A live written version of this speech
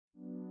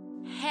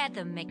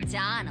Heather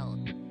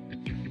McDonald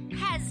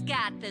has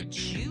got the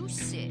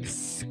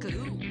juiciest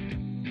scoop.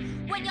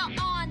 When you're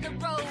on the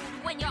road,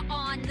 when you're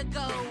on the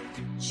go,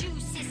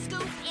 Juicy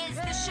Scoop is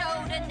the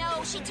show to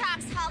know. She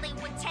talks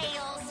Hollywood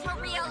tales,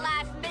 her real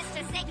life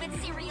Mr. Segment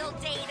serial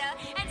data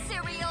and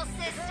serial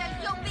sister.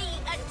 You'll be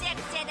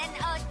addicted and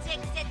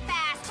addicted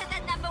fast to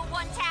the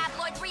 #1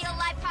 tabloid real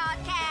life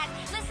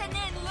podcast. Listen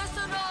in,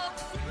 listen up.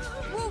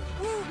 Whoop,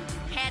 whoop.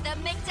 Heather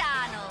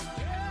McDonald,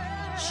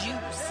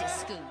 Juicy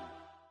Scoop.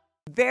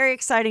 Very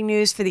exciting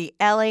news for the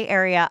LA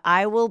area.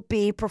 I will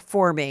be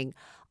performing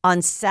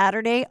on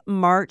Saturday,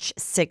 March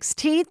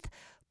 16th.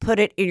 Put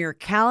it in your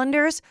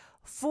calendars.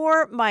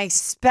 For my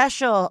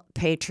special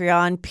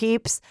Patreon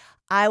peeps,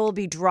 I will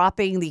be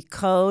dropping the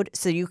code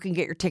so you can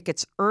get your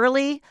tickets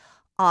early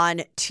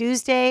on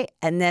Tuesday.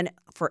 And then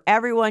for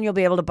everyone, you'll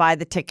be able to buy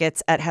the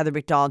tickets at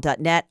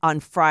heathermcdonald.net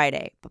on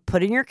Friday. But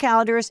put in your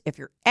calendars, if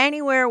you're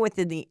anywhere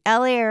within the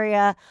LA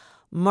area,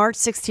 March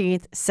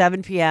 16th,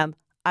 7 p.m.,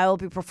 I will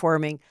be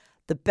performing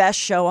the best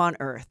show on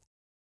earth.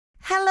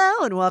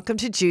 Hello and welcome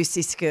to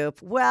Juicy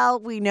Scoop. Well,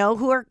 we know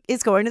who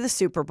is going to the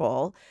Super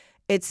Bowl.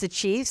 It's the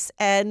Chiefs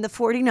and the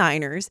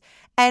 49ers.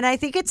 And I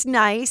think it's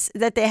nice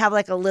that they have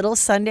like a little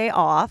Sunday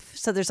off.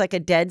 So there's like a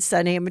dead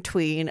Sunday in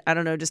between. I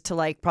don't know, just to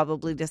like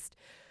probably just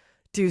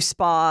do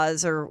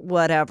spas or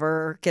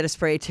whatever, get a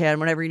spray tan,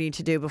 whatever you need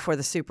to do before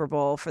the Super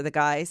Bowl for the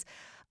guys.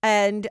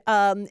 And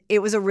it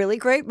was a really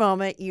great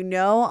moment. You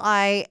know,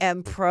 I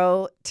am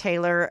pro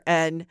Taylor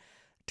and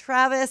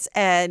Travis,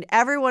 and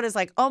everyone is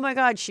like, oh my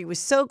God, she was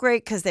so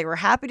great because they were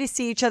happy to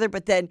see each other.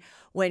 But then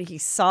when he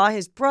saw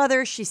his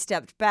brother, she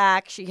stepped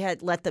back. She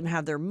had let them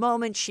have their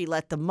moment. She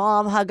let the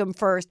mom hug him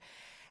first.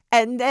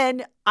 And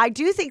then I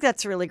do think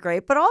that's really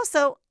great. But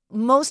also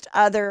most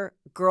other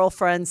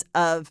girlfriends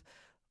of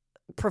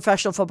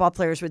professional football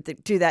players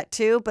would do that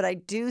too. But I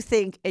do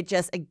think it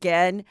just,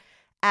 again,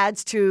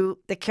 adds to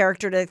the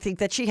character that I think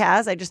that she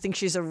has. I just think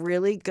she's a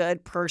really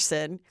good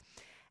person.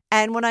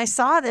 And when I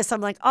saw this,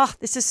 I'm like, oh,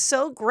 this is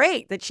so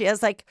great that she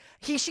has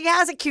she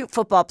has a cute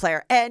football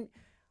player. And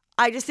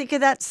I just think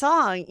of that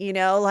song, you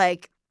know,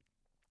 like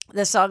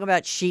the song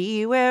about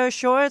she wears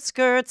short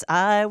skirts,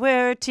 I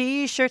wear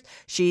t-shirts.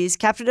 She's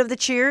captain of the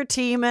cheer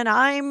team and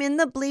I'm in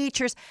the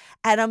bleachers.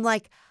 And I'm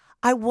like,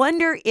 I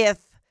wonder if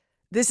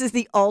this is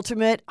the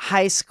ultimate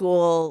high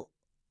school,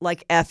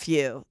 like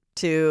FU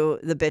to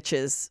the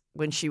bitches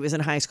when she was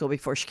in high school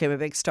before she became a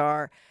big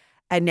star.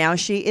 And now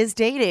she is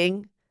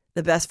dating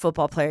the best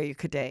football player you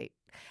could date.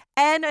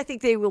 And I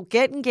think they will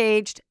get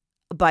engaged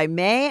by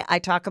May. I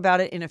talk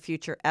about it in a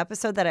future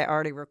episode that I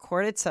already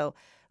recorded. So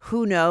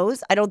who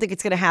knows? I don't think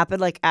it's going to happen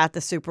like at the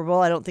Super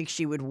Bowl. I don't think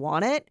she would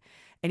want it.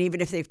 And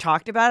even if they've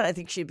talked about it, I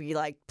think she'd be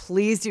like,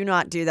 please do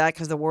not do that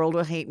because the world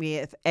will hate me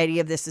if any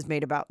of this is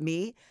made about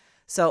me.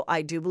 So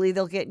I do believe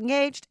they'll get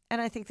engaged.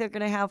 And I think they're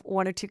going to have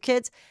 1 or 2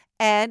 kids.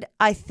 And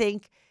I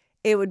think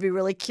it would be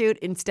really cute.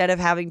 Instead of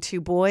having 2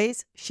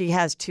 boys, she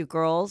has 2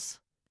 girls.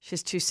 She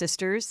has 2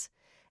 sisters.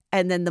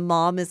 And then the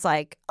mom is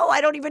like, oh,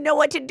 I don't even know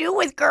what to do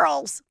with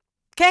girls.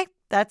 Okay,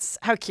 that's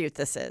how cute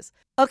this is.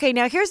 Okay,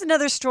 now here's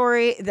another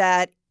story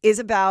that is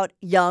about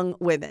young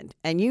women.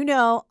 And you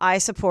know I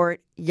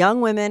support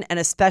young women and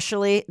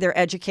especially their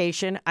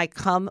education. I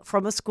come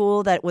from a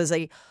school that was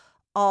a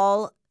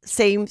all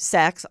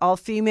same-sex,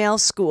 all-female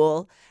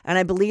school. And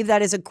I believe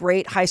that is a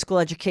great high school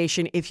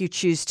education if you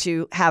choose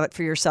to have it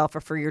for yourself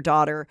or for your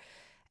daughter.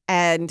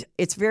 And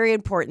it's very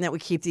important that we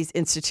keep these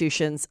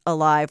institutions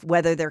alive,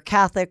 whether they're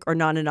Catholic or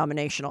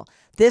non-denominational.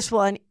 This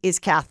one is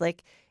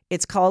Catholic.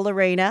 It's called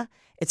Lorena.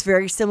 It's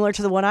very similar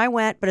to the one I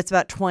went, but it's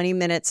about 20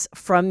 minutes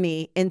from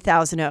me in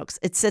Thousand Oaks.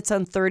 It sits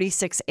on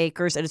 36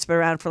 acres, and it's been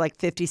around for like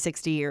 50,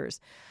 60 years.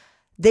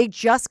 They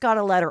just got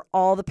a letter,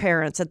 all the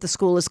parents, that the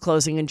school is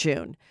closing in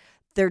June.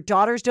 Their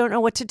daughters don't know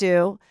what to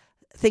do.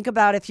 Think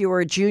about if you were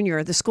a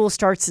junior. The school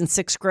starts in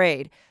 6th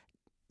grade.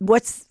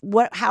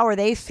 How are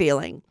they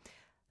feeling?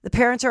 The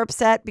parents are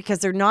upset because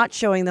they're not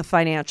showing the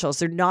financials.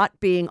 They're not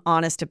being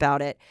honest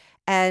about it.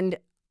 And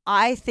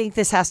I think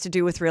this has to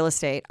do with real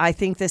estate. I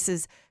think this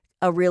is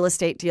a real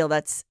estate deal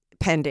that's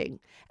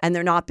pending and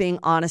they're not being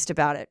honest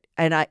about it.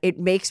 And it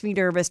makes me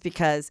nervous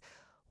because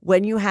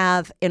when you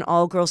have an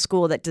all-girls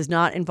school that does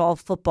not involve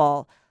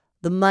football,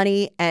 the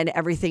money and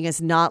everything is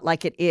not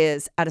like it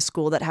is at a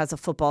school that has a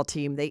football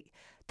team.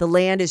 The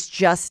land is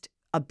just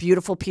a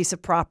beautiful piece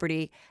of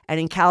property.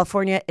 And in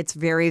California, it's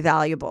very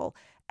valuable.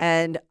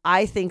 And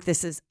I think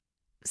this is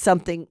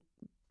something,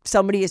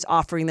 somebody is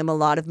offering them a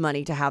lot of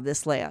money to have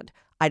this land.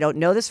 I don't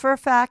know this for a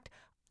fact.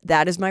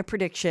 That is my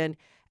prediction.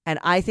 And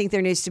I think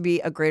there needs to be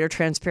a greater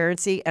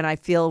transparency. And I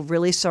feel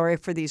really sorry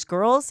for these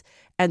girls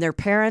and their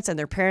parents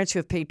who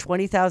have paid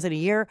 $20,000 a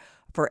year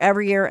for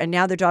every year. And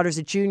now their daughter's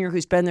a junior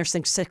who's been there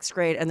since 6th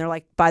grade. And they're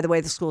like, by the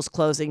way, the school's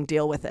closing,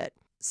 deal with it.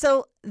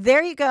 So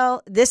there you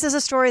go. This is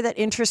a story that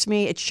interests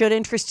me. It should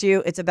interest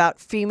you. It's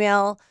about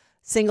female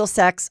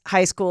single-sex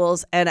high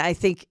schools, and I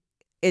think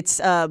it's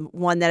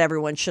one that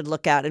everyone should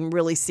look at and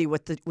really see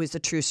what was the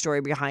true story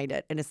behind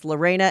it. And it's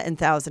Lorena in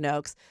Thousand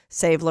Oaks.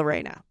 Save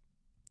Lorena.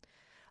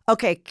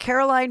 Okay,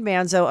 Caroline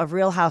Manzo of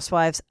Real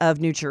Housewives of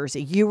New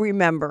Jersey. You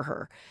remember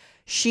her.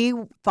 They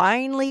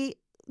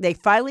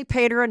finally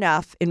paid her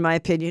enough, in my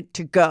opinion,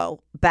 to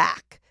go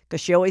back because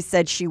she always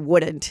said she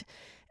wouldn't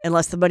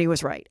unless the money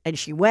was right. And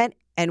she went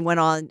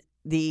on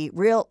the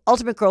Real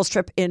Ultimate Girls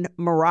Trip in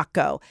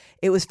Morocco.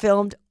 It was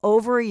filmed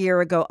over a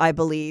year ago, I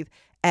believe,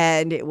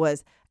 and it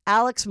was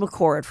Alex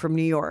McCord from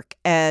New York,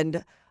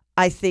 and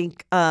I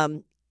think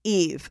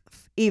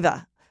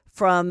Eva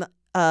from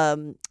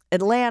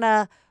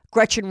Atlanta,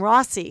 Gretchen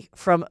Rossi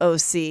from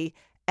OC,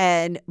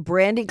 and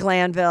Brandi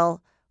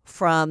Glanville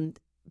from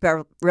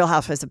Real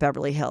Housewives of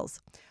Beverly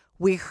Hills.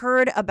 We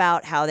heard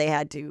about how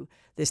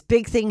this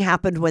big thing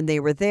happened when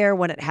they were there,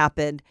 when it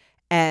happened,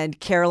 and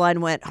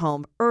Caroline went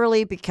home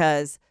early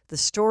because the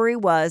story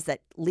was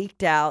that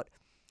leaked out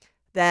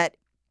that,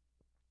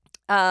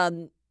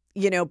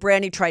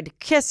 Brandi tried to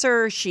kiss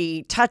her.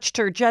 She touched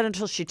her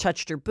genitals. She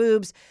touched her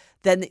boobs.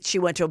 Then she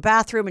went to a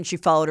bathroom and she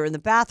followed her in the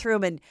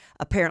bathroom. And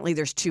apparently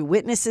there's 2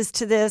 witnesses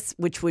to this,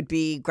 which would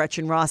be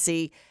Gretchen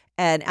Rossi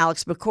and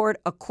Alex McCord,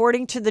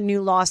 according to the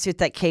new lawsuit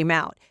that came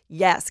out.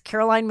 Yes,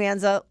 Caroline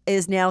Manzo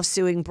is now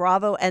suing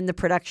Bravo and the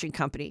production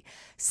company,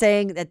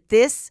 saying that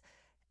this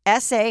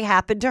essay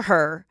happened to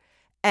her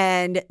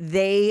and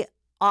they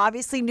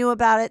obviously knew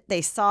about it.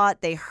 They saw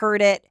it. They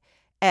heard it.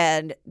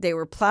 And they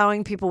were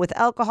plowing people with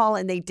alcohol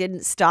and they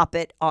didn't stop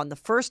it on the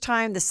first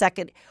time. The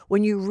second,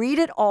 when you read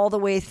it all the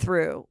way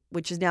through,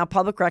 which is now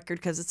public record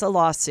because it's a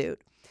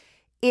lawsuit,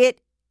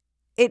 it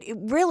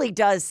really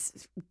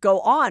does go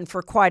on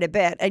for quite a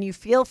bit and you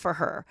feel for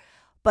her.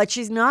 But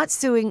she's not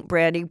suing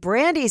Brandi.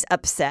 Brandi's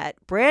upset.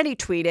 Brandi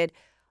tweeted,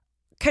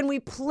 "Can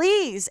we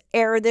please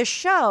air this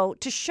show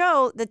to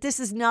show that this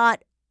is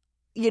not,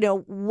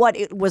 what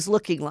it was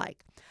looking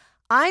like?"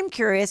 I'm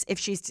curious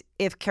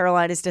if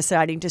Caroline is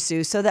deciding to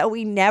sue so that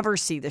we never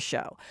see the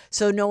show.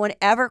 So no one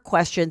ever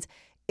questions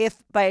if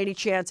by any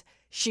chance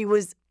she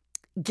was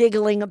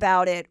giggling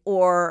about it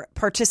or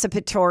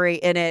participatory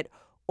in it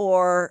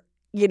or,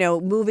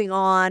 moving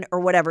on or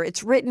whatever.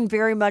 It's written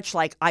very much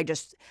like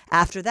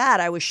after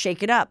that, I was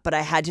shaken up, but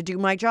I had to do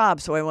my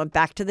job. So I went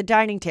back to the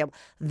dining table.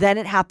 Then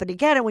it happened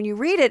again. And when you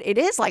read it, it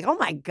is like, oh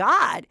my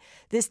God,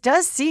 this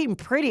does seem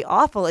pretty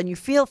awful. And you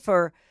feel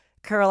for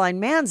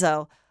Caroline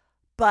Manzo.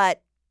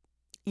 But,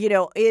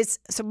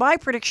 so my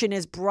prediction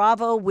is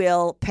Bravo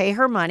will pay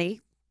her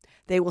money.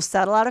 They will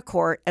settle out of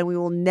court and we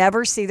will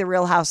never see the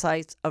Real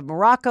Housewives of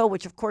Morocco,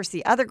 which of course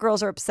the other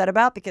girls are upset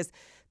about because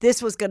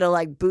this was going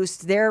to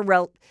boost their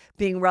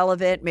being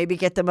relevant, maybe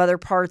get them other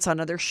parts on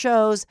other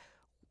shows.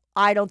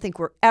 I don't think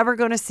we're ever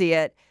going to see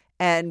it.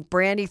 And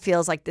Brandi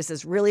feels like this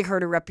has really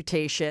hurt her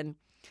reputation.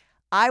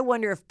 I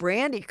wonder if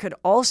Brandi could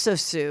also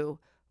sue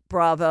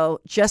Bravo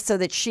just so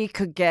that she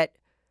could get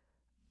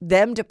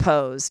them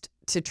deposed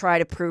to try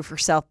to prove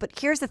herself. But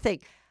here's the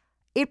thing.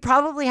 It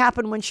probably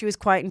happened when she was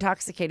quite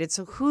intoxicated.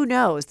 So who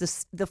knows?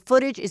 The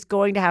footage is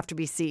going to have to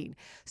be seen.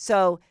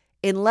 So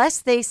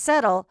unless they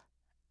settle,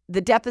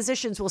 the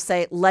depositions will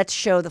say, let's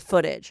show the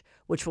footage,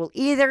 which will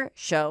either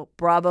show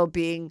Bravo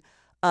being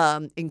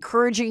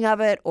encouraging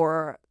of it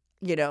or,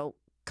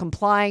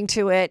 complying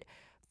to it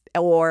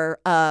or,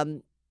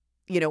 or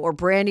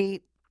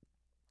Brandi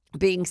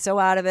being so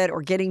out of it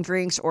or getting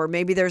drinks, or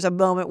maybe there's a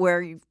moment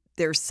where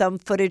there's some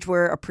footage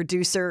where a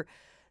producer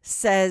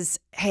says,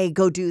 hey,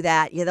 go do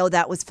that.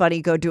 That was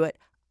funny. Go do it.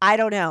 I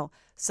don't know.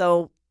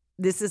 So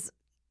this is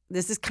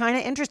kind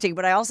of interesting,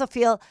 but I also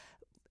feel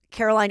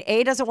Caroline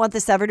A doesn't want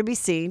this ever to be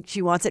seen.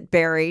 She wants it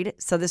buried.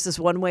 So this is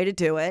one way to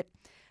do it.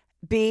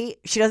 B,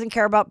 she doesn't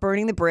care about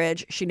burning the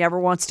bridge. She never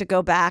wants to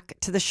go back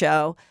to the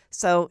show.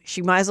 So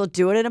she might as well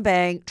do it in a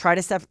bang, try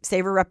to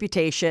save her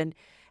reputation.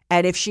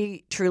 And if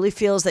she truly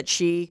feels that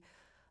she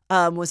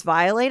was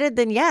violated,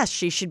 then yes,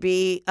 she should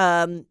be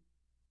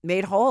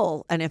made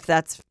whole. And if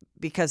that's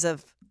because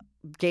of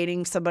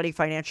gaining somebody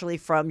financially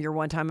from your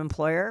one-time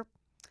employer,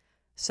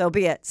 so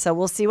be it. So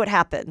we'll see what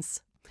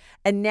happens.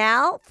 And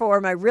now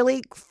for my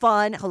really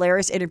fun,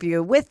 hilarious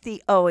interview with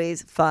the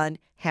always fun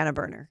Hannah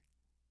Berner.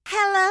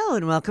 Hello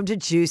and welcome to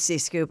Juicy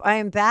Scoop. I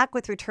am back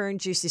with return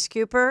Juicy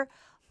Scooper,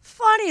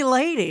 funny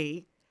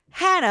lady,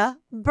 Hannah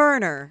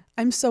Berner.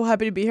 I'm so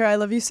happy to be here. I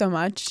love you so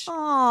much.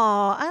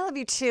 Oh, I love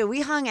you too.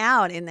 We hung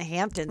out in the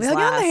Hamptons. We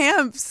hung out in the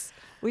Hamps.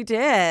 We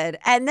did.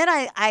 And then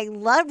I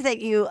loved that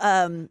you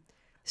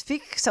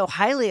speak so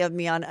highly of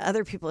me on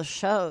other people's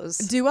shows.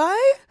 Do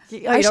I?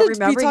 I should don't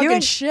remember. be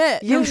talking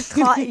shit.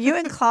 You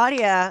and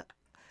Claudia.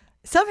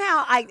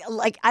 Somehow I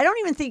don't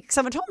even think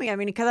someone told me. I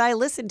mean, because I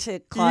listen to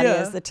Claudia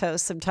as the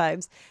toast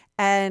sometimes,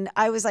 and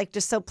I was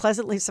just so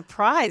pleasantly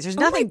surprised. There's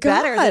nothing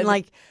better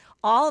than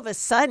all of a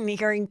sudden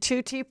hearing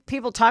two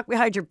people talk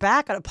behind your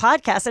back on a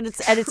podcast, and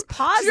it's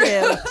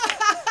positive.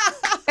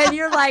 And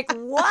you're like,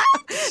 what?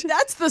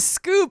 That's the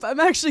scoop.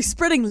 I'm actually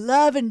spreading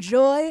love and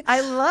joy.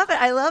 I love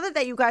it. I love it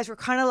that you guys were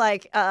kind of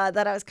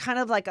that I was kind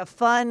of like a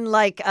fun,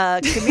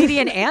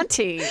 comedian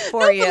auntie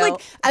for you.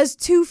 But as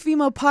two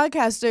female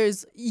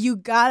podcasters, you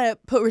gotta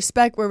put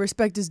respect where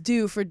respect is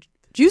due for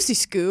Juicy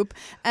Scoop,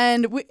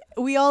 and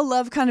we all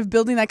love kind of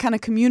building that kind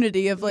of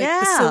community of like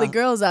the silly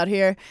girls out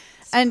here.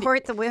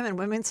 Support the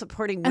women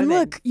supporting women. And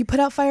look, you put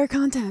out fire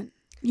content.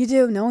 You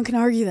do. No one can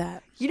argue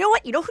that. You know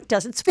what? You know who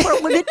doesn't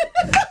support women?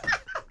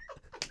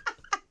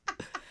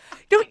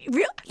 No, you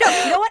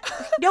know what?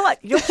 You know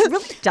what? You know she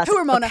really doesn't. Who,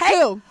 Ramona? Okay?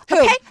 Who?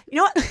 Okay? You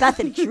know what?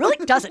 Bethany, she really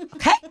doesn't.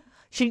 Okay?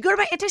 She can go to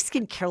my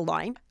anti-skincare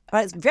line.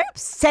 It's very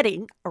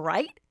upsetting, all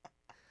right?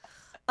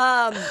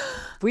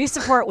 We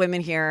support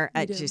women here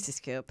at Juicy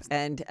Scoop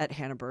and at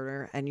Hannah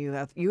Berner, and you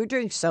are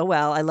doing so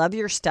well. I love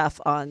your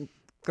stuff on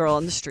Girl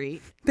on the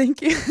Street.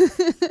 Thank you.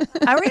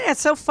 I mean,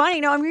 that's so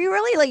funny. No, I mean, you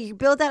really you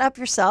build that up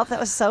yourself. That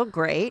was so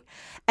great.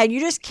 And you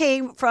just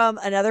came from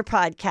another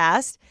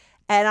podcast,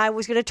 and I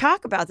was going to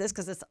talk about this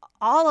because it's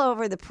all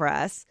over the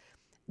press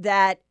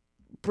that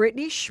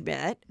Brittany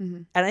Schmidt,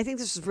 and I think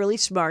this is really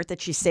smart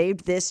that she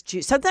saved this.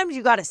 Sometimes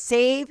you got to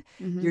save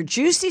your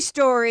juicy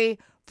story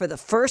for the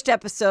first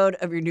episode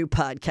of your new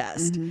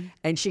podcast.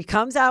 And she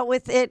comes out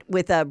with it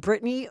with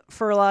Brittany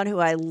Furlan, who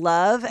I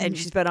love, and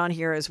she's been on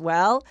here as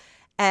well.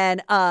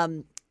 And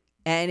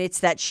it's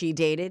that she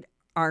dated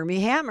Armie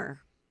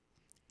Hammer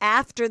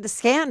after the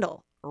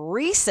scandal,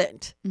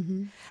 recent.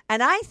 And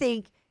I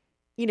think,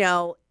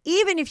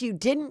 even if you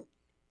didn't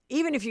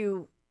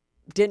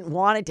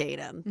want to date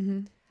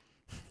him,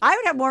 I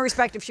would have more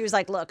respect if she was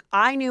like, look,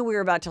 I knew we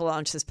were about to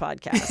launch this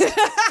podcast.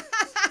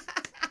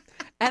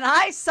 And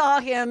I saw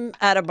him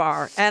at a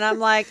bar, and I'm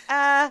like,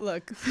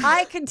 look,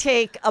 I can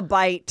take a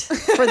bite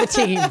for the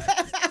team.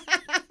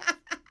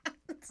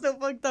 It's so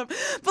fucked up.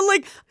 But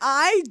like,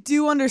 I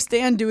do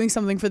understand doing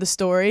something for the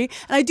story.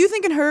 And I do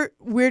think in her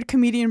weird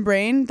comedian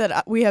brain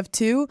that we have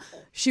too,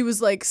 she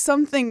was like,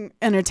 something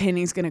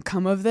entertaining is going to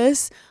come of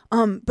this.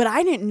 But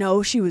I didn't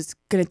know she was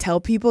going to tell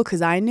people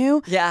because I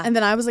knew. Yeah. And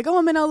then I was like, oh,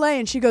 I'm in LA.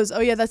 And she goes,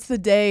 oh, yeah, that's the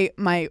day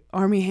my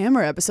Armie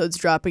Hammer episode's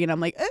dropping. And I'm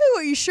like, oh,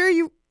 are you sure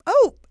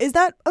oh, is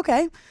that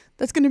okay?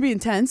 That's going to be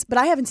intense. But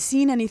I haven't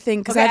seen anything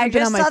because I haven't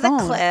been on my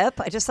phone.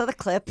 I just saw the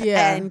clip.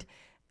 Yeah. And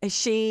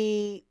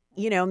she,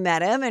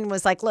 met him and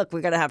was like, look,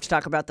 we're going to have to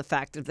talk about the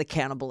fact of the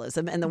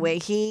cannibalism. And the way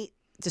he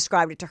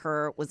described it to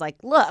her was like,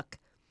 look,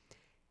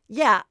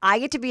 yeah, I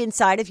get to be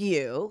inside of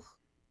you.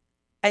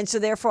 And so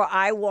therefore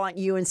I want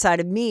you inside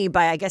of me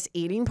by, I guess,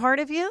 eating part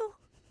of you.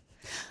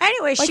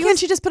 Anyway, Why can't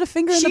she just put a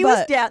finger in the butt? She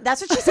was down.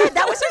 That's what she said.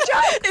 That was her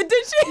joke. Did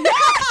she?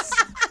 Yes.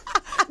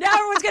 Now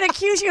everyone's going to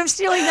accuse you of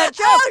stealing that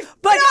joke.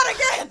 But not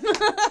again.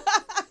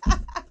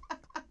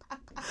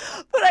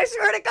 But I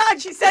swear to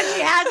God, she said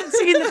she hasn't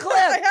seen the clip.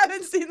 I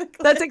haven't seen the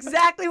clip. That's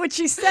exactly what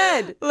she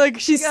said. Like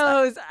she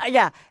goes,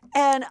 yeah.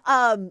 And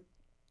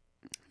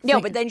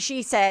but then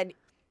she said,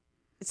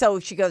 so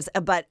she goes,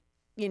 but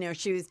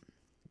she was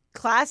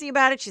classy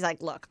about it. She's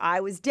like, look, I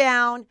was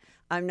down.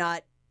 I'm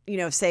not,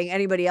 saying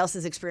anybody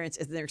else's experience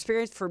is their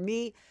experience for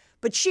me.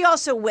 But she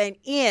also went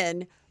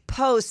in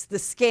post the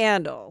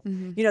scandal.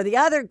 The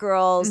other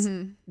girls,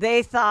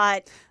 they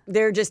thought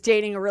they're just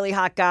dating a really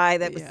hot guy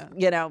that was,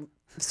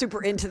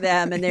 super into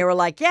them. And they were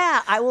like,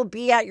 yeah, I will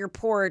be at your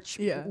porch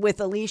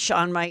with a leash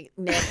on my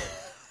neck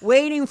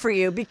waiting for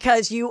you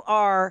because you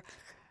are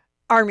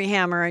Armie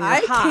Hammer and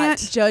you're hot. I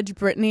can't judge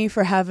Brittany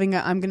for having a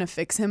I'm going to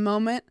fix him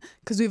moment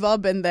because we've all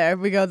been there.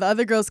 We go, the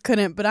other girls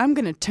couldn't, but I'm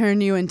going to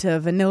turn you into a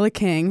Vanilla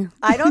King.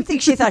 I don't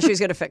think she thought she was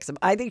going to fix him.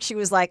 I think she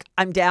was like,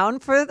 I'm down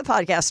for the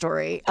podcast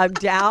story. I'm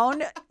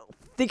down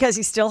because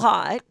he's still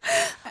hot.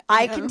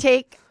 I can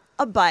take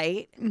a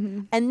bite.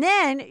 And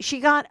then she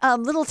got a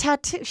little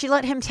tattoo. She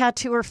let him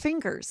tattoo her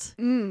fingers.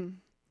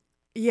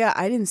 Yeah,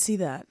 I didn't see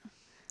that.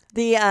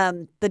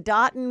 The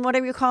dot and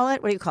whatever you call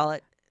it. What do you call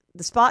it?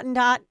 The spot and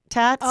dot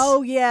tats?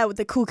 Oh, yeah, what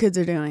the cool kids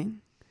are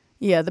doing.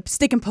 Yeah, the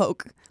stick and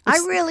poke.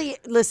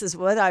 This is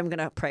what I'm going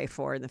to pray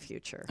for in the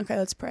future. Okay,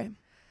 let's pray.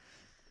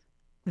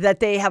 That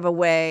they have a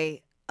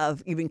way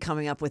of even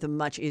coming up with a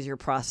much easier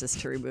process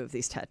to remove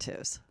these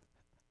tattoos.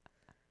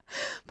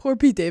 Poor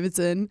Pete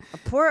Davidson.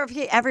 Poor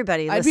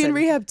everybody. I'd be in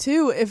rehab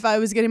too if I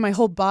was getting my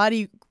whole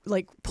body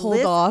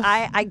pulled off.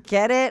 I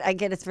get it. I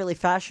get it's really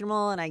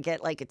fashionable and I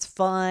get it's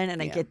fun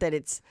and I get that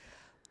it's,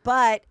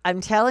 but I'm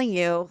telling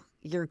you,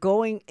 you're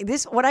going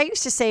what I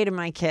used to say to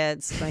my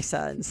kids, my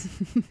sons,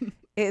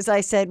 is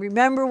I said,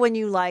 remember when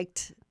you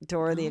liked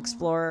Dora the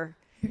Explorer?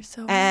 You're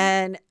so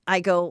and I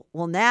go,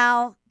 well,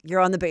 now you're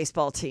on the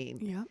baseball team.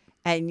 Yeah.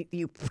 And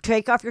you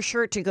take off your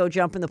shirt to go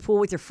jump in the pool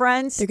with your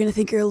friends. They're going to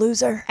think you're a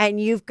loser. And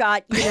you've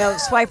got,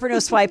 swipe or no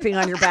swiping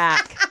on your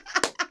back.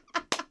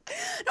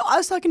 No, I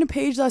was talking to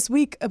Paige last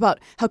week about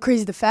how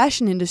crazy the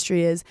fashion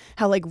industry is.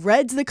 How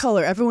red's the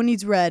color. Everyone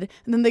needs red.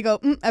 And then they go,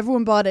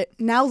 everyone bought it.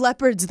 Now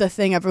leopard's the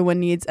thing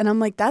everyone needs. And I'm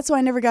like, that's why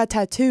I never got a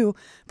tattoo.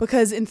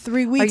 Because in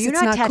 3 weeks, it's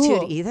not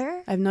tattooed cool.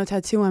 either? I have no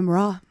tattoo. I'm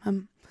raw.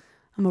 I'm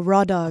a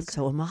raw dog.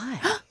 So am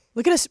I.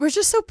 Look at us. We're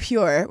just so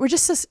pure. We're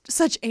just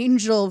such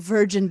angel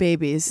virgin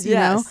babies, you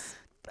know?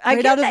 I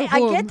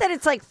get that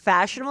it's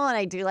fashionable and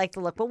I do like the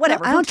look, but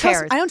whatever. I don't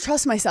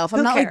trust myself.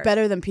 I'm not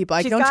better than people.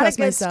 I don't trust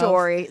myself. She's got a good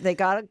story. They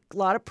got a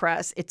lot of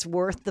press. It's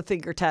worth the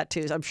finger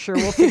tattoos. I'm sure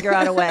we'll figure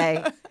out a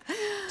way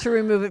to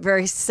remove it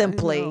very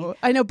simply.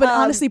 I know, but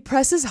honestly,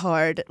 press is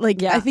hard.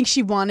 Like, Yeah. I think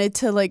she wanted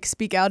to like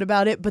speak out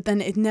about it, but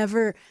then it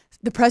never.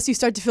 The press, you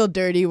start to feel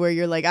dirty, where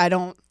you're like,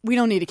 we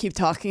don't need to keep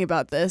talking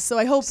about this. So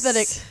I hope that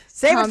it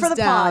Save calms it for the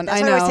down. pod. That's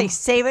I what know. I always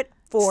say. Save it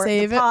for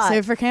the pod.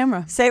 Save it for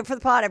camera. Save it for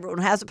the pod. Everyone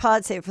has a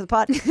pod. Save it for the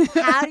pod.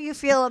 How do you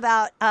feel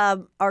about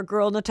our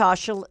girl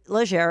Natasha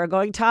Leggero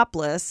going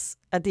topless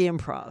at the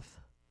Improv?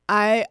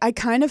 I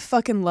kind of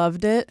fucking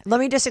loved it. Let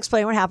me just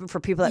explain what happened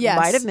for people that Yes.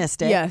 might have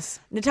missed it. Yes.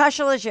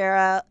 Natasha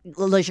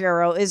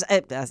Leggero is,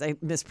 as I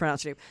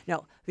mispronounced her name,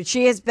 no, but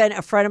she has been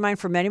a friend of mine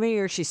for many, many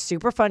years. She's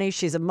super funny.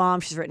 She's a mom.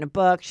 She's written a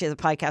book. She has a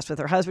podcast with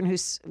her husband,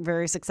 who's a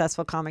very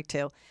successful comic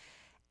too.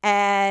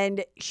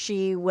 And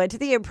she went to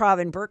the Improv,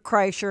 and Bert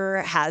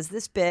Kreischer has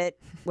this bit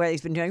where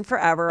he's been doing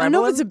forever. I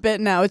know if it's a bit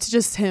now. It's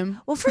just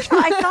him. Well, first of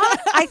all,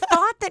 I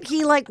thought that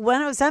he like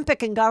went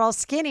Ozempic and got all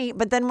skinny,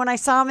 but then when I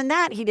saw him in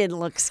that, he didn't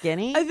look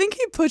skinny. I think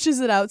he pushes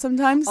it out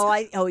sometimes.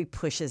 He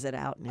pushes it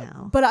out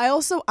now. But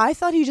I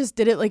thought he just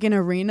did it like in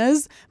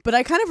arenas, but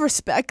I kind of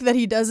respect that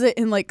he does it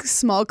in like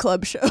small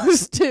club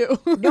shows too.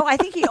 No, I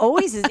think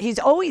he's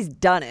always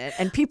done it,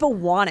 and people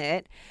want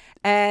it.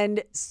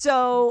 And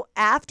so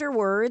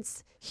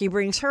afterwards, he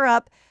brings her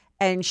up,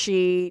 and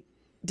she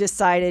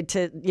decided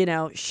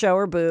to, show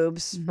her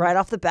boobs right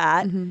off the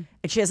bat. And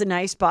she has a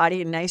nice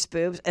body and nice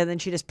boobs. And then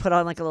she just put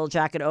on like a little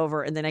jacket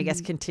over, and then I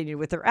guess continued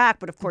with her act.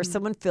 But of course,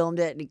 someone filmed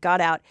it and he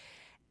got out.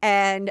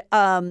 And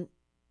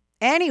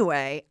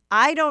anyway,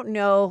 I don't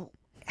know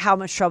how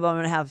much trouble I'm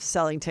going to have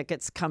selling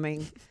tickets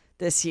coming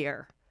this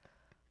year.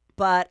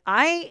 But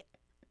I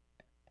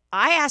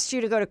asked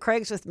you to go to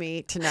Craig's with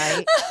me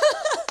tonight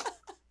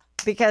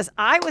because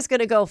I was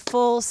going to go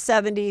full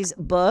 70s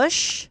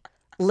Bush,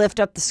 lift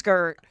up the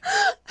skirt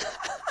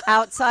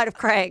outside of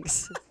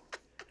Craig's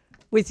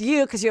with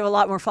you because you have a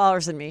lot more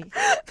followers than me.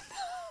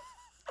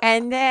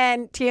 And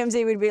then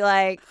TMZ would be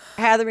like,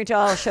 Heather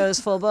McDowell shows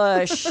full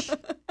Bush.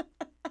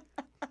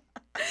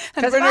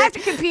 Because if I have to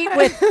compete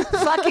with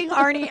fucking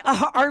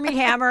Armie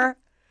Hammer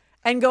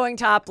and going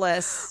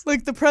topless.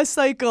 Like the press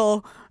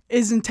cycle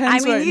is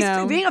intense right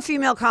now. Being a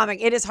female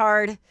comic, it is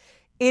hard.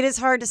 It is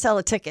hard to sell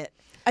a ticket.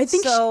 I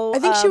think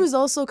she was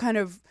also kind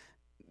of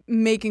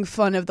making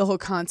fun of the whole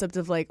concept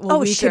of like, well,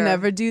 we can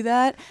never do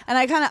that. And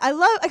I kind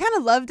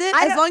of loved it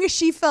as long as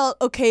she felt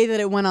okay that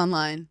it went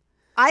online.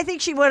 I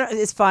think she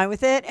is fine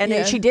with it. And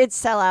then she did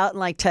sell out in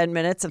like 10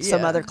 minutes of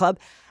some other club.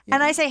 Yeah.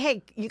 And I say,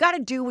 hey, you got to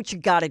do what you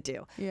got to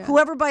do. Yeah.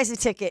 Whoever buys a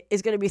ticket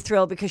is going to be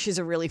thrilled because she's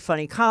a really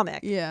funny comic.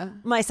 Yeah.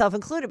 Myself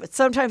included. But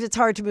sometimes it's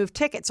hard to move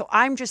tickets. So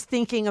I'm just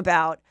thinking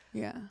about,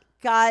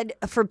 God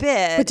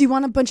forbid. But do you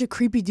want a bunch of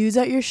creepy dudes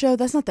at your show?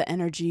 That's not the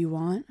energy you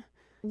want.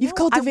 You've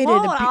cultivated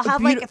I'll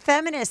have like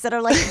feminists that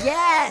are like,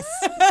 yes,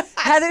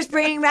 Heather's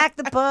bringing back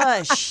the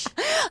bush.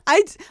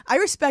 I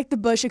respect the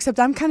bush, except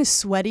I'm kind of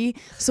sweaty.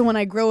 So when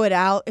I grow it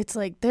out, it's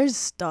like there's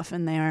stuff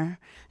in there.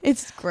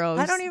 It's gross.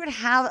 I don't even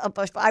have a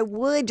bush, but I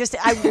would you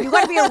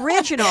got to be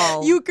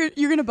original. You're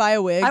going to buy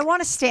a wig. I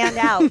want to stand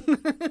out.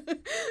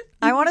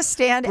 I want to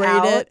stand Braid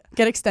out. It.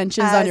 Get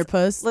extensions on your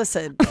puss.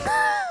 Listen.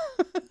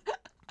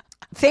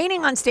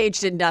 Feigning on stage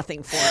did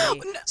nothing for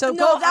me. So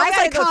I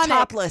gotta go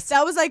topless.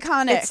 That was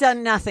iconic. It's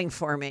done nothing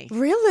for me.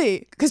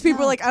 Really? Because people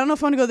were like, I don't know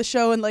if I want to go to the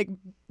show and like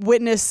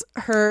witness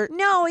her.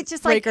 No, it's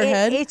just break like her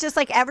head. It's just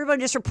like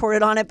everyone just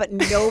reported on it, but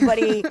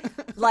nobody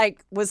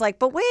was like,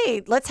 but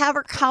wait, let's have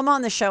her come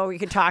on the show where you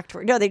can talk to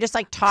her. No, they just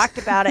like talked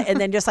about it and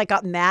then just like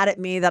got mad at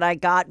me that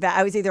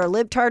I was either a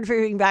libtard for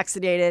being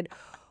vaccinated.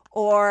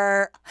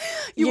 Or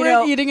you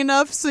weren't eating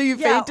enough, so you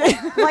fainted.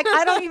 Like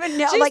I don't even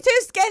know. She's too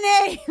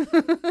skinny.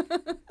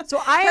 So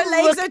her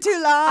legs are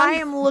too long. I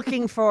am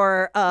looking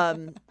for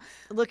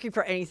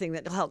anything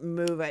that will help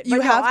move it. You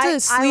have to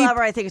sleep. I love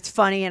her. I think it's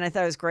funny, and I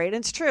thought it was great. And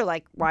it's true.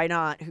 Like, why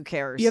not? Who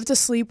cares? You have to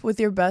sleep with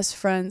your best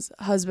friend's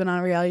husband on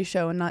a reality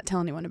show and not tell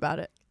anyone about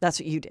it. That's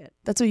what you did.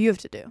 That's what you have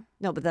to do.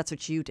 No, but that's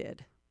what you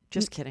did.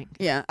 Just kidding.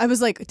 Yeah, I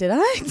was like, did I?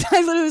 I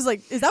literally was like,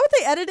 is that what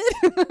they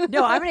edited?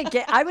 No, I'm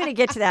gonna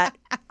get to that.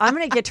 I'm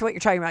gonna get to what you're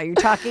talking about. You're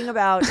talking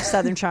about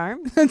Southern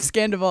Charm and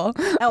Scandival.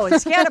 Oh, and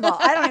Scandival.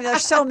 I don't even.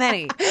 There's so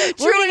many.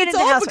 It's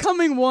all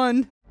becoming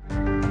one.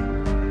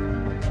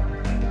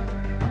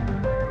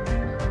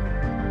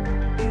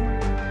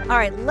 All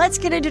right, let's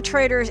get into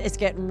Traitors. It's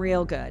getting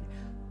real good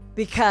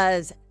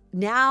because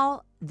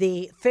now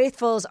the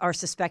faithfuls are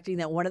suspecting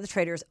that one of the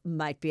traitors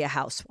might be a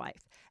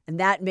housewife. And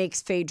that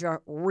makes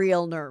Phaedra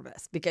real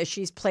nervous because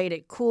she's played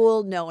it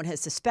cool. No one has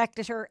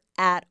suspected her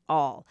at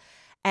all.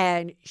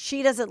 And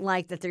she doesn't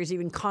like that there's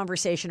even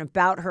conversation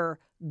about her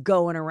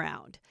going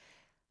around.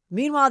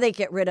 Meanwhile, they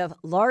get rid of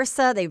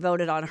Larsa. They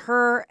voted on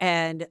her.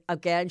 And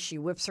again, she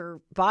whips her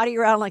body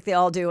around like they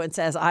all do and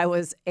says, I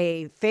was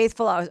a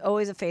faithful. I was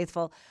always a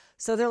faithful.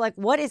 So they're like,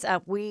 what is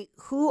up?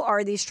 Who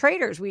are these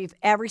traitors?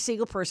 Every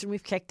single person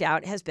we've kicked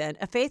out has been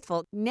a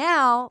faithful.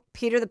 Now,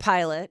 Peter the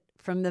pilot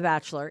from The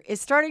Bachelor is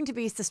starting to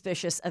be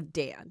suspicious of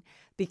Dan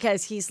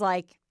because he's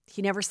like,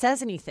 he never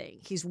says anything.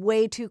 He's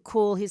way too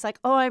cool. He's like,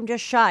 oh, I'm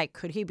just shy.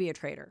 Could he be a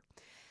traitor?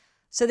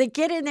 So they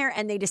get in there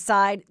and they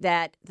decide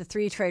that the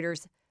three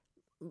traitors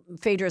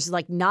Phaedra's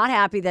like not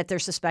happy that they're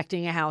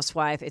suspecting a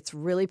housewife. It's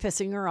really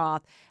pissing her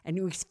off.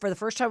 And for the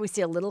first time, we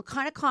see a little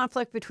kind of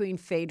conflict between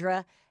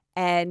Phaedra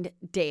and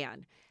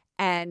Dan.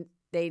 And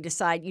they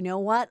decide, you know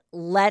what?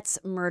 Let's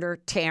murder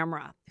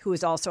Tamra, who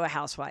is also a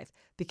housewife,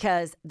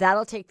 because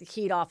that'll take the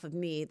heat off of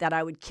me that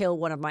I would kill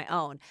one of my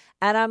own.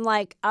 And I'm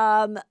like,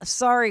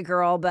 sorry,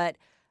 girl, but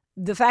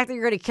the fact that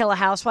you're going to kill a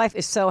housewife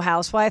is so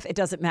housewife, it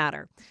doesn't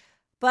matter.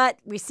 But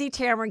we see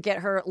Tamra get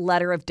her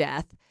letter of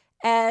death.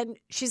 And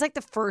she's like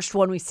the first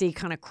one we see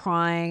kind of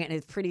crying and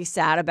is pretty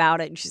sad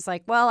about it. And she's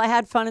like, well, I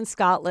had fun in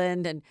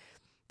Scotland.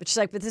 But she's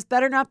like, but this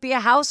better not be a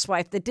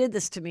housewife that did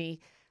this to me.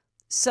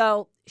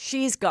 So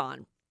she's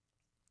gone.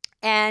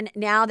 And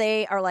now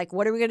they are like,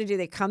 what are we going to do?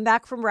 They come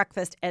back from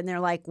breakfast and they're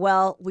like,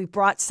 well, we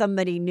brought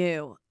somebody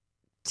new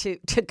to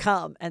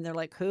come. And they're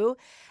like, who?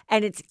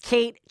 And it's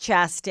Kate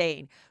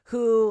Chastain,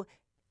 who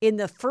in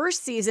the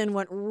first season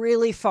went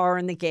really far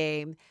in the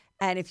game.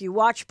 And if you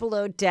watch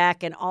Below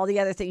Deck and all the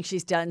other things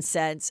she's done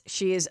since,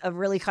 she is a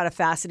really kind of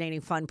fascinating,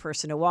 fun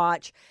person to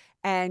watch.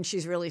 And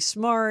she's really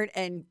smart.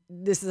 And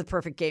this is a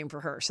perfect game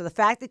for her. So the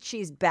fact that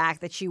she's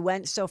back, that she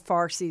went so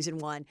far season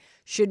 1,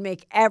 should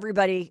make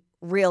everybody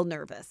real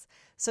nervous.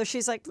 So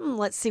she's like,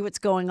 let's see what's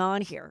going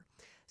on here.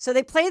 So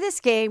they play this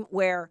game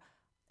where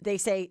they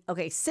say,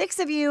 okay, 6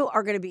 of you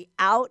are going to be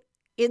out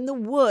in the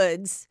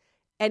woods.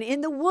 And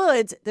in the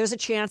woods, there's a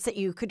chance that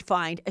you could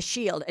find a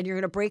shield. And you're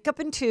going to break up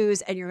in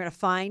 2s and you're going to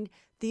find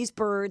these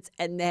birds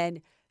and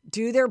then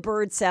do their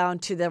bird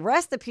sound to the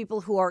rest of the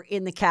people who are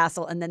in the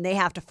castle. And then they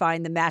have to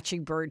find the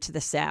matching bird to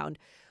the sound,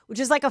 which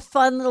is like a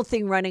fun little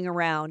thing running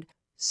around.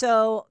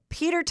 So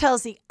Peter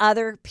tells the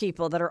other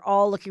people that are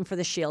all looking for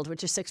the shield,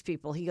 which is 6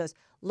 people. He goes,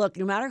 look,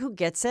 no matter who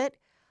gets it,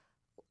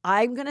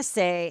 I'm going to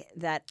say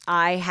that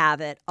I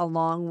have it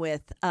along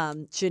with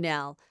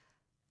Janelle.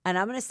 And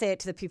I'm going to say it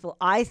to the people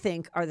I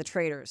think are the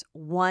traitors.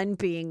 One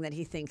being that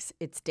he thinks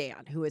it's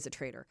Dan, who is a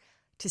traitor,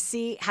 to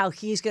see how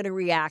he's going to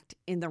react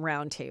in the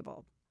round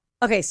table.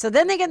 Okay, so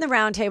then they get in the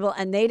round table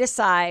and they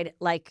decide,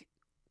 like,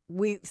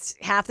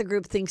 half the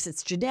group thinks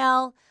it's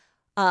Janelle.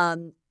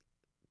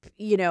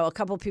 A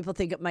couple people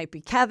think it might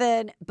be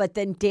Kevin. But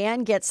then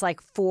Dan gets like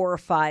 4 or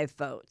 5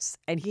 votes.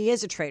 And he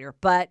is a traitor.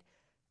 But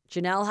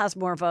Janelle has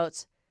more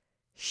votes.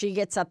 She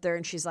gets up there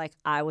and she's like,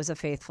 I was a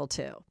faithful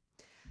too.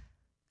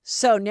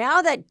 So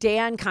now that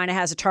Dan kind of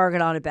has a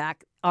target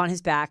on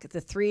his back, the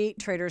 3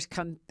 traitors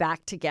come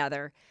back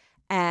together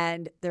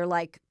and they're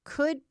like,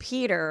 could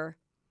Peter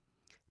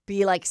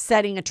be like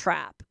setting a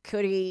trap?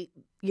 Could he,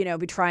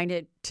 be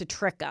trying to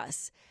trick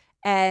us?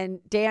 And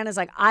Dan is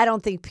like, I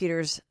don't think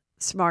Peter's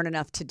smart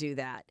enough to do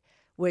that,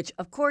 which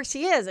of course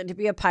he is. And to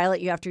be a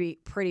pilot, you have to be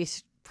pretty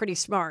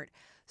smart.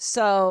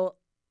 So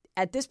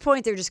at this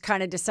point, they're just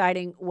kind of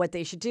deciding what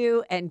they should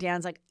do. And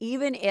Dan's like,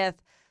 even if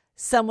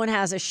someone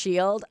has a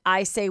shield,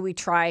 I say we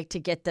try to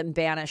get them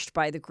banished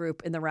by the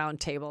group in the round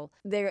table.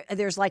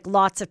 There's like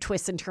lots of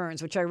twists and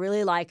turns, which I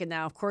really like. And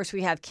now, of course,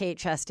 we have Kate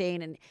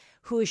Chastain. And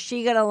who is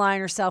she going to align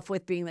herself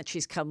with, being that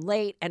she's come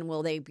late? And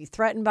will they be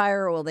threatened by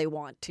her, or will they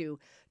want to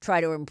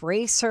try to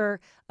embrace her?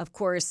 Of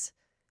course,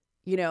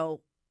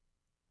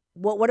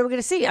 what are we going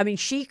to see? I mean,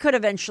 she could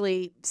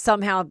eventually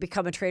somehow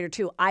become a traitor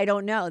too. I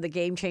don't know. The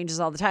game changes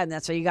all the time.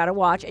 That's why you got to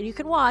watch. And you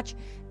can watch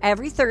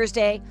every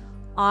Thursday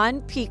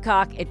on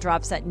Peacock. It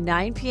drops at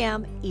 9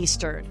 p.m.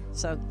 Eastern.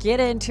 So get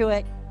into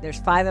it. There's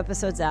 5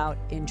 episodes out.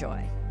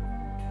 Enjoy.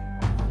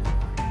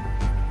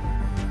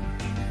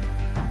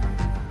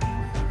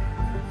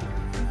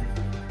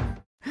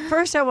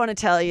 First, I want to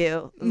tell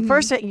you,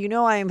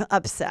 I'm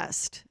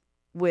obsessed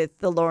with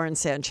the Lauren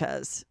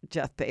Sanchez,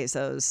 Jeff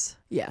Bezos.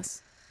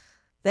 Yes.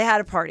 They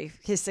had a party,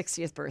 his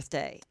 60th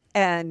birthday.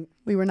 And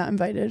we were not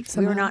invited.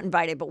 We were not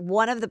invited, but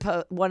one of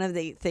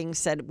the things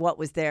said what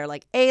was there,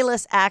 like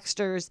A-list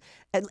actors,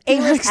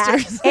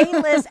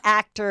 A-list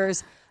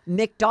actors,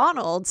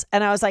 McDonald's,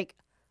 and I was like,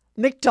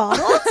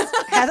 McDonald's?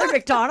 Heather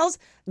McDonald's?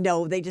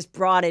 No, they just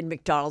brought in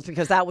McDonald's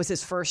because that was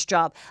his first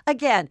job.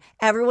 Again,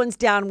 everyone's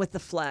down with the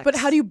flex. But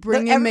how do you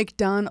bring in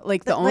McDonald's?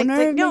 Like the owner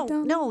of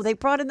McDonald's? No, they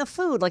brought in the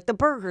food. Like the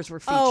burgers were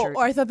featured. Oh,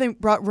 or I thought they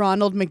brought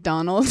Ronald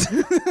McDonald.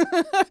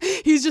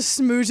 He's just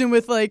smoozing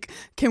with like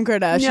Kim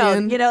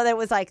Kardashian. No, that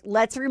was like,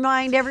 let's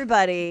remind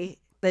everybody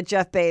that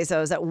Jeff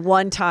Bezos at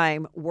one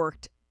time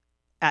worked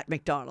at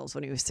McDonald's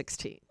when he was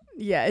 16.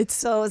 Yeah,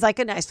 so it was like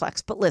a nice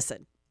flex. But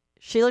listen,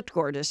 she looked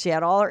gorgeous. She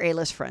had all her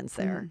A-list friends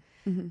there.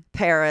 Mm-hmm.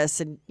 Paris,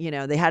 and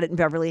they had it in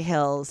Beverly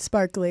Hills.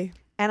 Sparkly.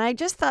 And I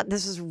just thought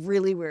this was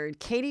really weird.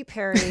 Katy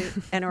Perry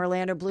and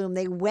Orlando Bloom,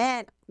 they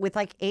went with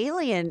like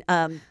alien.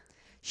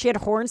 She had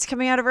horns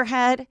coming out of her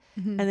head,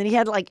 and then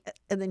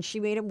and then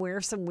she made him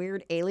wear some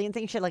weird alien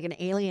thing. She had like an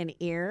alien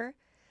ear,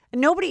 and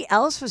nobody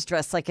else was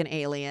dressed like an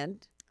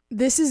alien.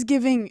 This is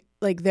giving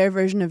like their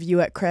version of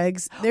You at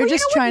Craig's. They're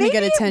just trying to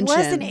get attention.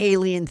 It was an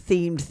alien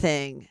themed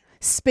thing.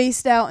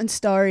 Spaced out and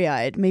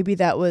starry-eyed. Maybe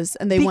that was,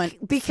 and they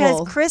went because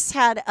full. Chris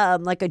had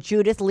like a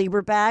Judith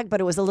Lieber bag,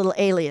 but it was a little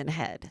alien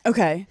head.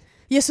 Okay.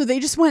 Yeah, so they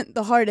just went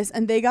the hardest,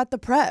 and they got the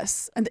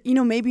press. And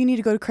maybe you need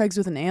to go to Craig's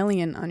with an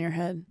alien on your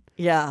head.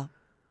 Yeah.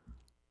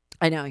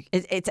 I know.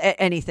 It's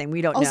anything.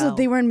 We don't know. Also,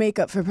 they were in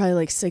makeup for probably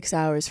like 6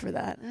 hours for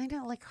that. I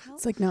know. Like, how?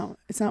 It's like, no,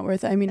 it's not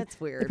worth it. I mean, That's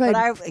weird.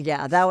 Probably,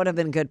 But that would have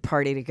been a good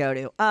party to go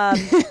to.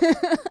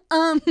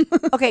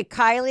 Okay,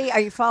 Kylie, are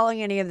you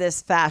following any of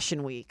this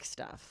Fashion Week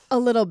stuff? a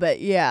little bit,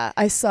 yeah.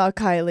 I saw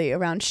Kylie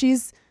around.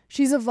 She's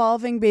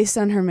evolving based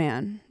on her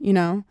man. You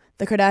know,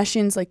 the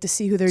Kardashians like to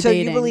see who they're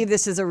dating. So you believe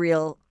this is a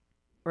real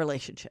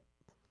relationship?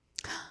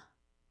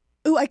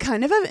 Ooh, I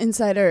kind of have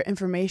insider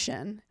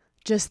information.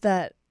 Just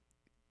that,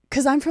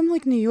 because I'm from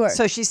like New York.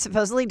 So she's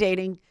supposedly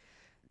dating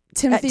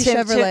Timothy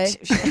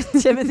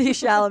Chevrolet. Timothy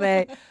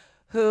Chalamet,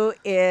 who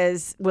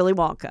is Willy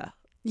Wonka.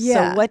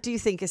 Yeah. So what do you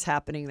think is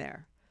happening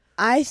there?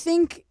 I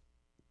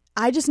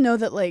just know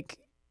that like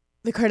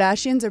the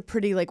Kardashians are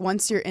pretty like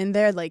once you're in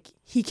there, like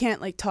he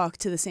can't like talk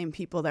to the same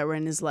people that were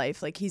in his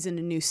life. Like he's in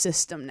a new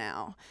system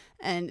now.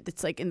 And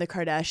it's like in the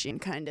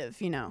Kardashian kind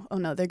of, you know, oh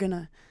no, they're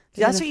gonna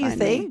That's what you find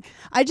me.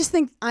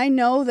 think? I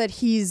know that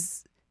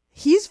he's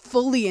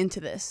fully into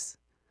this.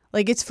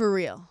 Like it's for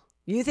real.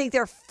 You think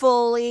they're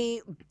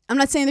fully I'm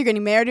not saying they're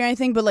getting married or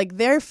anything, but like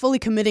they're fully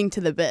committing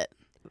to the bit.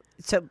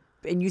 so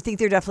and you think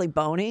they're definitely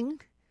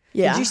boning?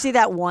 Yeah. Did you see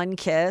that one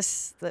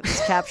kiss that was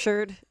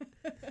captured?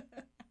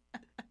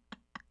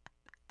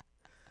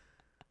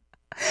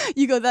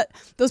 You go that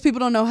those people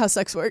don't know how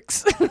sex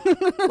works.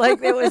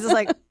 Like it was just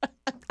like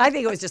I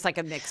think it was just like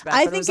a mixed bag.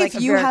 I but it think was if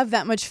like you have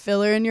that much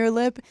filler in your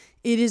lip,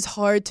 it is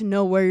hard to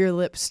know where your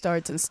lip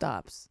starts and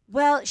stops.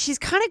 Well, she's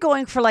kind of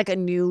going for like a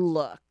new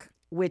look,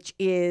 which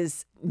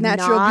is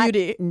Natural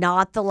beauty.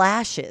 Not the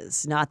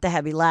lashes, not the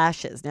heavy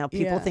lashes. Now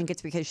people Yeah. think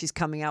it's because she's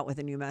coming out with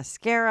a new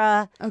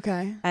mascara.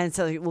 Okay. And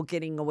so we're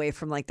getting away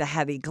from like the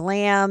heavy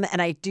glam.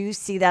 And I do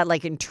see that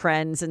like in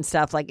trends and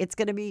stuff. Like it's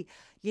going to be,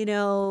 you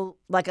know,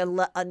 like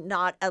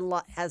not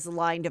as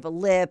lined of a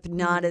lip,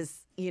 not as,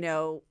 you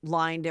know,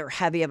 lined or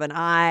heavy of an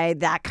eye.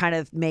 That kind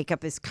of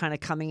makeup is kind of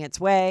coming its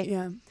way.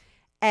 Yeah.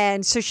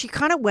 And so she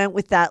kind of went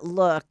with that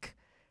look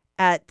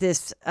at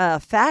this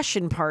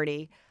fashion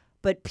party.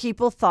 But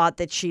people thought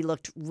that she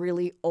looked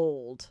really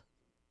old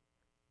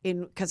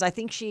because I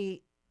think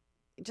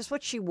just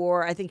what she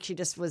wore, I think she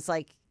just was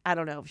like, I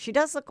don't know. She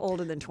does look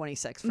older than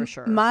 26 for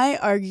sure. My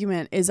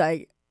argument is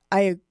I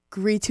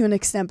agree to an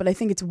extent, but I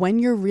think it's when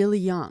you're really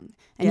young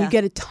and Yeah. you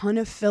get a ton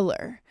of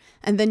filler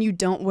and then you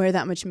don't wear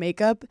that much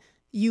makeup,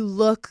 you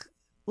look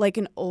like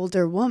an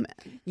older woman.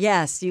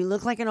 Yes, you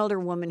look like an older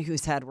woman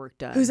who's had work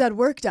done. Who's had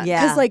work done.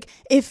 Yeah. Because like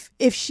if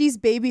she's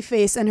baby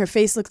face and her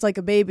face looks like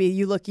a baby,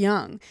 you look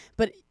young.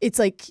 But it's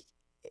like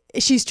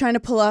she's trying to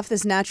pull off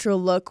this natural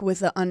look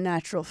with an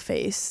unnatural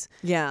face.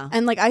 Yeah.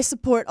 And like I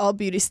support all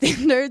beauty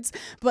standards,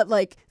 but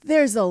like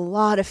there's a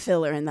lot of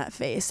filler in that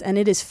face and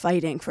it is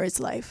fighting for its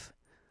life.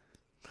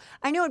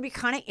 I know it'd be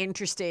kind of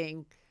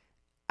interesting.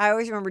 I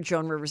always remember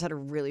Joan Rivers had a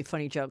really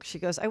funny joke. She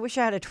goes, I wish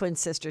I had a twin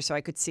sister so I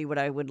could see what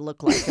I would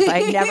look like if I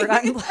had never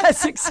gotten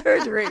plastic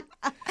surgery.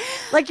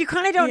 Like you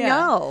kind of don't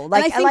know.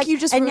 Like and I think you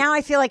just and now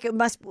I feel like it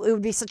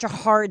would be such a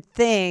hard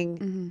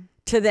thing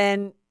to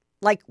then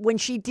like when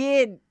she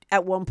did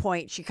at one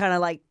point she kind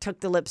of like took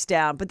the lips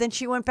down, but then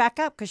she went back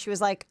up because she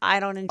was like, I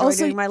don't enjoy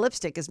Also, doing my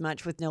lipstick as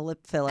much with no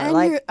lip filler. And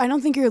Like I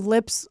don't think your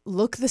lips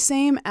look the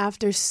same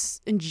after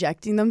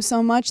injecting them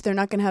so much. They're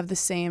not going to have the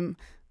same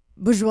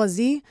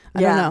bourgeoisie.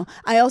 I don't know.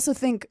 I also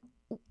think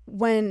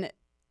when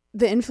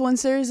the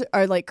influencers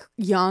are like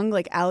young,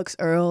 like Alex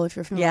Earl, if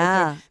you're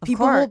familiar with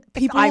her,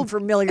 people I'm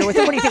familiar with it.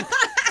 What do you think?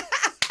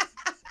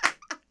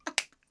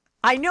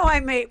 I know I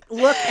may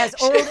look as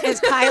old as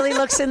Kylie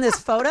looks in this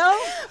photo,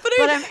 but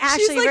I'm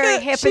actually like very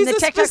hip in the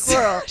TikTok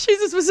world. She's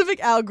a specific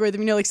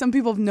algorithm. You know, like some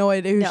people have no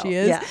idea who she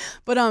is. Yeah.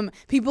 But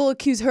people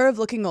accuse her of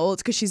looking old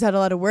because she's had a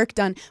lot of work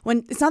done.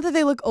 When it's not that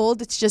they look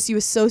old, it's just you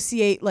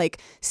associate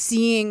like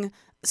seeing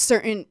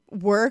certain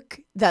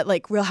work that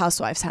like Real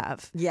Housewives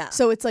have. Yeah.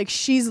 So it's like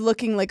she's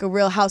looking like a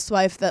Real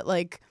Housewife that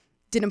like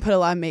didn't put a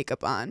lot of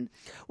makeup on.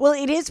 Well,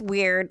 it is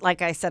weird.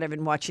 Like I said, I've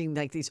been watching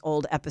like these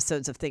old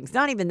episodes of things,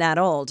 not even that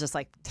old, just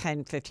like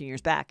 10, 15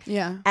 years back.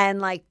 Yeah.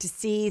 And like to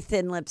see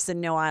thin lips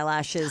and no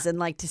eyelashes and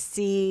like to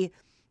see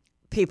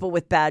people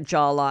with bad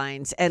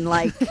jawlines and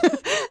like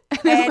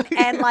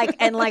and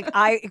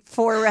like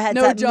foreheads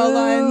No that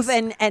jawlines.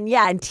 move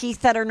and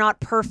teeth that are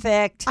not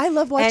perfect. I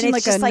love watching And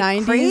like it's a just, like,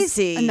 90s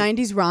crazy. a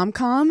 90s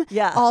rom-com.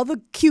 Yeah. All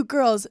the cute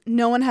girls,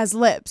 no one has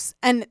lips.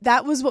 And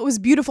that was what was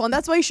beautiful. And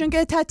that's why you shouldn't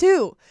get a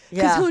tattoo.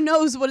 Because Yeah. who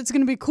knows what it's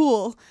going to be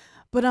cool.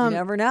 But You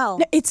never know.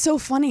 it's so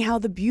funny how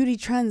the beauty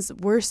trends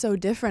were so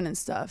different and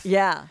stuff.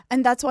 Yeah.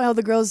 And that's why all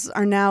the girls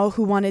are now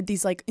who wanted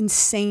these like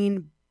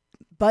insane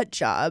butt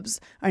jobs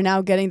are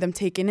now getting them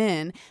taken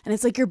in. And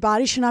it's like your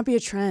body should not be a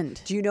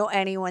trend. Do you know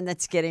anyone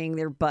that's getting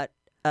their butt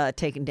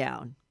taken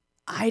down?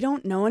 I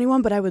don't know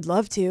anyone, but I would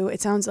love to. It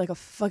sounds like a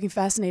fucking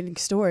fascinating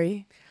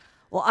story.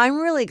 Well,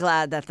 I'm really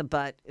glad that the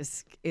butt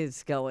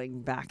is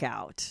going back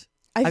out.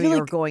 I feel mean, or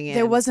like going in.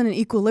 there wasn't an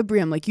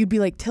equilibrium. Like you'd be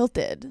like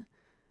tilted.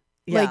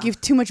 Yeah. Like you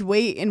have too much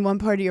weight in one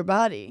part of your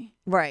body.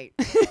 Right.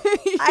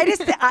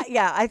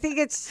 I think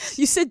it's.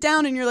 You sit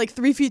down and you're like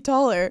 3 feet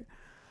taller.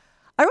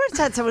 I once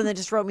had someone that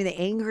just wrote me the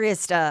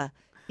angriest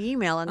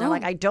email, and they're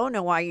like, I don't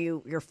know why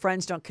your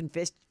friends don't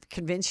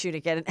convince you to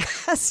get an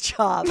ass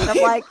job. And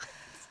I'm like,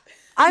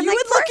 you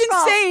would look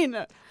insane.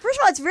 First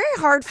of all, it's very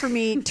hard for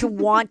me to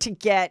want to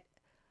get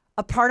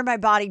a part of my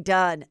body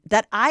done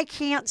that I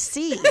can't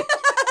see.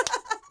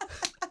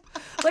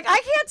 Like,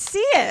 I can't see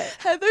it.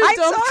 Heather I'm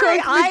dump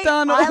sorry. truck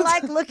McDonald's. I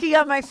like looking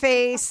at my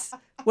face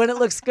when it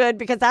looks good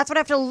because that's what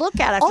I have to look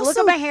at. I have to look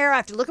at my hair. I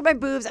have to look at my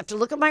boobs. I have to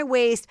look at my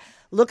waist,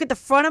 look at the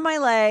front of my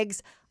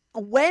legs.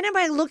 When am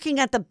I looking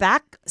at the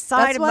back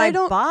side of my I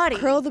don't body?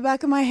 Curl the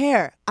back of my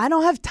hair. I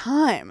don't have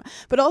time.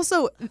 But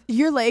also,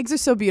 your legs are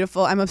so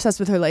beautiful. I'm obsessed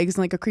with her legs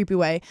in like a creepy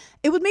way.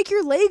 It would make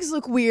your legs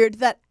look weird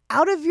that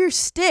out of your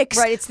sticks.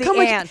 Right, it's the come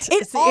ant.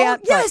 Like, it's the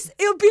ant. Yes,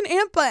 it would be an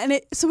ant butt.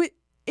 And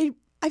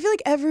I feel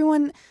like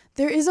everyone,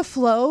 there is a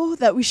flow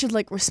that we should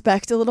like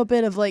respect a little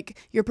bit of like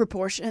your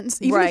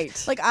proportions. Even right.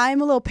 If, like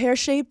I'm a little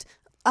pear-shaped.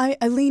 I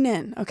lean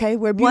in, okay?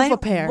 We're a beautiful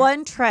pair.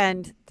 One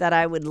trend that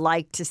I would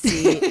like to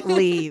see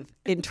leave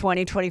in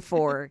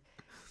 2024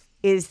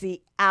 is the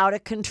out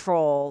of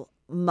control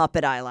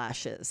Muppet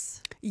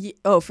eyelashes.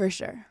 Oh, for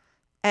sure.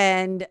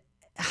 And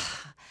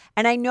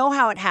I know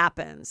how it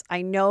happens.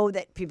 I know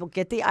that people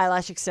get the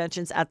eyelash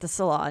extensions at the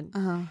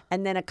salon,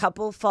 and then a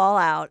couple fall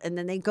out, and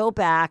then they go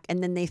back,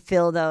 and then they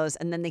fill those,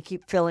 and then they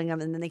keep filling them,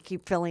 and then they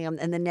keep filling them,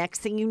 and the next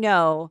thing you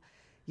know,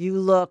 you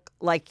look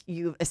like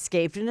you've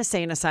escaped an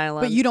insane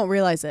asylum. But you don't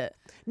realize it.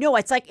 No,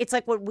 it's like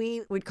what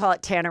we would call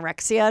it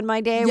tanorexia in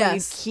my day, where you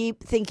Yes.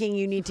 keep thinking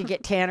you need to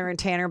get tanner and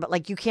tanner, but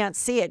like you can't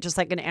see it, just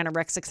like an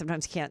anorexic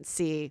sometimes can't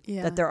see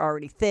that they're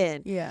already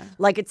thin. Yeah.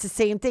 Like it's the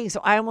same thing. So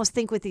I almost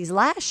think with these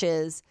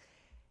lashes,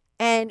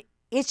 and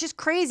it's just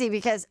crazy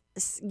because,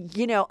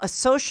 you know, a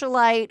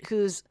socialite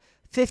who's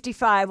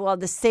 55 will have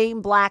the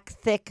same black,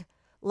 thick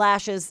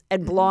lashes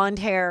and blonde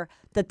hair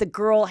that the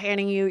girl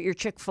handing you your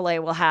Chick-fil-A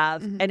will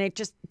have. And it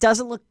just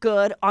doesn't look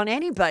good on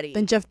anybody.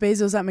 Than Jeff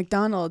Bezos at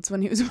McDonald's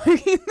when he was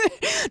working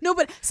there. No,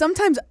 but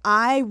sometimes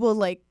I will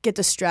like get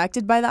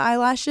distracted by the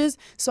eyelashes.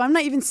 So I'm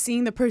not even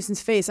seeing the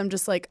person's face. I'm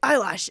just like,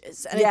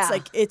 eyelashes. And it's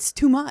like, it's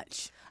too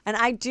much. And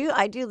I do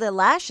the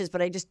lashes,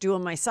 but I just do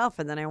them myself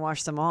and then I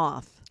wash them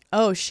off.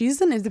 Oh, she's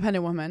an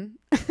independent woman.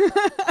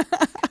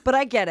 But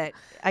I get it.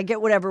 I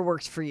get whatever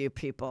works for you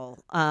people.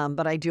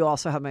 But I do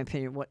also have my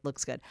opinion of what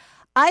looks good.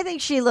 I think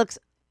she looks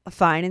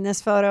fine in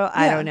this photo.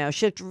 I don't know.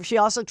 She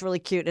also looked really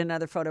cute in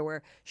another photo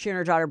where she and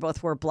her daughter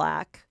both wore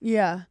black.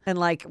 Yeah. And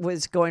like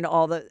was going to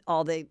all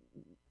the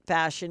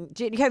fashion.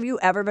 Have you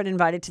ever been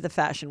invited to the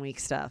Fashion Week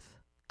stuff?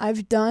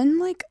 I've done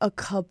like a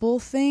couple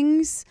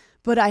things,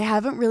 but I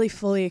haven't really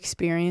fully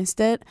experienced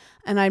it.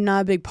 And I'm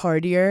not a big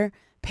partier.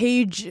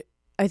 Paige,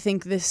 I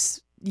think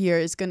this year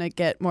is going to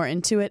get more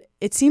into it.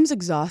 It seems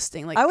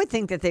exhausting. Like I would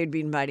think that they'd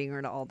be inviting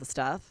her to all the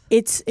stuff.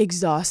 It's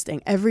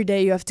exhausting. Every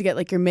day you have to get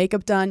like your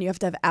makeup done. You have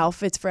to have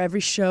outfits for every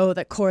show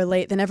that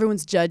correlate. Then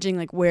everyone's judging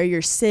like where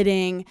you're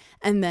sitting.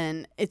 And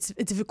then it's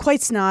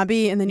quite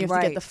snobby. And then you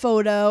have to get the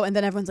photo. And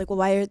then everyone's like, well,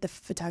 why are the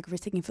photographers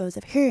taking photos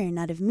of her,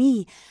 not of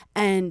me?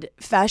 And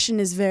fashion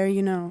is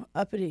very,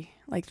 uppity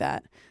like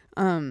that.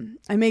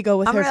 I may go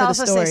with her for the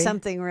story. I'm going to also say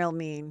something real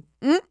mean.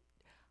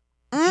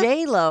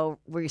 J-Lo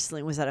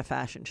recently was at a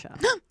fashion show.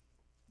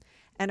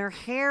 And her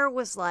hair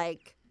was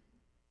like,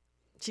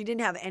 she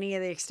didn't have any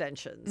of the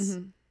extensions.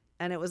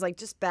 And it was like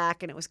just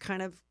back, and it was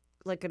kind of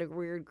like in a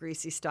weird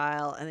greasy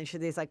style. And then she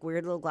had these like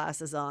weird little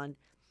glasses on.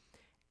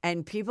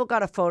 And people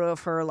got a photo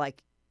of her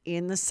like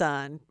in the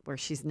sun where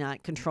she's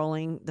not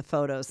controlling the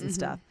photos and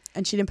stuff.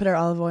 And she didn't put her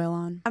olive oil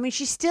on. I mean,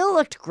 she still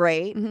looked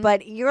great,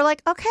 but you're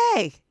like,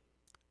 okay.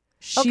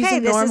 She's okay, a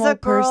this is a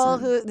girl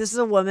person. this is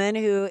a woman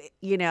who,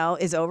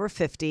 is over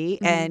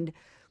 50 and,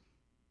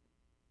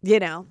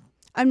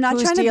 I'm not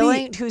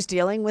who's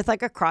dealing with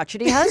like a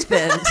crotchety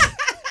husband.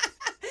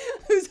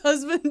 Whose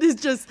husband is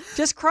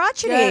just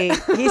crotchety.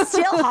 Yeah. He's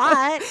still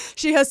hot.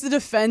 She has to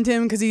defend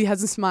him because he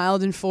hasn't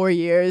smiled in 4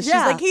 years.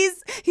 Yeah. She's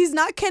like, he's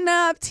not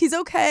kidnapped. He's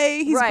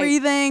okay. He's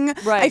breathing.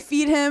 Right. I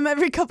feed him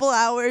every couple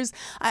hours.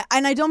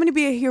 And I don't mean to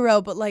be a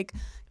hero, but like,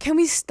 can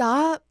we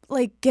stop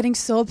like getting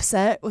so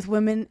upset with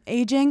women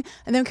aging?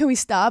 And then can we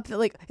stop that?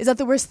 Like, is that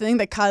the worst thing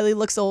that Kylie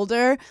looks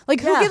older?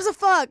 Like, who gives a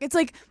fuck? It's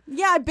like,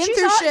 yeah, I've been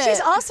through shit. She's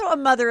also a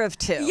mother of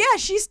 2. Yeah,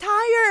 she's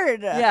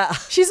tired. Yeah.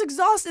 She's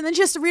exhausted. And then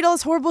she has to read all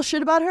this horrible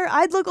shit about her.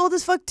 I'd look old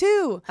as fuck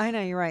too. I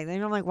know, you're right.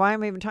 Then I'm like, why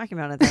am I even talking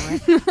about it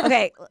then? Right?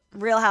 Okay,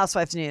 Real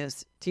Housewives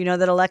news. Do you know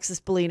that Alexis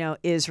Bellino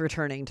is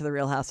returning to the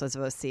Real Housewives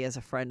of OC as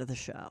a friend of the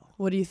show?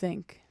 What do you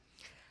think?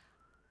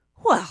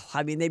 Well,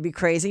 I mean, they'd be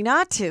crazy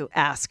not to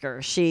ask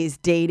her. She's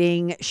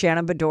dating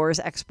Shannon Bedore's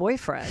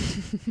ex-boyfriend,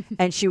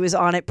 and she was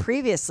on it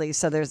previously,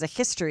 so there's a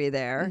history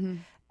there.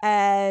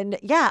 And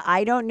yeah,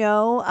 I don't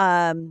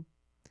know.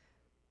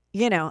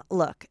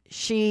 Look,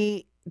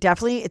 she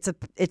definitely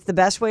it's the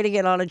best way to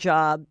get on a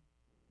job,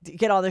 to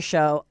get on the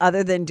show,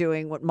 other than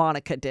doing what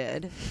Monica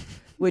did,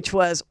 which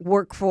was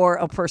work for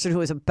a person who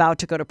was about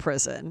to go to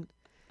prison.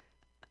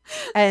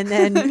 And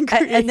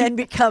then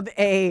become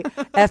a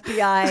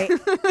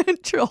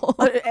FBI troll,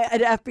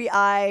 an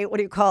FBI, what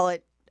do you call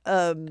it,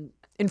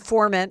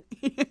 informant.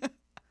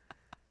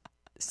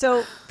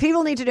 So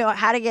people need to know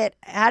how to get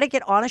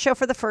on a show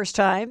for the first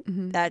time.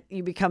 That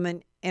you become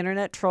an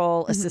internet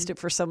troll assistant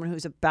for someone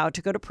who's about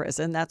to go to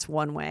prison. That's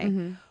one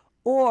way.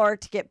 Or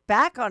to get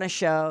back on a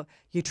show,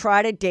 you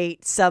try to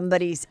date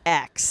somebody's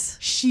ex.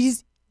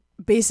 She's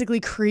basically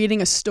creating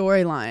a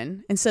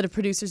storyline instead of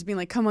producers being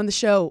like, come on the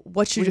show,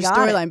 what should your got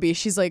storyline be?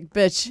 She's like,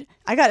 bitch,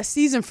 I got a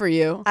season for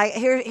you.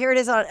 Here it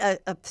is on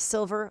a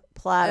silver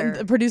platter. And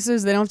the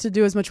producers, they don't have to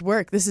do as much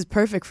work. This is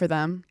perfect for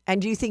them.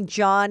 And do you think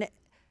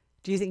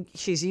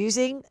she's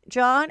using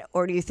John,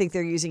 or do you think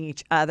they're using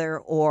each other,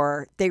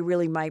 or they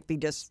really might be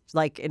just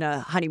like in a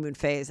honeymoon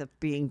phase of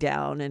being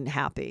down and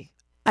happy?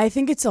 I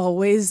think it's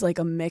always like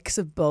a mix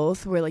of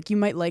both, where like you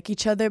might like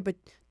each other, but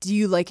do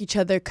you like each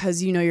other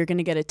because you know you're going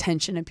to get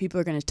attention and people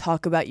are going to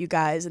talk about you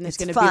guys, and there's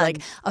going to be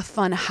like a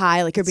fun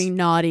high, like you're being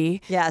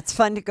naughty. Yeah, it's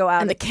fun to go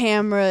out. And the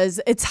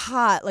cameras, it's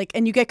hot, like,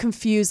 and you get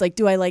confused, like,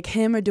 do I like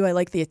him or do I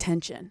like the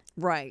attention?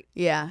 Right.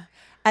 Yeah.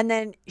 And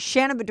then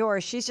Shannon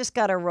Bedore, she's just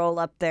got to roll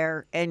up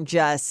there and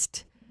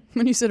just...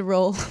 When you said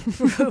roll.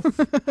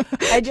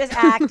 and just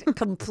act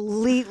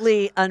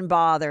completely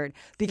unbothered,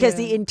 because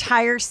the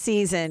entire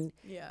season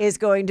is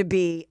going to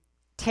be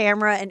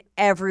Tamara and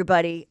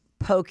everybody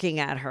poking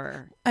at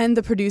her. And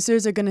the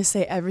producers are going to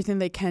say everything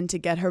they can to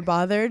get her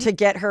bothered. To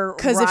get her riled up.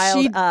 Because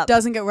if she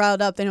doesn't get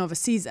riled up, they don't have a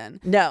season.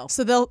 No.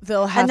 So they'll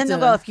have And then to... they'll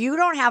go, if you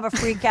don't have a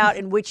freak out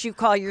in which you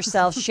call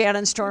yourself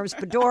Shannon Storms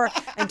Bedore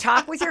and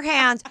talk with your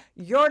hands,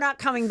 you're not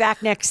coming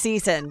back next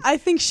season. I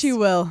think she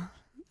will.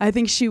 I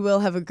think she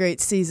will have a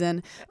great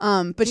season.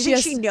 But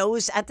she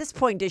knows at this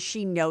point, does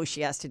she know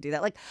she has to do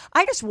that? Like,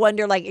 I just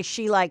wonder, like, is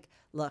she like,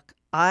 look,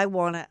 I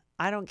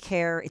don't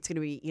care. It's going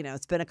to be,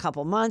 it's been a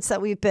couple months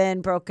that we've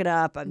been broken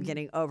up. I'm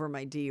getting over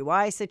my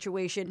DUI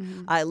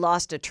situation. I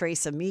lost a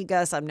trace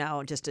amigas. I'm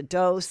now just a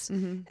dose.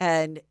 And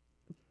I'm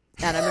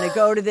going to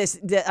go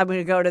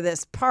to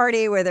this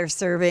party where they're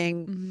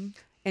serving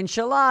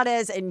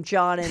enchiladas, and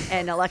John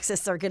and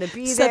Alexis are going to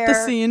be Set there. the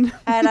scene.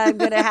 And I'm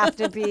going to have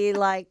to be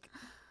like,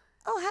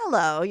 oh,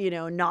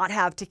 hello, not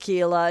have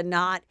tequila,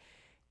 not.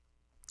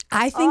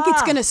 I think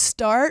it's going to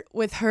start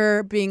with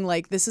her being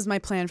like, this is my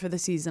plan for the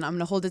season. I'm going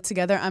to hold it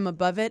together. I'm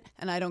above it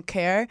and I don't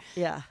care.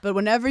 Yeah. But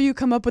whenever you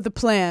come up with a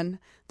plan,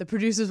 the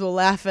producers will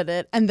laugh at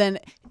it and then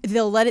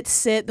they'll let it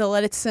sit, they'll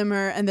let it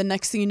simmer. And the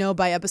next thing you know,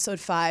 by episode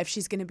 5,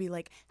 she's going to be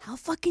like, how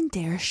fucking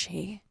dare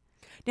she?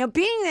 Now,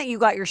 being that you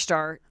got your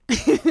start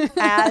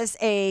as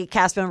a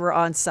cast member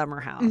on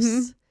Summer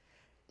House,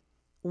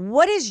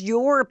 what is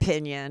your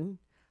opinion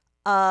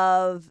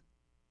of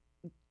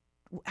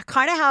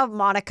kind of how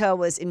Monica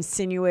was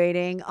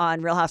insinuating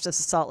on Real Housewives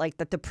of Salt Lake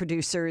that the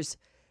producers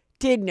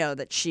did know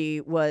that she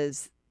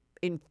was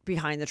in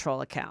behind the troll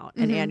account,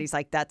 and Andy's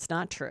like, that's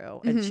not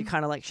true, and she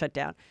kind of like shut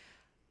down.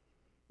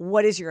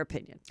 What is your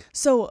opinion?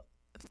 So,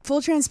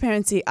 full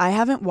transparency, I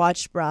haven't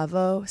watched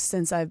Bravo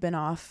since I've been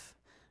off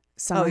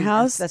Summer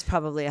House. That's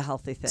probably a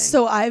healthy thing.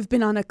 So I've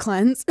been on a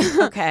cleanse.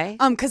 Okay.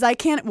 Because I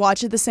can't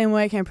watch it the same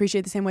way, I can't appreciate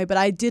it the same way, but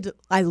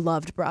I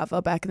loved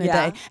Bravo back in the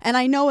day. And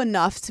I know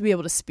enough to be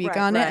able to speak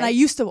on it. And I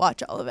used to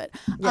watch all of it.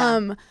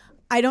 Yeah.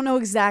 I don't know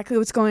exactly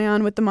what's going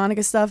on with the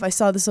Monica stuff. I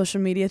saw the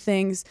social media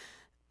things.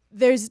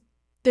 There's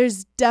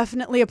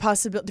definitely a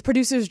possibility. The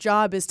producer's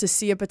job is to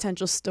see a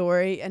potential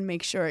story and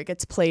make sure it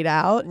gets played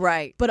out.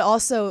 Right. But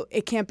also,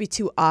 it can't be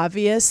too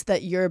obvious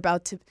that you're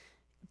about to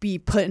be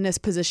put in this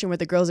position where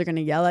the girls are going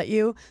to yell at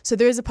you. So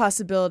there is a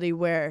possibility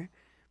where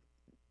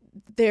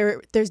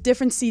there's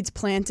different seeds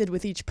planted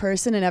with each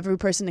person, and every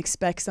person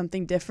expects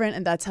something different,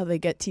 and that's how they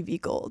get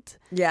TV gold.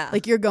 Yeah.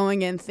 Like, you're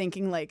going in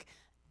thinking like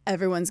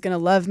everyone's going to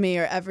love me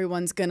or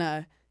everyone's going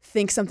to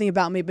think something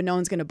about me, but no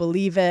one's going to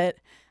believe it.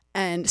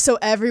 And so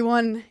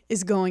everyone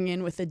is going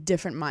in with a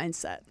different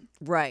mindset.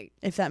 Right.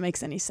 If that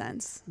makes any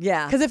sense.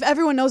 Yeah. Because if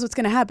everyone knows what's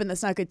going to happen,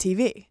 that's not good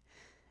TV.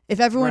 If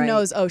everyone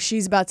knows, oh,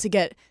 she's about to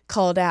get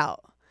called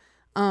out.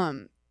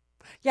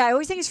 Yeah, I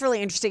always think it's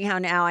really interesting how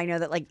now I know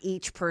that like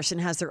each person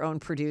has their own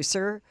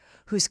producer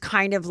who's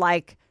kind of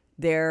like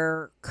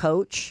their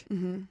coach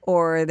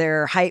or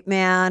their hype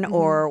man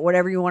or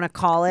whatever you want to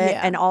call it.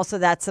 Yeah. And also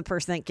that's the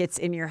person that gets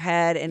in your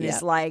head and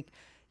is like,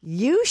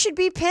 you should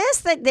be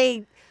pissed that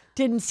they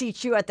didn't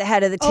seat you at the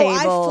head of the table.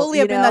 I fully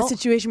have been in that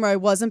situation where I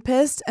wasn't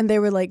pissed and they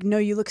were like, no,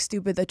 you look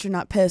stupid that you're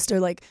not pissed, or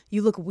like,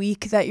 you look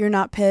weak that you're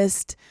not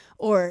pissed,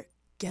 or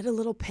get a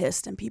little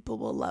pissed and people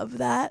will love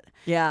that.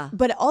 Yeah.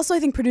 But also I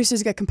think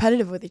producers get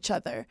competitive with each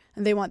other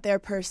and they want their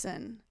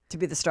person to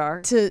be the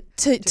star, to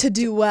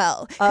do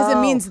well, because it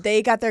means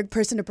they got their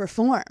person to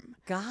perform.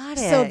 Got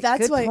it. So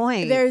that's Good why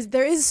point.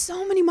 there is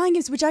so many mind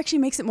games, which actually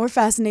makes it more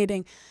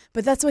fascinating.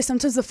 But that's why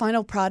sometimes the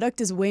final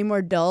product is way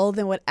more dull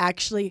than what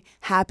actually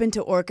happened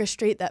to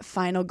orchestrate that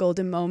final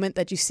golden moment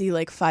that you see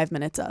like 5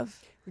 minutes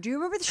of. Do you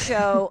remember the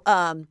show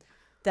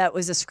that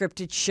was a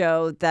scripted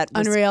show that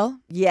was Unreal?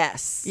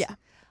 Yes. Yeah.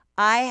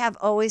 I have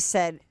always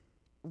said,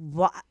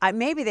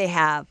 maybe they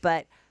have,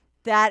 but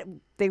that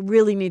they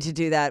really need to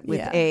do that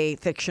with a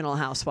fictional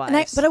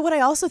housewives. But what I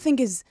also think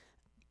is,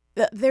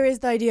 there is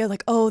the idea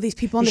like, oh, these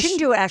people on They the shouldn't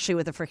do it actually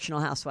with a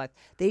fictional housewife.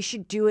 They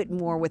should do it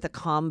more with a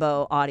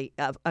combo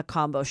a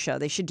combo show.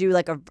 They should do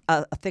like a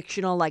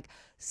fictional like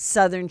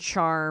Southern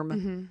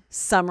Charm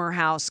summer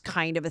house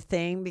kind of a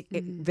thing.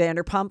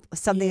 Vanderpump,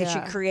 something that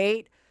should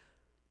create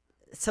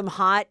some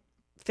hot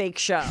fake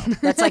show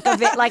that's like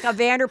like a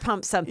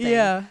Vanderpump something.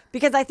 Yeah,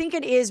 because I think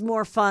it is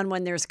more fun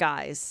when there's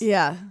guys.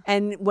 Yeah,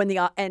 and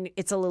and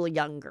it's a little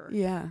younger.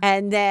 Yeah,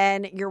 and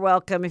then you're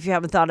welcome if you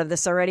haven't thought of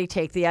this already.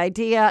 Take the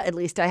idea. At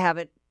least I have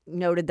it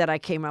noted that I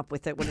came up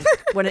with it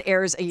when it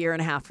airs a year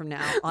and a half from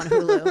now on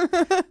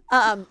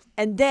Hulu.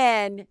 And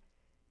then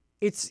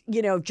it's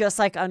just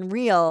like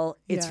Unreal.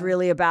 It's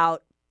really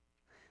about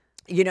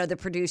the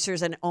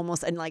producers and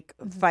like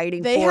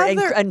fighting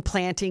and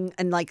planting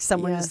and like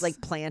someone is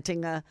like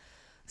planting a.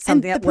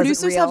 And the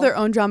producers have their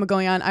own drama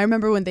going on. I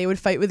remember when they would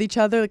fight with each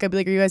other. Like, I'd be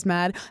like, "Are you guys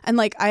mad?" And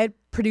like, I had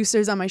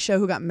producers on my show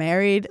who got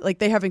married. Like,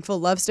 they're having full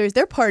love stories.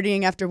 They're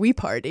partying after we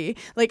party.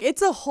 Like,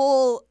 it's a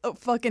whole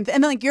fucking thing.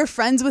 And then like, you're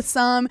friends with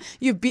some.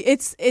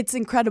 It's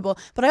incredible.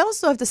 But I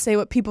also have to say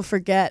what people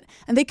forget,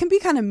 and they can be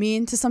kind of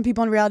mean to some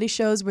people on reality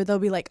shows where they'll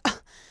be like,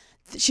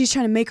 "She's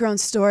trying to make her own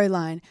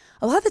storyline."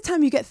 A lot of the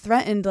time, you get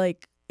threatened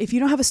like. If you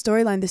don't have a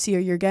storyline this year,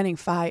 you're getting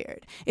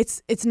fired.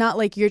 It's not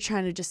like you're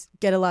trying to just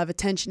get a lot of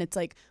attention. It's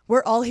like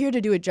we're all here to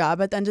do a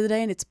job at the end of the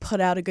day, and it's put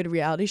out a good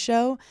reality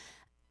show.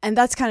 And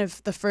that's kind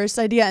of the first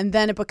idea. And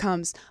then it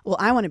becomes, well,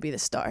 I want to be the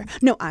star.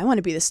 No, I want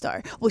to be the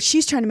star. Well,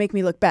 she's trying to make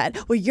me look bad.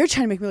 Well, you're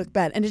trying to make me look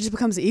bad. And it just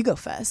becomes an ego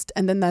fest.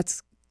 And then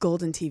that's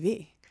golden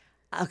TV.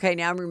 Okay,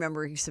 now I'm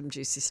remembering some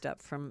juicy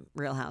stuff from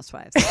Real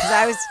Housewives.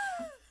 Because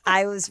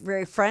I was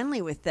very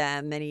friendly with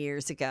them many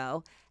years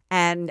ago.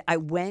 And I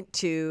went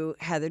to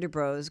Heather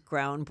Dubrow's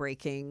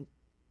groundbreaking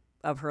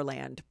of her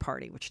land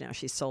party, which now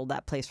she's sold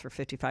that place for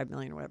 $55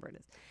 million or whatever it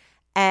is.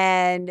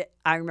 And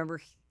I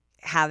remember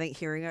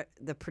hearing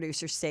the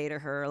producer say to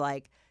her,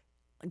 like,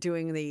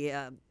 doing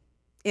the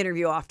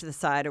interview off to the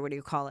side, or what do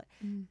you call it?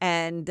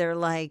 And they're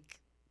like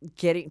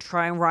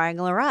trying to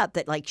wrangle her up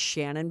that like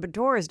Shannon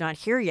Bedore is not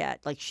here yet.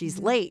 Like she's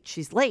late.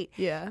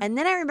 Yeah. And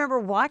then I remember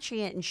watching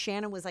it, and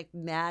Shannon was like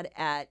mad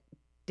at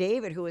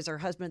David, who was her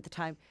husband at the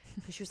time.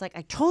 She was like,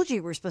 "I told you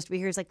we were supposed to be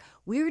here." He's like,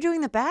 "We were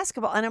doing the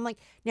basketball." And I'm like,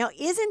 now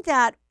isn't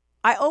that,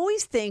 I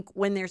always think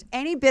when there's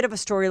any bit of a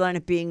storyline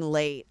of being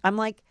late, I'm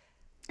like,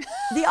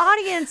 the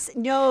audience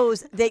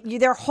knows that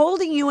they're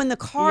holding you in the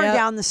car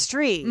down the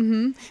street.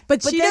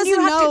 But she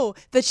doesn't know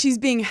that she's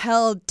being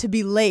held to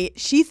be late.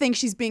 She thinks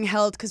she's being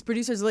held because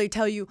producers literally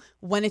tell you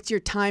when it's your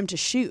time to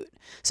shoot.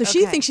 So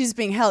she thinks she's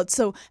being held.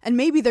 So, and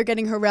maybe they're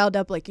getting her riled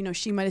up, like,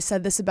 she might have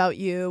said this about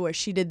you, or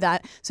she did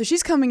that. So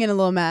she's coming in a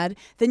little mad.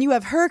 Then you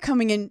have her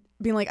coming in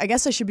being like, I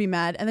guess I should be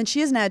mad. And then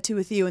she has an attitude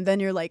with you. And then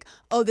you're like,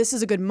 oh, this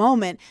is a good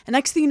moment. And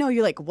next thing you know,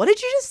 you're like, what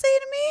did you just say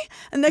to me?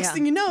 And next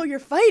thing you know, you're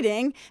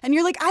fighting. And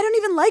you're like, I don't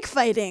even like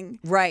fighting.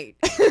 Right.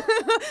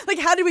 Like,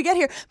 how did we get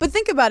here? But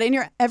think about it in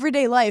your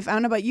everyday life. I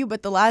don't know about you,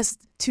 but the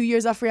last 2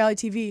 years off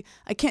reality TV,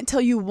 I can't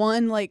tell you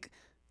one, like,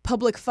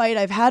 public fight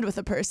I've had with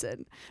a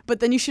person.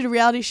 But then you shoot a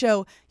reality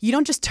show, you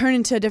don't just turn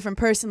into a different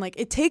person. Like,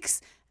 it takes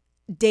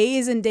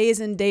days and days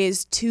and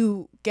days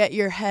to get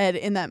your head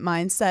in that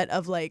mindset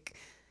of like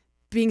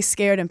being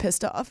scared and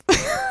pissed off.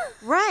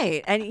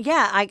 Right. And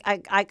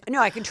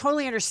I can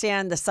totally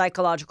understand the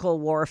psychological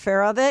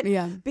warfare of it.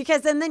 Yeah.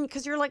 Because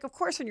because you're like, of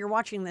course, when you're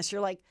watching this,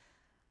 you're like,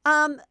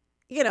 on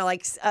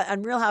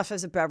Real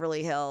Housewives of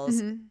Beverly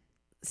Hills,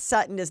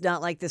 Sutton does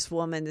not like this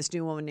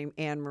new woman named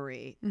Anne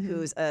Marie,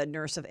 who's a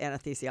nurse of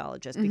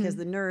anesthesiologist, because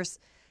the nurse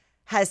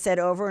has said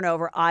over and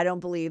over, I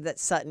don't believe that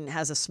Sutton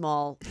has a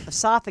small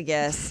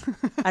esophagus.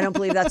 I don't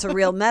believe that's a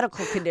real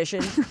medical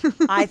condition.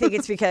 I think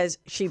it's because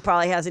she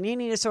probably has an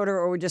eating disorder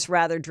or would just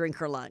rather drink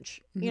her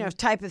lunch,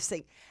 type of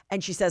thing.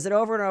 And she says it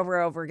over and over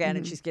and over again,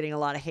 and she's getting a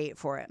lot of hate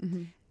for it.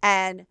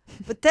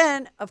 But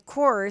then, of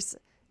course,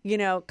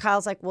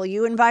 Kyle's like, well,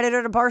 you invited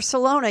her to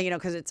Barcelona,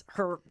 because it's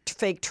her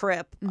fake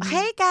trip.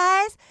 Hey,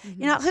 guys,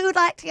 who would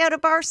like to go to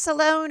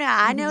Barcelona?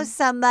 I know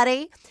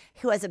somebody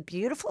who has a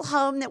beautiful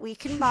home that we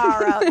can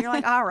borrow. And you're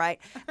like, all right.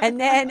 And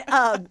then,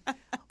 but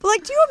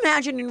like, do you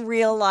imagine in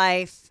real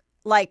life,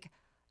 like,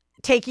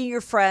 taking your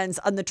friends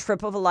on the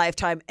trip of a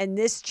lifetime, and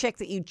this chick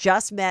that you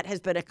just met has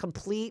been a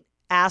complete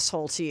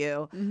asshole to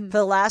you for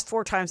the last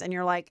 4 times, and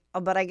you're like, oh,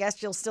 but I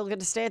guess you'll still get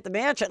to stay at the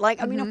mansion.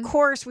 Like, I mean, of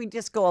course, we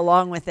just go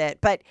along with it.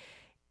 But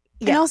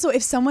and also,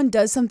 if someone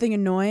does something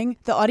annoying,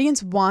 the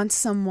audience wants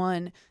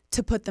someone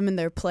to put them in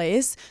their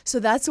place. So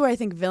that's where I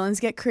think villains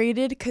get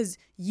created, because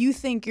you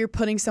think you're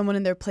putting someone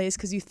in their place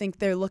because you think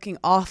they're looking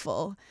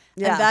awful.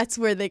 Yeah. And that's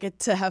where they get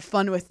to have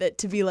fun with it,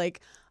 to be like,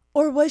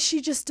 or was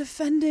she just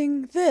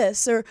defending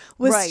this? Or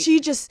was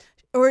she just,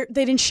 or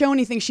they didn't show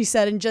anything she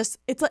said, and just,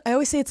 it's like, I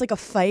always say it's like a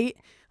fight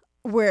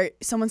where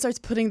someone starts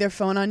putting their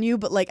phone on you,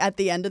 but like at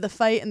the end of the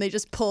fight, and they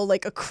just pull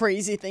like a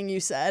crazy thing you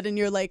said, and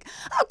you're like,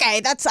 okay,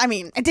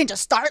 it didn't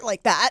just start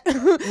like that.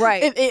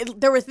 Right.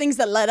 There were things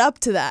that led up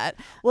to that.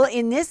 Well,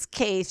 in this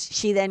case,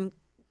 she then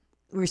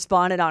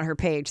responded on her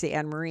page, the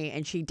Anne Marie,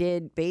 and she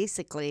did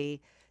basically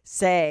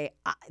say,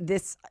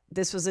 this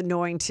was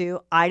annoying too.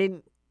 I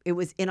didn't it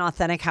was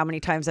inauthentic how many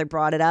times I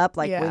brought it up,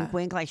 like Yeah. wink,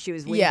 wink, like she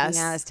was winking Yes.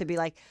 at us to be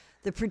like,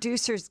 the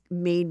producers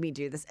made me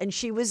do this. And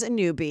she was a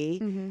newbie.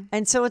 Mm-hmm.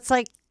 And so it's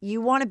like, you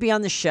want to be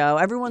on the show.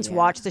 Everyone's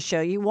watched the show.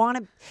 You want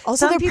to.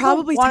 Also, they're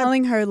probably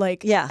telling her,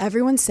 like, Yeah.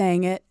 everyone's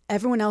saying it.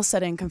 Everyone else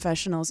said it in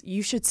confessionals.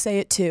 You should say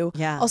it too.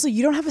 Yeah. Also,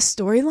 you don't have a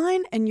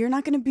storyline and you're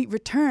not going to be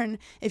return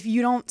if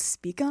you don't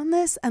speak on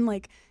this. And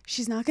like,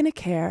 she's not going to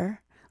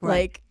care. Right.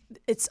 Like,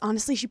 it's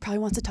honestly, she probably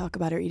wants to talk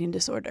about her eating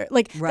disorder.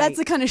 Like, Right. that's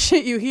the kind of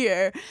shit you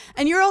hear.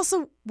 And you're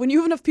also, when you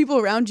have enough people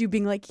around you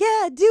being like,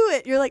 yeah, do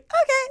it, you're like,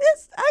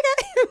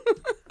 okay.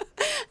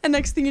 And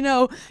next thing you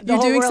know, you're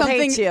whole doing world something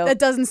hates you. that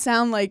doesn't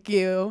sound like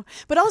you.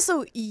 But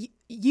also,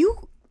 you,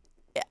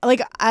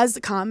 like, as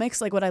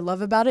comics, like, what I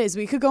love about it is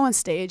we could go on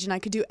stage and I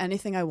could do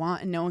anything I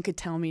want and no one could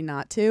tell me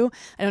not to.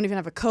 I don't even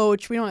have a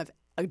coach. We don't have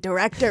a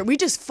director. We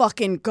just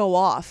fucking go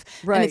off.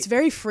 Right. And it's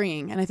very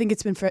freeing. And I think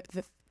it's been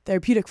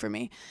therapeutic for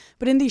me.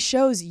 But in these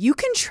shows, you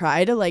can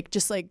try to, like,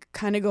 just, like,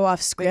 kind of go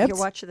off script. You're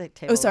watching the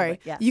table. Oh, sorry.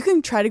 Yeah. You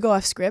can try to go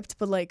off script,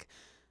 but, like,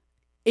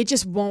 it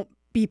just won't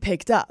be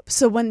picked up.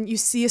 So when you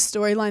see a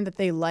storyline that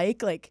they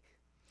like,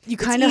 you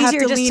kind of have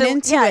easier to just lean to-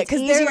 into yeah, it it's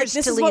because easier they're like, just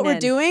this to is what lean we're in.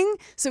 doing.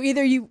 So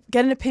either you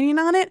get an opinion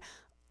on it.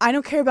 I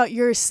don't care about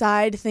your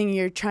side thing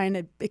you're trying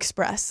to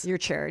express. Your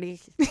charity.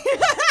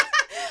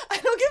 I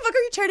don't give a fuck. Are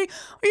you charity?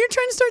 Are you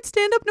trying to start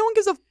stand up? No one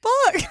gives a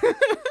fuck.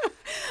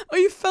 Or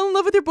you fell in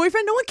love with your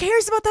boyfriend? No one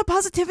cares about that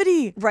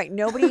positivity. Right.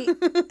 Nobody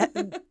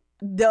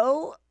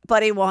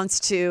wants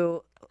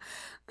to.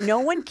 No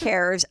one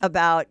cares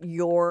about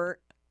your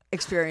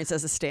experience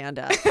as a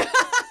stand-up.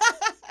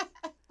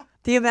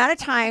 The amount of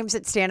times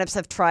that stand-ups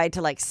have tried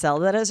to like sell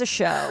that as a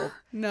show,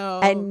 No.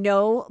 and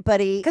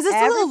nobody, Because it's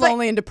a little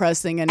lonely and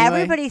depressing anyway.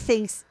 Everybody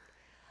thinks,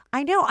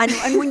 I know, and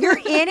when you're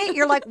in it,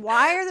 you're like,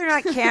 why are there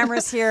not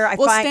cameras here?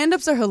 Well,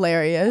 stand-ups are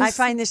hilarious. I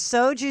find this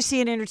so juicy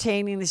and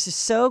entertaining. This is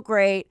so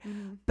great.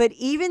 But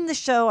even the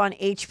show on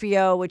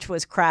HBO, which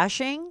was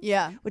Crashing,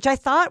 Yeah. which I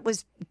thought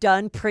was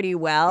done pretty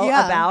well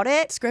Yeah. about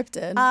it.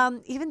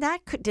 Scripted. Even that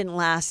didn't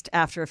last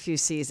after a few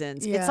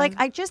seasons. Yeah. It's like,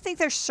 I just think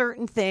there's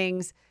certain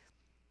things,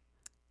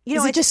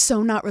 Is it just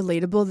so not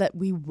relatable that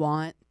we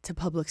want to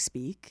public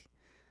speak?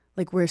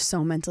 Like, we're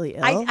so mentally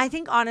ill? I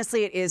think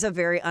honestly it is a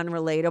very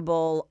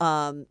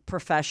unrelatable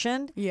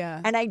profession.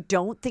 Yeah. And I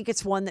don't think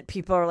it's one that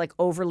people are like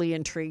overly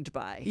intrigued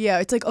by. Yeah,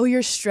 it's like, oh,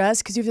 you're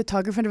stressed because you have to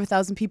talk in front of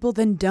 1,000 people?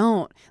 Then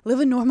don't. Live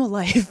a normal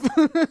life.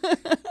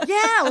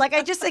 Yeah, like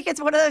I just think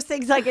it's one of those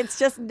things, like it's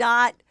just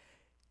not.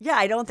 Yeah,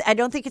 I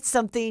don't think it's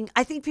something.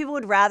 I think people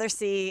would rather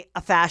see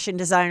a fashion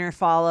designer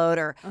followed,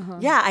 or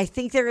I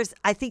think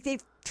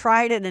they've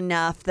tried it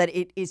enough that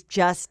it is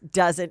just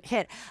doesn't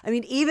hit. I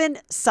mean, even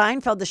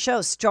Seinfeld, the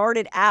show,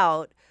 started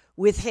out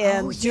with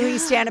him doing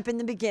stand up in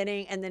the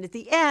beginning, and then at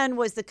the end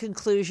was the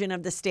conclusion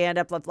of the stand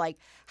up of like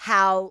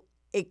how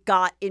it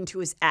got into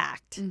his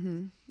act.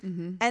 And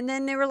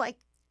then they were like,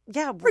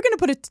 yeah, We're going to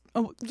put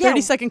a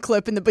 30-second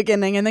clip in the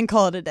beginning and then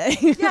call it a day.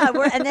 yeah,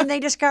 and then they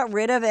just got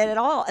rid of it at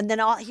all. And then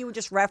he would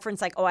just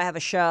reference like, oh, I have a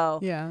show.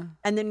 Yeah.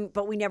 And then,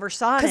 but we never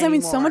saw it Because, I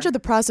mean, so anymore. much of the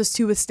process,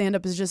 too, with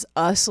stand-up is just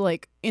us,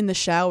 like, in the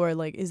shower,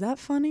 like, is that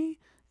funny?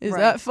 Is Right.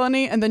 that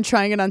funny? And then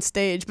trying it on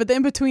stage. But the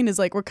in-between is,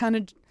 like, we're kind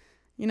of,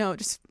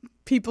 just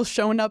people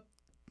showing up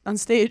on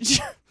stage,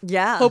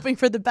 Yeah. hoping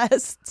for the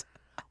best.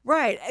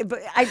 Right. But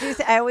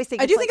I always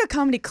think I it's do think a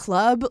comedy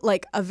club,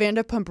 like a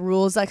Vanderpump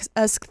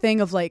Rules-esque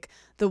thing of like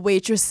the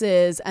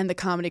waitresses and the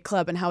comedy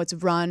club and how it's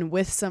run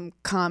with some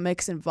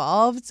comics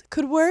involved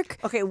could work.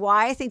 okay,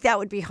 why I think that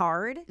would be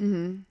hard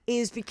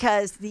is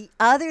because the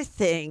other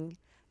thing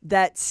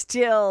that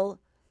still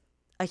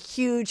a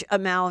huge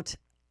amount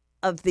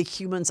of the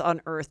humans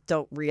on Earth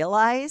don't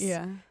realize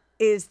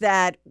is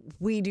that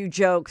we do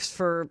jokes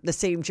for the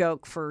same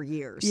joke for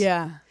years.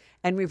 Yeah.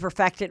 And we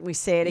perfect it and we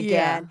say it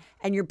again.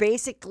 And you're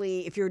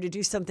basically, if you were to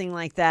do something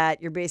like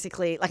that, you're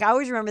basically, like I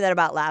always remember that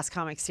about Last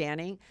Comic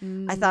Standing.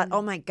 I thought,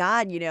 oh my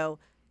God,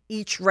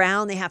 each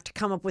round they have to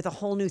come up with a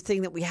whole new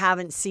thing that we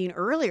haven't seen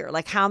earlier.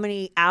 Like how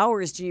many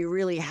hours do you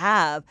really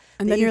have?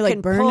 And that then you're you like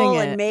can burning pull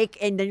it. and make,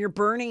 and then you're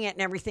burning it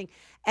and everything.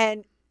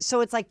 And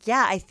so it's like,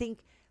 yeah, I think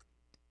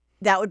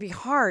that would be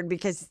hard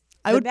because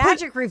the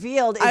magic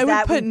revealed is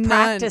that we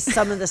practice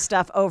some of the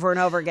stuff over and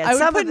over again. I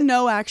would put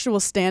no actual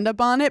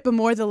stand-up on it, but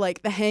more the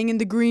hang in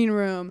the green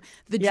room,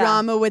 the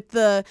drama with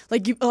the I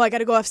got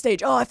to go off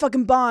stage. Oh, I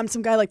fucking bombed.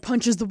 Some guy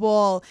punches the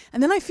wall,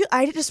 and then I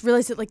just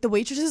realized that the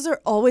waitresses are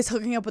always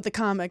hooking up with the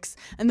comics,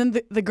 and then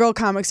the girl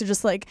comics are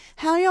just like,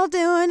 how y'all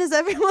doing? Is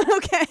everyone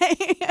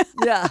okay?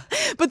 Yeah,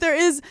 but there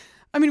is.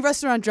 I mean,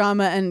 restaurant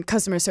drama and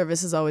customer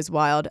service is always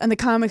wild, and the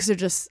comics are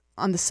just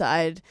on the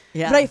side.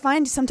 Yeah. But I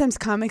find sometimes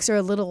comics are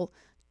a little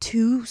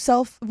too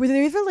were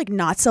they either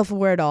not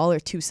self-aware at all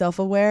or too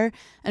self-aware,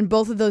 and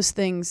both of those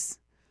things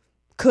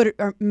could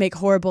make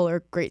horrible or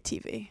great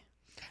TV.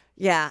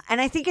 Yeah,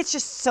 and I think it's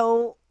just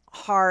so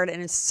hard,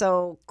 and it's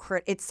so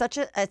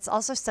it's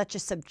also such a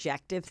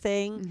subjective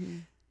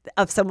thing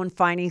of someone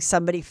finding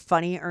somebody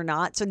funny or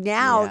not. So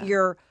now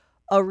you're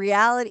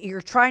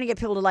you're trying to get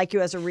people to like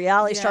you as a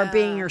reality star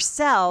being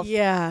yourself.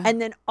 Yeah.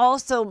 And then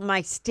also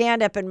my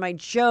stand-up and my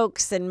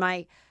jokes and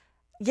my,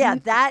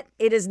 that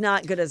it is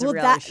not good as a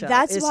reality show.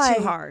 That's it's why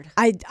too hard.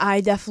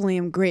 I definitely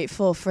am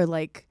grateful for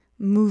like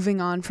moving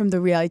on from the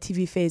reality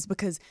TV phase,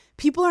 because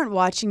people aren't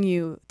watching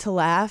you to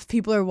laugh.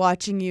 People are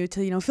watching you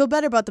to, feel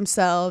better about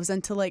themselves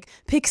and to like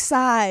pick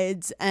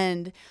sides.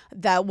 And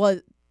that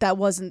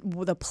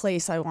wasn't the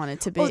place I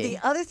wanted to be. Oh, the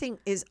other thing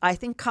is, I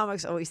think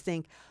comics always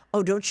think,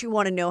 oh, don't you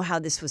want to know how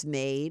this was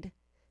made?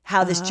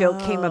 How this joke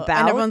came about?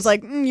 And everyone's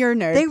like, you're a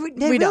nerd. They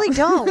really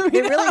don't.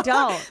 They really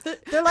don't.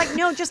 They're like,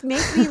 no, just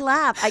make me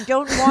laugh. I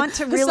don't want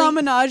to really. Hassan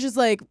Minaj is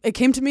like, it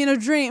came to me in a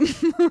dream.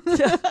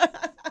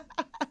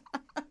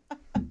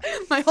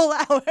 My whole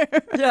hour.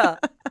 Yeah.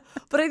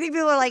 But I think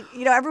people are like,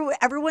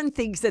 everyone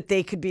thinks that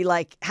they could be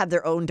like, have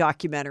their own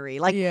documentary.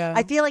 Like,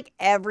 I feel like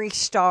every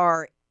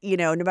star,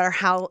 no matter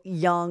how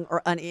young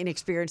or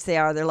inexperienced they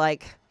are, they're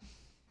like,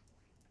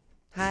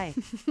 hi,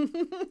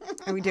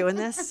 are we doing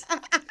this?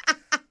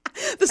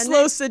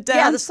 Slow sit down.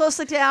 Yeah, the slow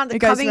sit down, the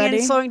coming in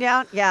and slowing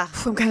down. Yeah.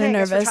 I'm kind of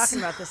nervous. We're talking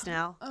about this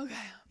now. Okay.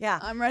 Yeah.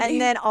 I'm ready.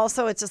 And then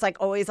also it's just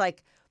like always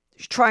like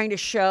trying to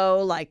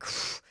show like,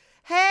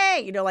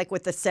 hey, like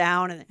with the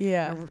sound and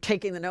we're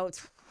taking the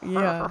notes.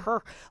 Yeah.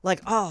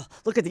 Like, oh,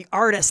 look at the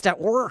artist at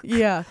work.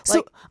 Yeah.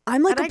 So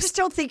I'm like, I just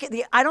don't think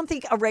I don't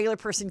think a regular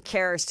person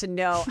cares to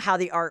know how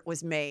the art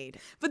was made.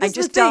 But I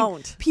just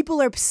don't.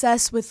 People are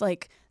obsessed with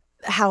like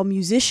how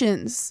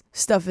musicians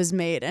stuff is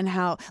made and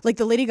how like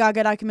the Lady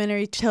Gaga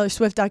documentary, Taylor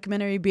Swift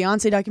documentary,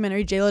 Beyonce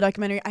documentary, J-Lo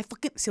documentary,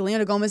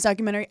 Selena Gomez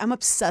documentary. I'm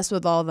obsessed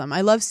with all of them.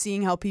 I love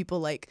seeing how people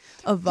like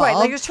evolve. Right,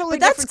 like there's totally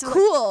but that's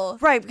cool.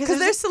 Like, right, because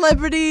they're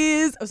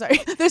celebrities. Oh,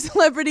 sorry. They're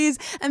celebrities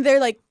and they're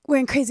like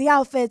wearing crazy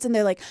outfits and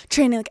they're like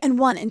training like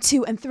N1 and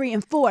 2 and 3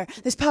 and 4.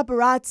 There's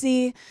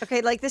paparazzi.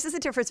 Okay, like this is the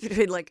difference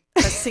between like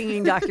a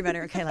singing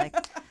documentary. Okay, like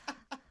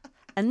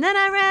and then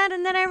I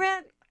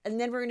ran. And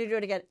then we're going to do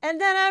it again.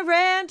 And then I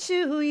ran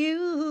to you.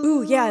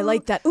 Ooh, yeah, I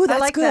like that. Ooh, that's I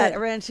like good. that. I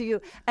ran to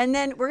you. And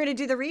then we're going to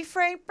do the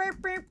refrain.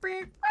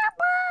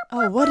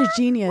 Oh, what a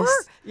genius.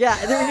 Yeah.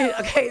 And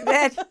then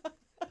then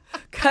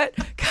cut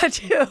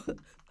to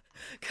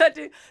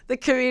the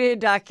comedian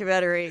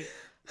documentary.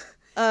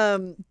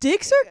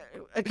 Dicks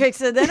are... Okay,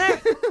 so then I'm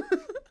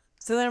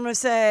going to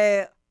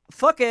say,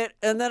 fuck it.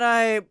 And then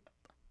I...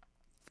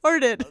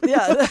 farted.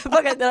 Yeah,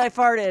 fuck it. Then I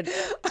farted,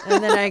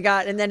 and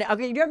then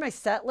okay. You do have my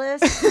set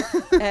list,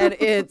 and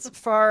it's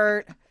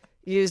fart,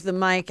 use the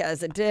mic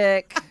as a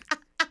dick,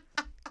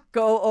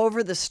 go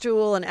over the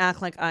stool and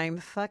act like I'm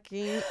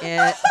fucking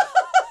it,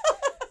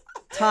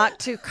 talk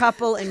to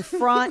couple in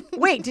front.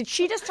 Wait, did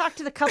she just talk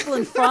to the couple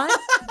in front?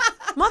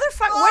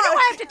 Motherfucker, why do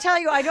I have to tell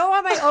you? I don't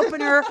want my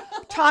opener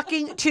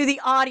talking to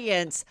the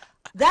audience.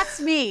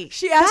 That's me.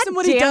 She asked him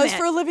what he does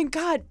for a living.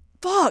 God,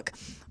 fuck.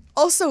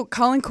 Also,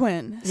 Colin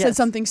Quinn said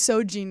something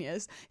so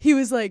genius. He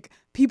was like,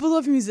 people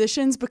love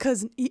musicians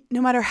because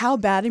no matter how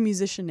bad a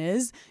musician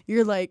is,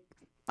 you're like,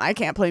 I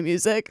can't play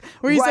music.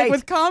 Where he's like,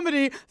 with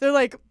comedy, they're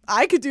like,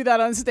 I could do that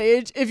on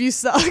stage if you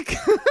suck.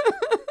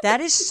 That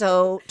is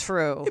so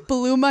true. It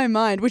blew my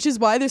mind, which is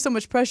why there's so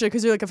much pressure,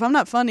 because you're like, if I'm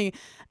not funny,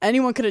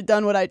 anyone could have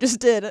done what I just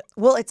did.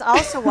 Well, it's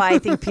also why I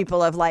think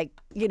people have like,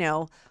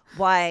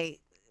 why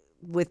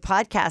with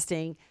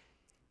podcasting,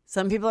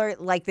 some people are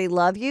like, they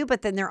love you,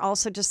 but then they're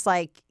also just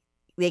like,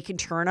 they can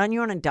turn on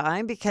you on a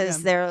dime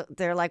because they're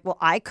like, well,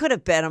 I could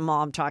have been a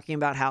mom talking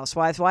about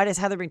housewives. Why does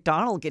Heather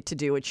McDonald get to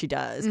do what she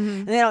does? Mm-hmm.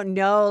 And they don't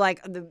know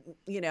like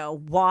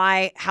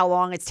why, how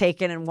long it's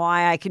taken and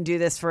why I can do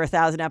this for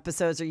 1,000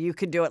 episodes or you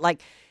could do it.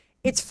 Like,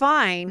 it's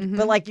fine,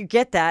 but like you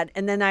get that.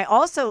 And then I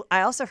also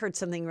heard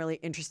something really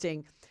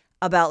interesting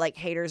about like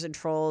haters and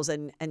trolls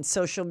and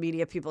social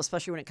media people,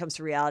 especially when it comes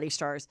to reality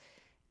stars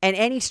and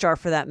any star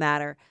for that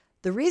matter.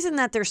 The reason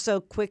that they're so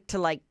quick to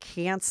like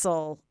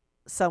cancel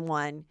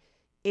someone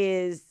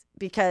is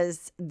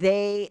because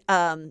they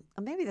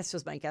maybe this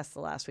was my guess the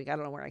last week. I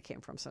don't know where I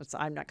came from, so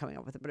I'm not coming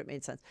up with it, but it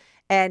made sense.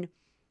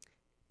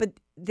 But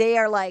they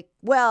are like,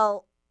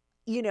 well,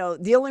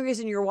 the only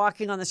reason you're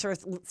walking on this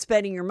earth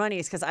spending your money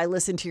is because I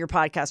listened to your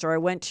podcast or I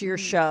went to your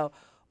show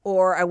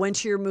or I went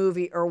to your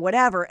movie or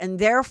whatever. And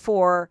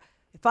therefore,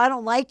 if I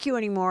don't like you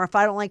anymore, if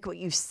I don't like what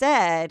you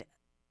said,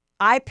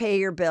 I pay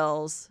your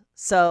bills,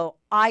 so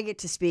I get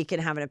to speak and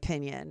have an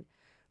opinion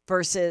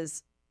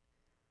versus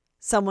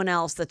someone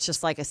else that's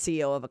just like a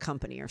CEO of a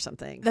company or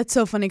something. That's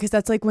so funny because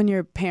that's like when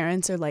your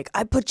parents are like,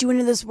 I put you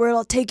into this world,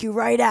 I'll take you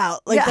right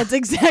out. Like that's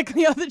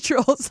exactly how the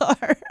trolls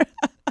are.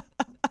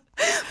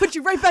 Put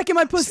you right back in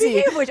my pussy.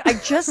 Speaking of which, I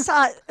just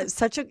saw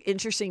such an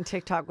interesting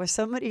TikTok where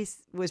somebody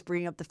was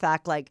bringing up the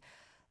fact like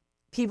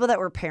people that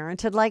were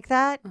parented like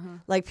that,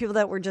 like people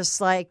that were just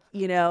like,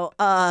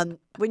 when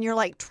you're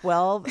like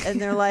 12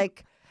 and they're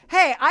like,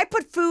 hey, I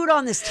put food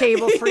on this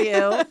table for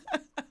you.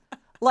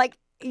 Like,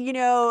 you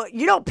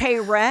don't pay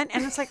rent.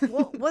 And it's like,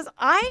 well, was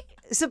I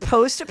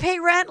supposed to pay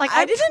rent? Like,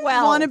 I didn't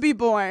want to be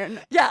born.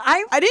 Yeah,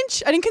 I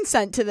didn't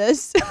consent to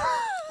this.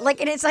 Like,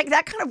 and it's like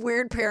that kind of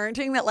weird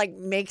parenting that like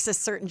makes a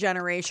certain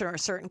generation or a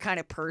certain kind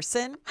of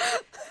person.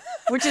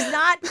 which is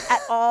not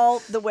at all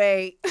the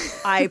way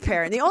I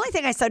parent. The only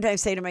thing I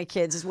sometimes say to my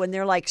kids is when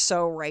they're like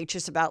so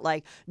righteous about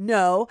like,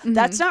 no,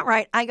 that's not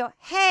right. I go,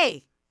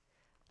 hey,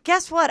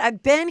 guess what?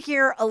 I've been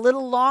here a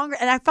little longer,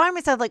 and I find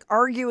myself like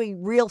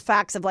arguing real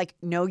facts of like,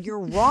 no, you're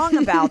wrong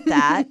about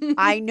that.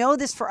 I know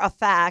this for a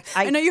fact.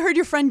 I know you heard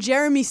your friend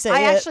Jeremy say it.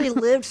 I actually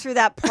lived through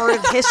that part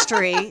of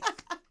history.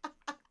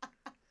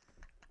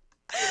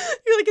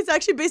 You're like, it's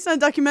actually based on a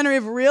documentary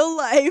of real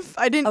life.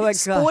 I didn't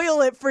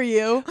spoil it for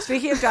you.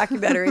 Speaking of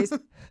documentaries,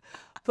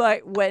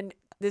 but when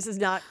this is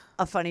not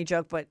a funny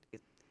joke, but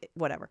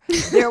whatever.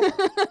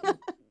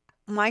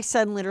 My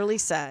son literally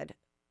said,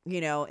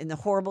 you know, in the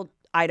horrible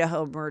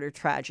Idaho murder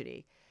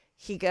tragedy,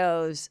 he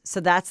goes,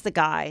 so that's the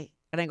guy.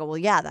 And I go, well,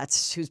 yeah,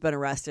 that's who's been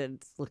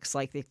arrested. Looks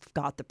like they've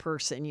got the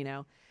person, you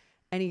know.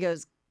 And he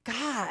goes,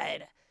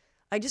 God,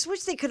 I just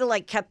wish they could have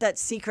like kept that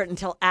secret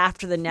until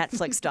after the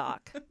Netflix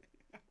doc.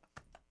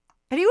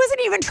 And he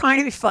wasn't even trying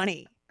to be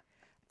funny.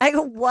 I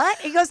go, what?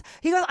 He goes,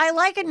 I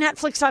like a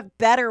Netflix doc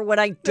better when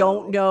I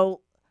don't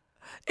know.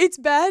 It's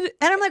bad.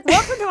 And I'm like,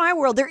 welcome to my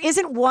world. There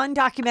isn't one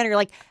documentary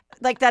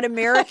like that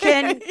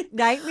American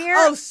Nightmare.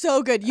 Oh,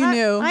 so good. You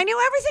knew. I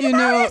knew everything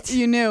about it.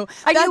 You knew.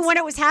 I knew when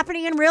it was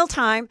happening in real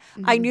time.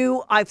 I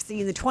knew I've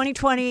seen the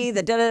 2020,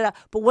 the da-da-da.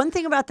 But one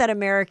thing about that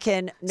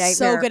American Nightmare.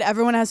 So good.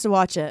 Everyone has to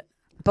watch it.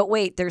 But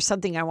wait, there's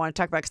something I want to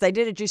talk about because I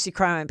did a Juicy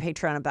Crime on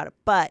Patreon about it.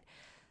 But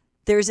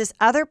there's this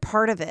other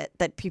part of it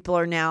that people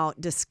are now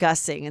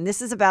discussing. And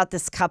this is about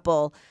this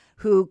couple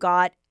who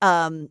got,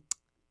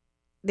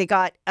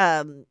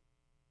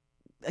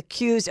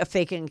 accused of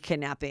faking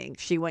kidnapping.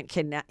 She was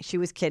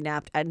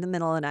kidnapped in the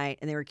middle of the night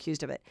and they were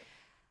accused of it.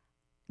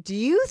 Do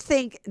you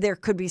think there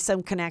could be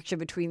some connection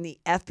between the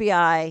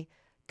FBI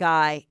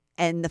guy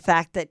and the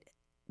fact that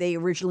they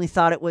originally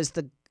thought it was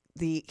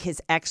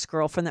his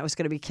ex-girlfriend that was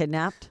going to be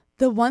kidnapped?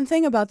 The one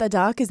thing about that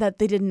doc is that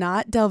they did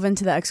not delve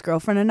into the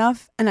ex-girlfriend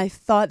enough. And I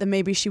thought that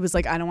maybe she was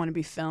like, I don't want to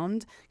be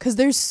filmed.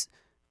 Because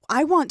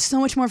I want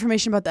so much more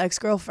information about the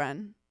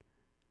ex-girlfriend.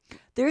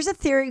 There's a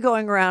theory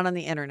going around on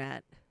the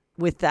internet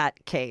with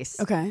that case.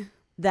 Okay.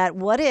 That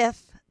what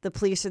if the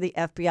police or the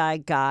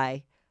FBI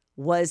guy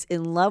was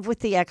in love with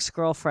the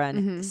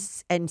ex-girlfriend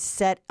and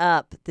set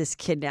up this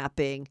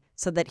kidnapping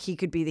so that he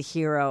could be the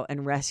hero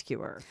and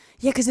rescuer?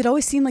 Yeah, because it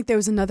always seemed like there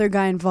was another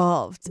guy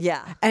involved.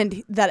 Yeah.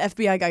 And that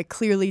FBI guy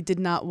clearly did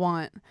not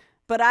want.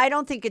 But I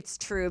don't think it's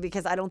true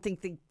because I don't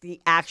think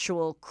the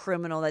actual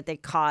criminal that they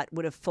caught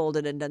would have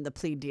folded and done the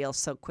plea deal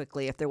so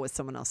quickly if there was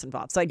someone else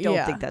involved. So I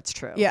don't think that's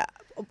true. Yeah.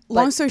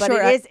 Long story short,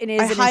 it is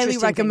I highly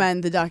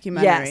recommend the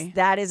documentary. Yes,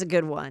 that is a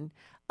good one.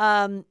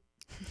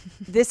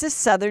 This is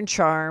Southern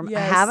Charm.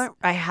 Yes.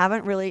 I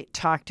haven't really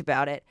talked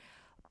about it,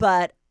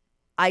 but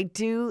I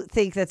do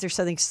think that there's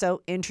something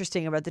so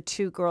interesting about the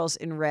two girls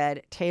in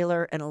red,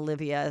 Taylor and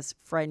Olivia's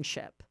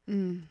friendship.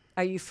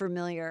 Are you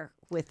familiar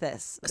with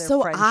this?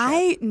 So friendship?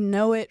 I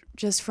know it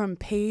just from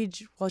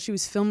Paige while she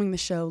was filming the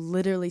show,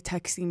 literally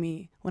texting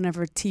me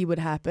whenever tea would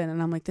happen.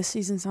 And I'm like, this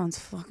season sounds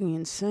fucking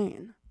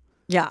insane.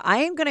 Yeah, I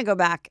am going to go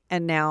back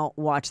and now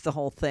watch the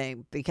whole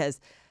thing because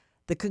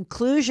the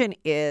conclusion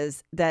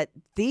is that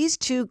these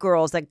two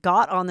girls that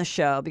got on the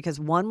show, because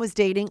one was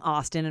dating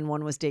Austin and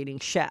one was dating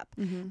Shep.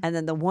 And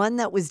then the one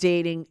that was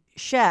dating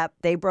Shep,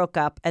 they broke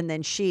up and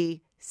then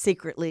she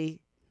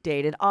secretly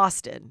dated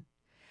Austin.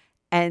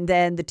 And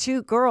then the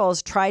two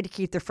girls tried to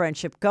keep their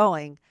friendship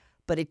going,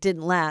 but it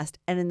didn't last.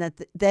 And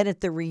then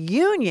at the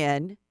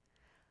reunion,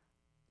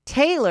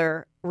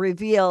 Taylor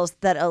reveals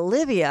that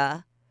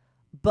Olivia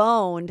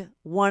boned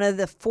one of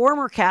the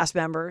former cast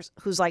members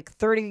who's like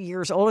 30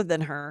 years older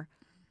than her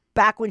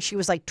back when she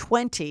was like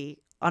 20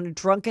 on a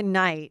drunken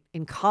night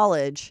in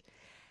college.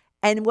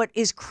 And what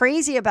is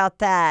crazy about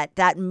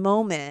that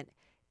moment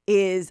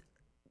is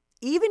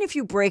even if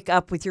you break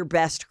up with your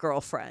best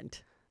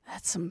girlfriend,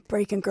 that's some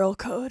breaking girl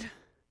code.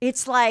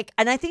 It's like,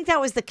 and I think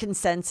that was the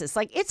consensus.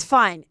 Like, it's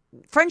fine.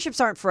 Friendships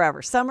aren't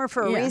forever. Some are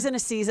for a reason, a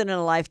season, and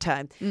a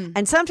lifetime.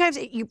 And sometimes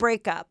you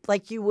break up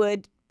like you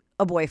would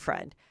a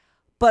boyfriend.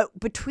 But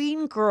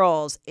between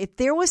girls, if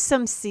there was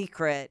some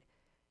secret,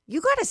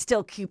 you got to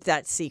still keep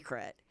that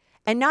secret.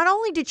 And not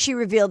only did she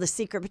reveal the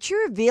secret, but she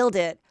revealed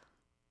it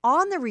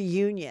on the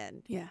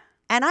reunion. Yeah.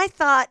 And I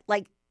thought,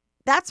 like,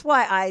 that's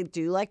why I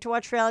do like to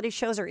watch reality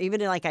shows, or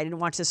even like I didn't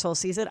watch this whole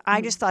season.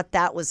 I just thought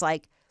that was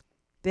like,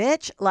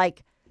 bitch,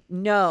 like,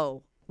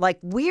 no, like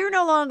we're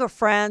no longer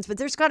friends, but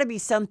there's got to be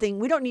something.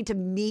 We don't need to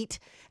meet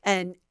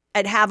and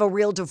have a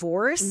real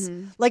divorce.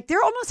 Like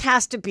there almost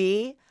has to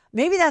be.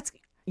 Maybe that's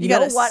you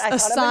know what I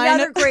thought of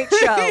another great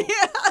show.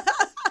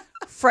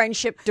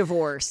 Friendship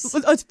divorce.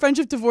 It's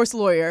friendship divorce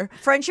lawyer.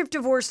 Friendship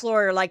divorce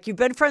lawyer. Like you've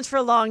been friends for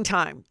a long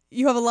time.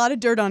 You have a lot of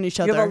dirt on each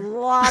other. You have a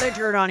lot of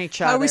dirt on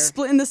each other. How are we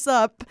splitting this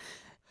up?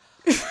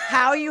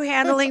 How are you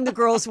handling the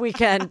girls'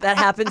 weekend that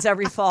happens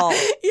every fall?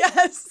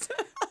 Yes.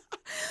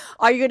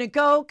 Are you going to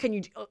go? Can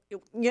you?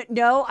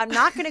 No, I'm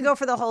not going to go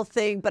for the whole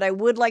thing, but I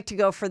would like to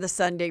go for the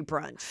Sunday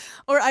brunch.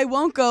 Or I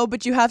won't go,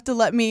 but you have to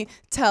let me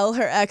tell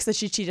her ex that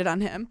she cheated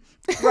on him.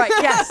 Right,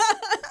 yes.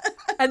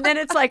 And then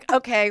it's like,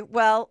 okay,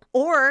 well,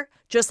 or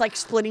just like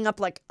splitting up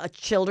like a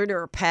children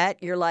or a pet.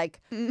 You're like,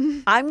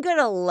 I'm going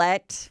to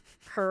let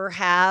her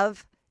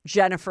have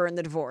Jennifer in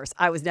the divorce.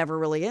 I was never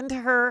really into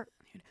her.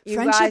 You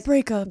Friendship guys,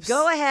 breakups.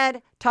 Go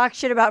ahead, talk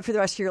shit about for the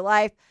rest of your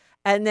life.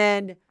 And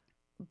then,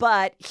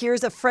 but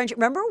here's a friendship.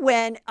 Remember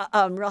when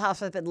Real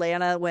Housewives of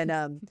Atlanta,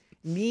 when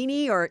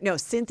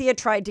Cynthia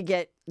tried to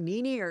get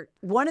Nene, or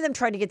one of them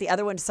tried to get the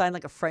other one to sign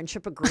like a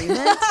friendship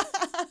agreement.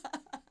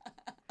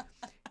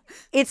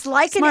 It's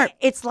like an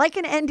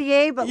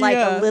NDA, but like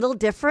a little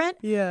different.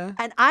 Yeah.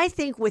 And I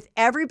think with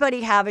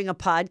everybody having a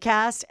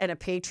podcast and a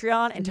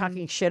Patreon and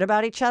talking shit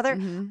about each other,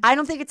 I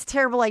don't think it's a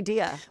terrible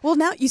idea. Well,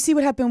 now you see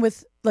what happened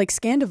with like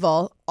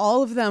Scandival.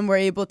 All of them were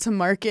able to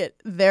market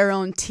their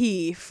own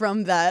tea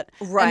from that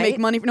and make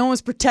money. No one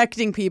was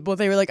protecting people.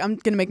 They were like, I'm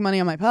going to make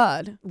money on my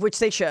pod. Which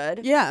they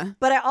should. Yeah.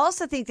 But I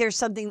also think there's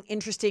something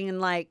interesting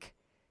in like,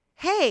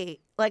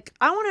 hey, like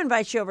I want to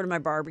invite you over to my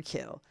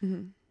barbecue,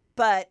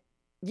 but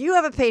you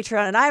have a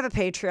Patreon and I have a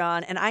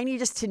Patreon, and I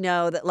need us to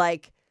know that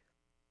like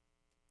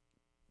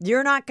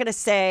you're not going to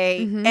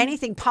say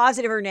anything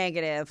positive or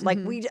negative. Like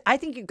I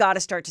think you got to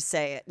start to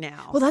say it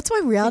now. Well, that's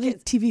why reality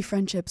TV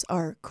friendships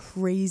are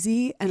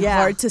crazy and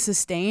hard to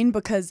sustain,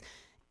 because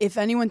if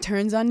anyone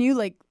turns on you,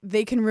 like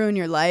they can ruin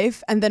your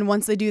life. And then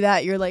once they do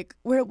that, you're like,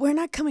 we're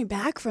not coming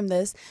back from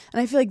this.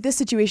 And I feel like this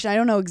situation, I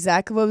don't know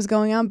exactly what was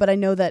going on, but I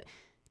know that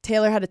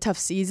Taylor had a tough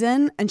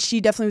season and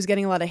she definitely was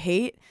getting a lot of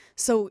hate.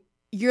 So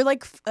you're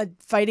like a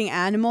fighting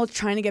animal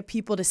trying to get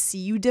people to see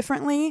you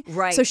differently.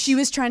 Right. So she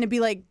was trying to be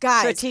like,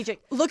 guys,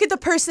 strategic. Look at the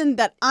person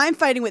that I'm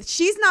fighting with.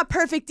 She's not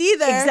perfect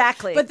either.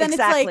 Exactly. But then it's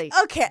like,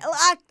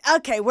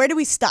 okay, where do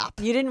we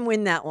stop? You didn't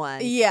win that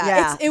one.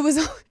 Yeah.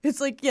 It's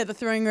like, the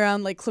throwing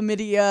around like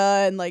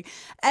chlamydia and like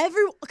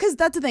because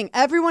that's the thing.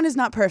 Everyone is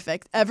not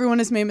perfect. Everyone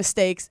has made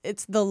mistakes.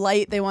 It's the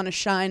light they want to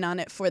shine on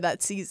it for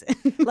that season.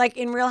 Like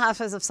in Real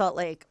Housewives of Salt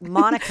Lake,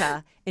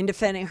 Monica, in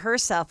defending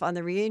herself on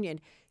the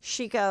reunion,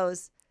 she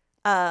goes,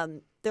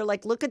 they're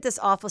like, look at this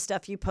awful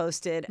stuff you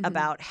posted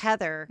about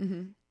Heather.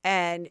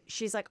 And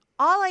she's like,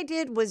 all I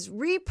did was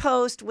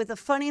repost with a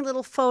funny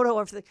little photo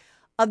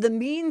of the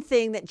mean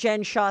thing that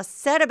Jen Shaw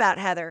said about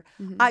Heather,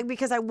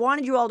 because I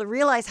wanted you all to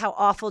realize how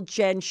awful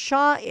Jen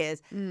Shaw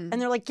is. And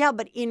they're like, yeah,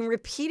 but in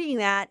repeating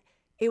that,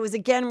 it was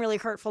again really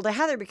hurtful to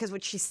Heather because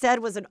what she said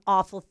was an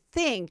awful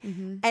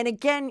thing. And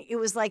again, it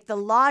was like the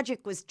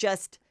logic was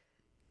just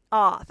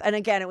off. And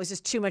again, it was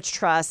just too much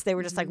trust. They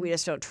were just like, we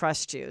just don't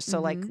trust you.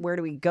 So like, where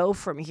do we go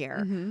from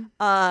here?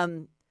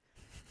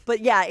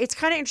 But yeah, it's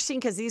kind of interesting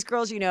because these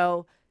girls,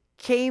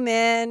 came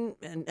in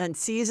and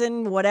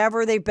season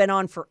whatever they've been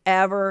on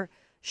forever.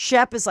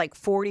 Shep is like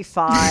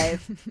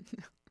 45.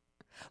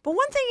 But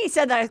one thing he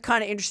said that is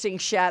kind of interesting,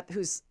 Shep,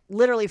 who's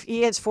literally,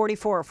 he is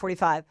 44 or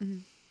 45.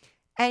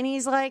 And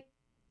he's like,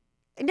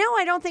 no,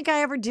 I don't think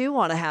I ever do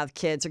want to have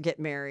kids or get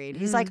married.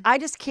 He's like, I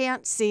just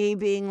can't see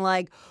being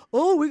like,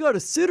 oh, we got a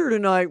sitter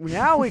tonight.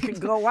 Now we can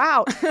go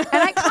out. And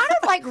I kind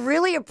of like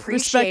really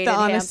appreciate the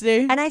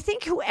honesty. And I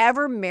think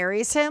whoever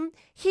marries him,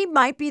 he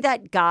might be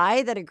that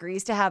guy that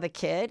agrees to have a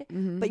kid.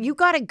 But you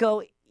got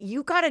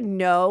to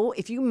know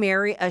if you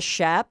marry a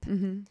Shep,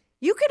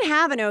 you can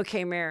have an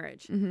okay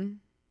marriage.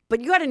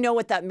 But you got to know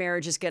what that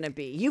marriage is going to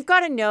be. You've got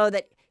to know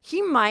that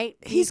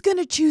he's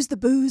gonna choose the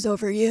booze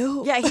over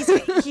you. Yeah,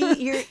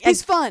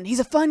 he's fun.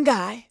 He's a fun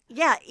guy.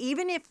 Yeah,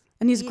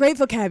 and he's great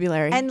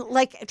vocabulary. And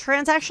like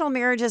transactional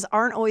marriages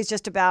aren't always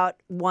just about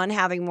one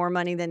having more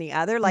money than the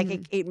other.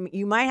 Like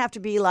you might have to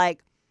be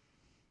like,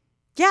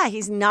 yeah,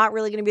 he's not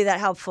really going to be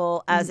that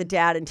helpful as a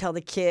dad until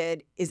the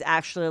kid is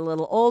actually a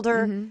little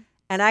older,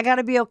 and I got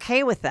to be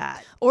okay with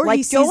that. Or like,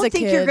 he sees don't a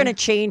think kid. you're going to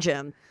change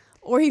him.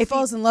 Or he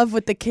falls in love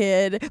with the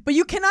kid, but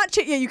you cannot.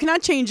 You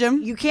cannot change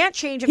him. You can't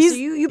change him. So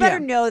you better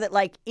know that,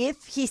 like,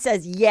 if he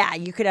says, "Yeah,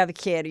 you could have a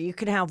kid, or you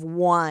can have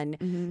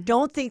one,"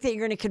 don't think that you're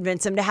going to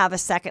convince him to have a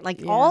second.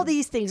 Like all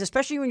these things,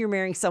 especially when you're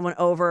marrying someone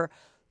over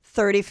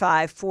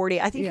 35,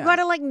 40. I think you got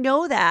to like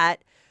know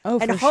that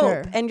and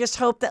hope and just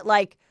hope that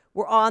like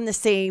we're on the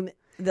same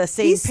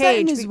He's set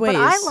in page. his But ways.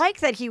 I like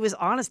that he was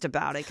honest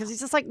about it because he's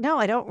just like, no,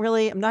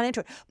 I'm not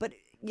into it. But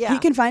yeah, he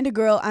can find a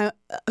girl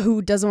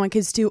who doesn't want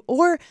kids too.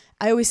 Or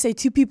I always say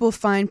two people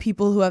find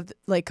people who have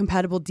like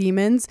compatible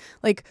demons.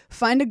 Like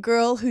find a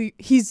girl who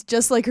he's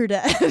just like her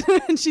dad,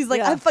 and she's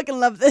like, I fucking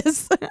love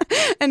this,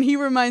 and he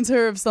reminds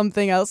her of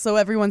something else, so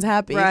everyone's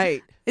happy.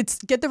 Right. It's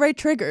get the right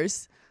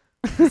triggers.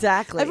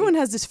 Exactly. Everyone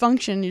has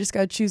dysfunction. You just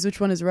got to choose which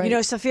one is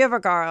right. Sofia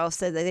Vergara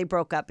said that they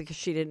broke up because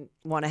she didn't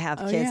want to have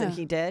kids, and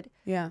he did.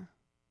 Yeah.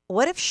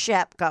 What if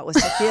Shep got with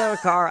Sofia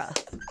Vergara?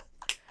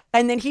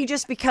 And then he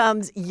just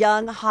becomes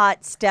young,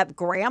 hot step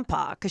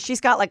grandpa because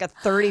she's got like a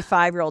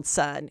 35-year-old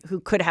son who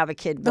could have a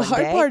kid one day. The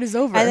hard part is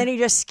over. And then he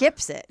just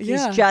skips it.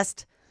 Yeah.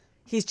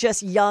 He's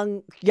just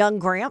young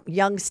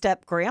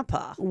step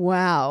grandpa.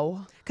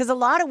 Wow. Because a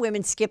lot of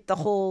women skip the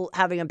whole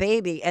having a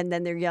baby and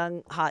then they're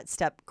young, hot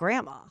step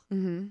grandma.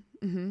 And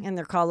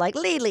they're called like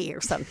Lily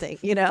or something,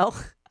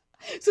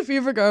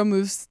 Sofia Vergara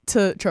moves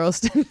to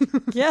Charleston.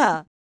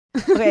 Yeah.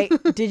 Okay,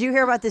 did you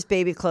hear about this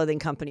baby clothing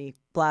company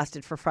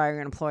blasted for firing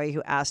an employee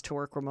who asked to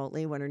work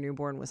remotely when her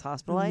newborn was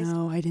hospitalized?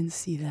 No, I didn't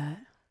see that.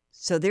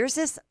 So there's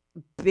this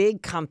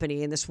big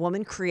company, and this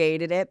woman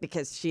created it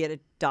because she had a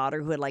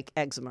daughter who had like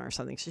eczema or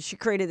something. So she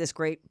created this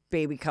great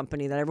baby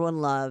company that everyone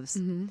loves.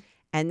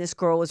 And this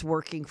girl was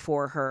working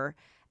for her,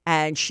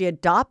 and she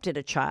adopted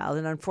a child.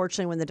 And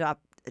unfortunately, when the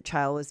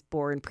child was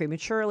born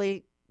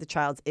prematurely, the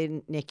child's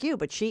in NICU,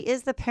 but she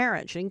is the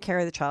parent. She didn't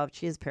carry the child.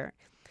 She is the parent.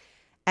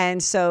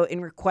 And so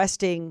in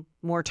requesting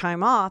more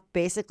time off,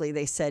 basically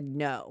they said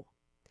no.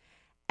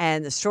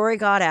 And the story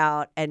got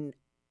out. And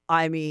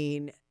I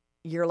mean,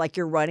 you're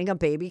running a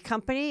baby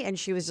company. And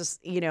she was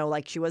just,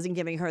 like she wasn't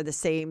giving her the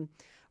same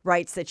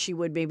rights that she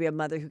would maybe a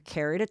mother who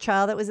carried a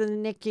child that was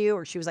in the NICU.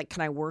 Or she was like,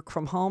 can I work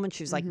from home? And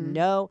she was like,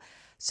 no.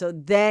 So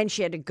then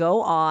she had to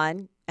go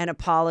on and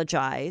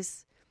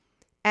apologize.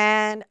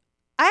 And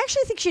I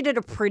actually think she did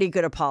a pretty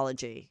good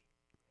apology.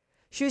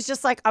 She was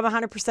just like, I'm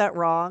 100%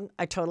 wrong.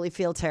 I totally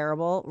feel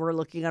terrible. We're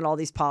looking at all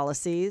these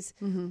policies.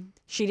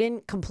 She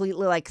didn't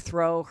completely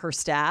throw her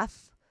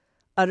staff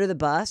under the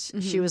bus.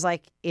 She was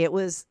like, it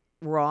was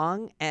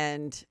wrong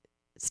and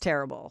it's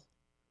terrible.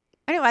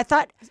 Anyway, I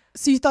thought.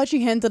 So you thought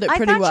she handled it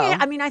pretty well?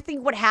 I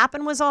think what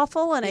happened was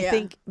awful. And I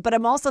think, but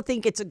I'm also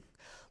think it's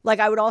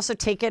I would also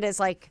take it as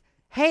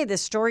hey,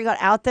 this story got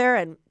out there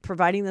and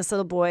providing this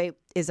little boy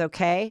is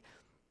okay.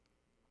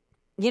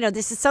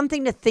 This is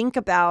something to think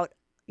about.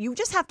 You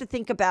just have to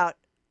think about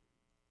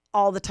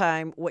all the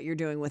time what you're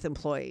doing with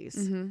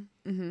employees,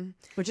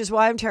 which is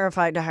why I'm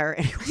terrified to hire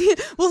anyone.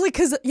 Well,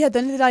 because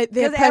then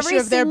they have pressure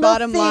of their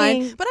bottom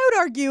line. But I would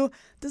argue,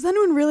 does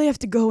anyone really have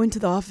to go into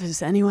the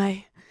office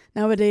anyway?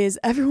 Nowadays,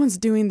 everyone's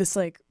doing this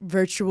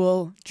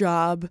virtual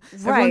job.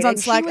 Right. Everyone's on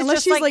Slack,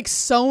 unless she's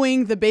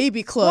sewing the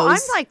baby clothes.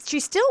 Well, I'm she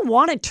still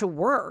wanted to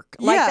work.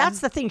 That's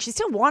the thing. She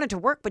still wanted to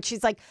work, but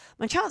she's like,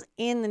 my child's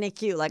in the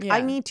NICU.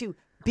 I need to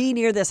be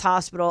near this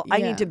hospital. I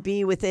need to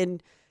be within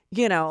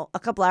a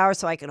couple hours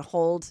so I can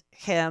hold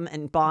him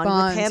and bond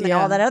with him and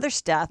all that other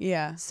stuff.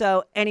 Yeah.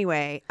 So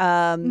anyway.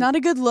 Not a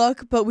good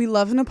look, but we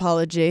love an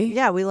apology.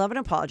 Yeah, we love an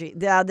apology.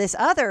 This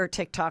other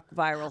TikTok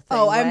viral thing.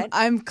 Oh,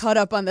 I'm caught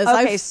up on this.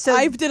 Okay,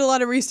 I did a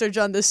lot of research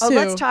on this too.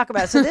 Let's talk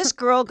about it. So this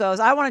girl goes,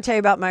 I want to tell you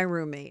about my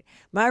roommate.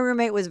 My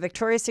roommate was a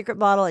Victoria's Secret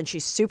model, and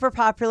she's super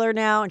popular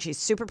now, and she's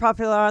super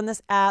popular on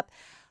this app.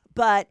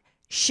 But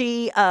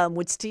she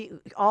would steal,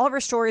 all of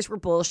her stories were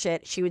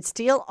bullshit. She would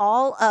steal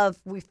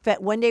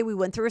one day we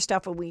went through her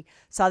stuff and we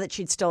saw that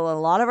she'd stolen a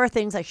lot of our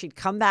things. She'd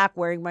come back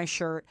wearing my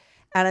shirt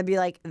and I'd be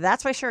like,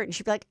 that's my shirt. And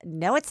she'd be like,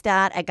 no, it's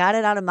not. I got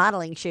it on a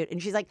modeling shoot.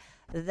 And she's like,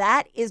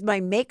 that is my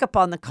makeup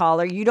on the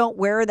collar. You don't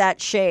wear that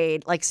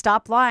shade.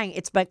 Stop lying.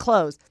 It's my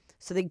clothes.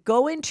 So they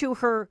go into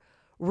her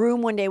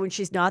room one day when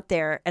she's not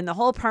there and the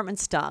whole apartment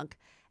stunk.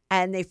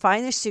 And they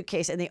find this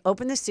suitcase and they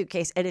open the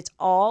suitcase and it's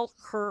all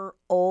her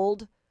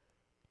old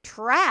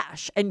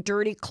trash and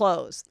dirty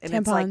clothes, and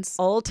tampons. It's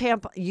old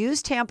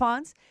used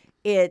tampons.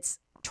 It's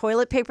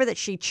toilet paper that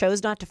she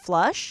chose not to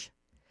flush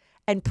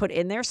and put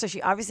in there, so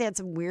she obviously had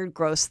some weird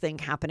gross thing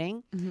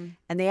happening.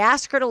 And they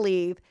asked her to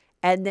leave,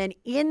 and then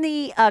in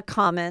the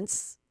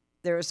comments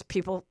there's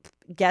people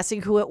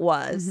guessing who it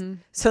was.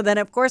 So then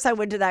of course I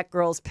went to that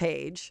girl's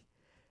page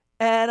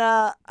and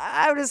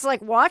I was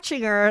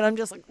watching her and I'm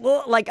just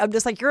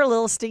you're a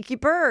little stinky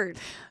bird.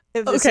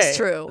 If this is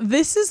true.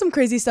 This is some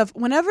crazy stuff.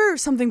 Whenever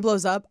something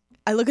blows up,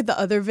 I look at the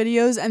other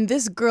videos, and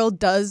this girl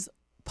does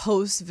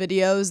post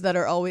videos that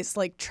are always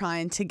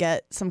trying to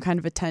get some kind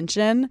of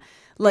attention.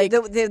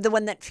 The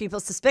one that people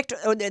suspect,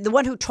 or the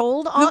one who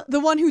told? The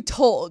one who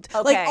told.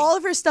 Okay. All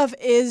of her stuff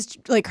is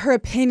her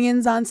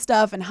opinions on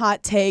stuff and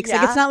hot takes.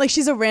 Yeah. It's not like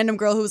she's a random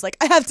girl who was I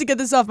have to get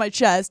this off my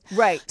chest.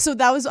 Right. So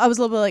I was a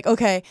little bit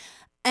okay.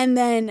 And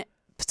then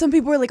some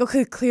people were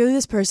okay, clearly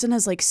this person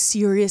has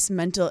serious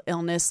mental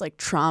illness,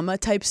 trauma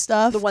type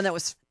stuff. The one that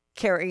was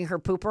carrying her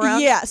poop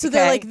around? Yeah. So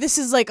they're this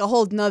is a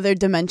whole nother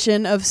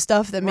dimension of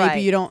stuff that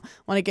maybe you don't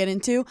want to get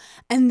into.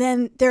 And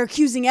then they're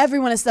accusing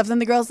everyone of stuff. Then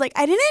the girl's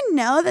I didn't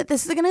know that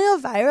this is going to go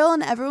viral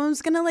and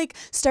everyone's going to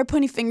start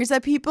pointing fingers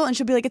at people. And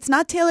she'll be it's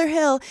not Taylor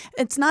Hill.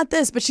 It's not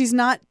this. But she's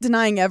not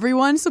denying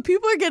everyone. So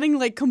people are getting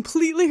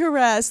completely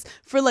harassed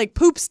for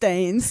poop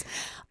stains.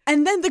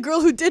 And then the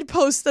girl who did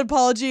post the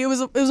apology,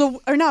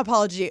 or not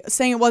apology,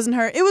 saying it wasn't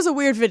her. It was a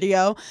weird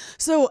video.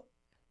 So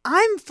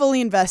I'm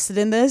fully invested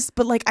in this,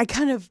 but I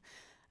kind of,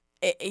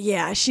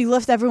 she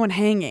left everyone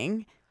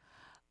hanging.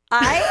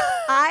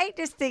 I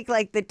just think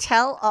the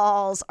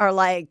tell-alls are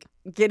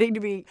getting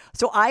to be.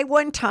 So I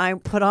one time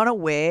put on a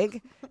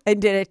wig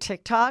and did a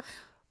TikTok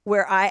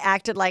where I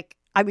acted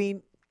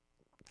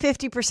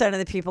 50% of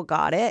the people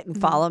got it and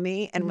follow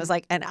me and was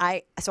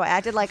so I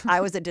acted like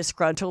I was a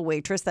disgruntled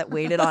waitress that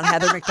waited on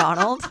Heather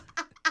McDonald.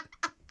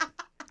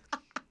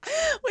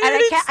 And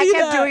I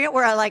kept doing it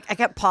where I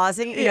kept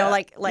pausing,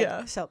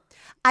 so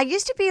I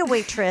used to be a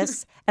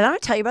waitress and I'm going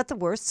to tell you about the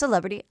worst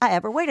celebrity I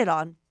ever waited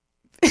on.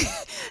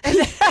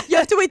 You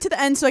have to wait to the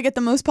end so I get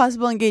the most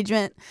possible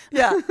engagement.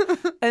 Yeah.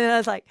 And then I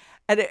was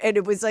And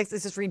it was like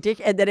this is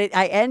ridiculous. And then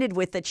I ended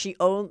with that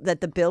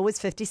that the bill was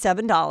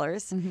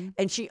 $57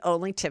 and she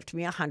only tipped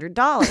me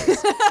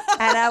 $100.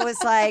 And I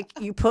was like,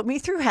 you put me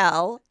through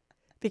hell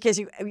because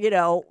you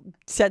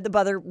said the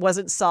butter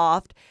wasn't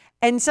soft.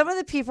 And some of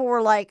the people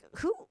were like,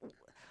 who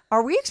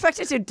are we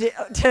expected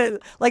to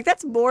like,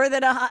 that's more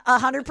than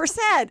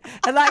 100%.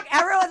 And like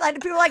everyone, like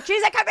people were like,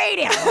 she's a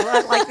comedian.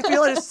 Like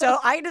people are so,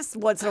 I just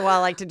once in a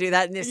while like to do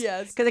that in this,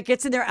 because it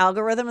gets in their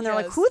algorithm and they're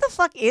like, who the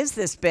fuck is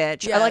this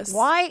bitch? Yes. I'm like,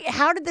 why,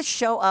 how did this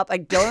show up? I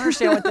don't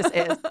understand what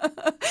this is.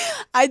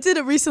 I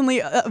did recently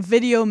a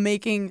video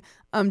making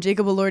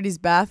Jacob Elordi's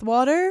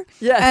bathwater.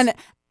 Yes. And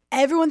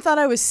everyone thought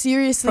I was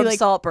seriously From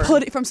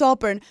Saltburn. From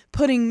Saltburn,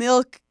 putting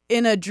milk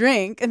in a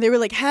drink, and they were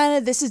like,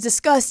 Hannah, this is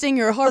disgusting,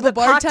 you're a horrible the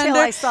bartender. Cocktail,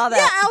 I saw that.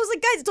 Yeah, I was like,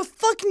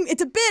 guys,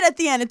 it's a bit at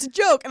the end, it's a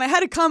joke. And I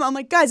had to come, I'm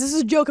like, guys, this is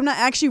a joke, I'm not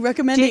actually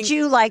recommending. Did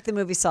you like the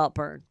movie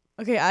Saltburn?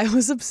 Okay, I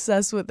was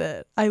obsessed with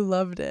it. I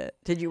loved it.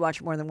 Did you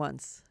watch more than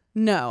once?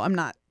 No, I'm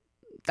not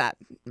that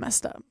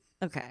messed up.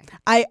 Okay.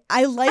 I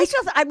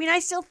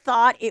still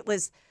thought it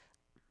was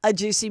a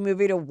juicy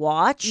movie to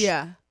watch.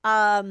 Yeah.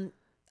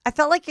 I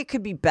felt like it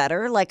could be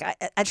better. Like,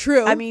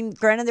 True. I mean,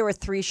 granted, there were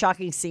 3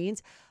 shocking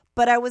scenes,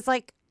 but I was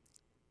like,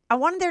 I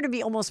wanted there to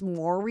be almost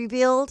more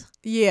revealed.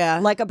 Yeah.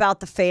 Like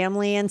about the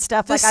family and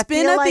stuff. The like spin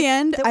I feel at like the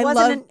end,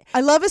 I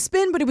love a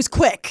spin, but it was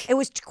quick. It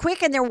was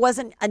quick and there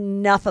wasn't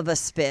enough of a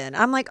spin.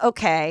 I'm like,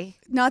 okay.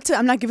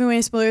 I'm not giving away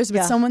any spoilers,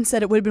 but someone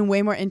said it would have been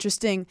way more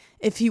interesting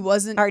if he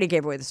wasn't. I already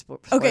gave away the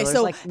spoilers. Okay,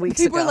 so like weeks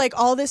people ago. were like,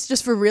 all this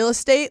just for real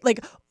estate.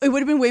 Like, it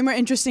would have been way more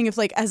interesting if,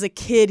 like, as a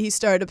kid, he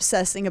started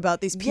obsessing about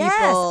these people.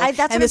 Yes,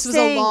 that's and what this I'm was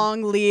saying. a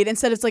long lead.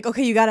 Instead, it's like,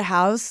 okay, you got a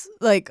house.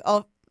 Like,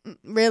 oh,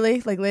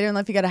 really? Like, later in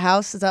life, you got a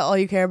house? Is that all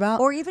you care about?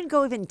 Or even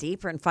go even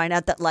deeper and find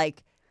out that,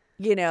 like,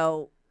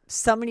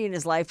 somebody in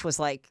his life was,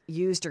 like,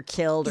 used or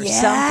killed or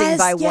something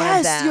by one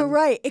of them. Yes, you're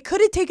right. It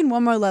could have taken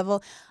one more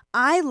level.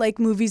 I like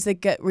movies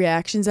that get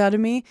reactions out of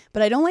me,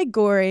 but I don't like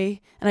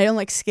gory and I don't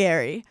like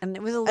scary. And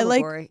it was a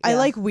little gory. I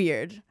like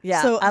weird.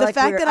 Yeah. So the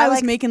fact weird. that I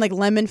was making like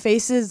lemon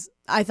faces,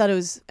 I thought it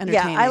was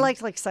entertaining. Yeah, I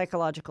liked like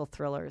psychological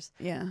thrillers.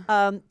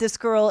 Yeah. This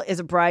girl is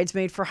a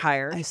bridesmaid for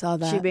hire. I saw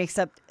that. She makes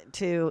up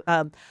to.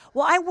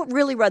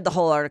 Really read the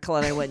whole article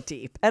and I went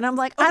deep. And I'm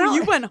like,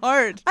 you went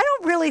hard. I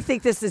don't really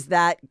think this is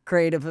that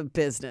great of a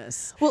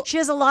business. Well, she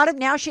has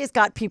now she has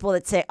got people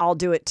that say, I'll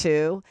do it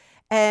too.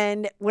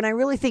 And when I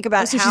really think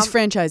about so she's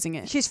franchising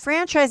it. She's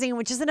franchising,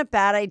 which isn't a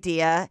bad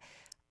idea.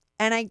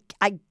 And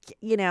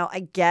I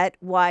get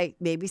why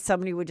maybe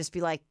somebody would just be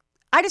like,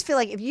 I just feel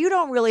like if you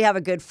don't really have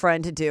a good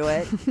friend to do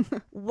it,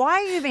 why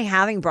are you even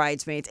having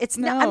bridesmaids? It's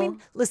not. I mean,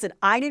 listen,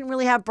 I didn't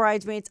really have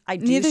bridesmaids. I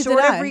do Neither sort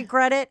did of I.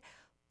 regret it,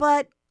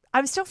 but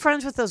I'm still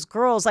friends with those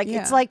girls. Like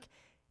it's like.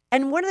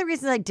 And one of the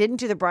reasons I didn't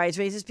do the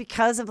bridesmaids is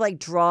because of like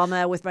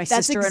drama with my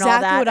sister and all that.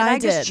 Exactly what and I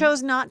just did.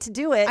 chose not to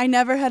do it. I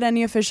never had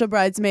any official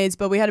bridesmaids,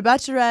 but we had a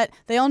bachelorette.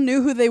 They all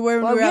knew who they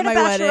were when we were at my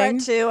wedding.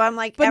 Too. I'm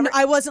like, but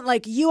I wasn't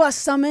like, you are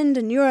summoned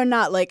and you are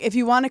not. Like, if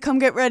you want to come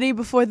get ready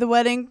before the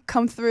wedding,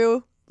 come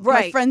through.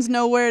 Right. My friends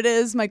know where it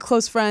is. My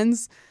close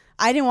friends.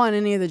 I didn't want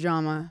any of the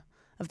drama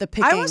of the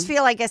picking. I always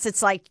feel, I guess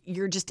it's like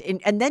you're just in,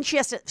 and then she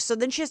has to. So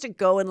then she has to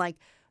go and like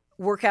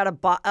work out a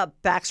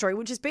backstory,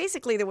 which is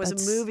basically there was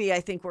a movie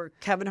I think where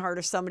Kevin Hart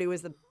or somebody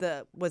was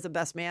the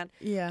best man.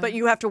 Yeah. But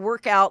you have to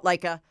work out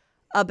like a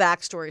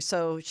backstory.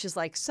 So she's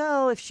like,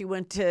 so if she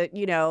went to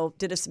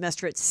did a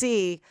semester at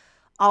sea,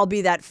 I'll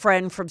be that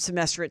friend from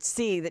semester at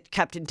sea that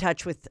kept in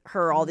touch with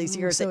her all these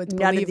years so that it's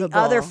none of the believable.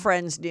 other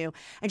friends knew.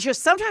 And she goes,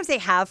 sometimes they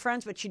have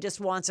friends, but she just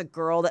wants a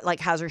girl that like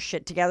has her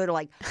shit together to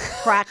like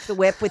crack the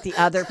whip with the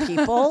other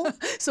people.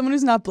 Someone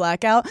who's not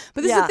blackout.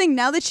 But this is the thing.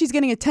 Now that she's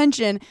getting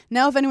attention,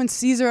 now if anyone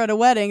sees her at a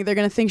wedding, they're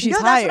gonna think she's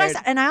hired. That's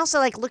what I said. And I also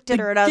like looked at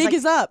her and I was gig like,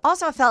 is up.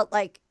 Also, I felt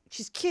like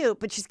she's cute,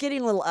 but she's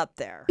getting a little up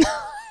there.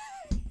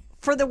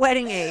 For the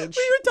wedding age.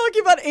 We were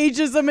talking about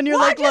ageism, and you're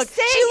Well, like, I'm just look,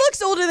 saying- she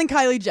looks older than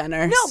Kylie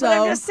Jenner. No, so. but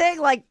I'm just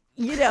saying, like,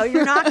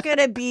 you're not going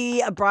to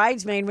be a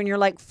bridesmaid when you're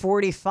like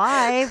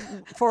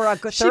 45 for a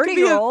 30-year-old. She could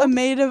be a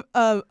maid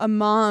of a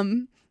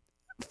mom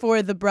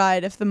for the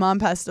bride if the mom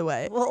passed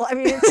away. Well, I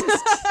mean, it's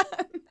just,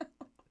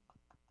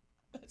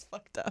 That's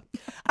fucked up.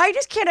 I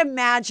just can't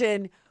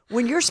imagine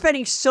when you're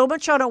spending so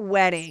much on a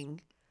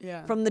wedding,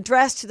 from the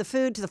dress to the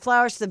food to the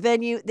flowers to the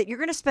venue, that you're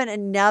going to spend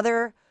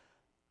another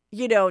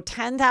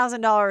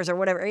 $10,000 or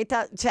whatever,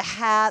 $8,000 to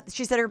have.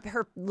 She said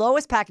her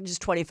lowest package is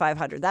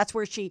 $2,500. That's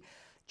where she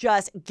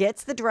just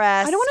gets the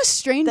dress. I don't want a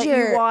stranger that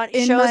you want.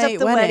 in Shows my up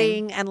the wedding.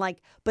 wedding and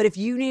like. But if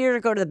you need her to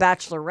go to the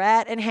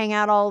bachelorette and hang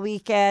out all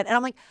weekend, and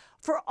I'm like,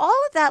 for all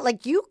of that,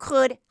 like you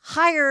could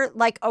hire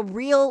like a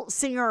real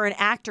singer or an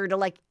actor to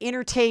like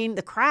entertain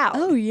the crowd.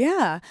 Oh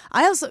yeah.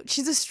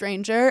 She's a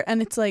stranger,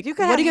 and it's like, You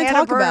could what have are you gonna Hannah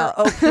talk Berner about?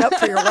 open up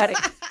for your wedding.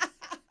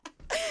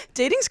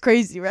 Dating's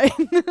crazy, right?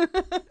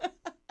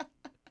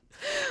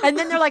 And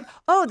then they're like,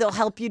 oh, they'll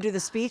help you do the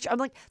speech. I'm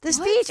like, the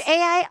speech,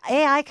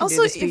 AI can do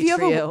the speech if you have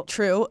for you.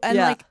 True. And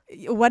Yeah. like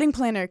a wedding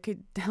planner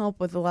could help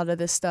with a lot of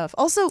this stuff.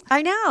 Also,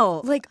 I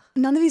know. like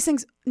none of these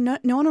things, no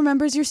one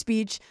remembers your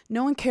speech.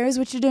 No one cares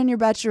what you're doing your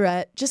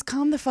bachelorette. Just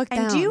calm the fuck down.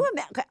 And do you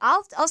imagine,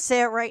 I'll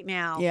say it right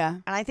now. Yeah.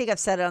 And I think I've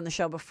said it on the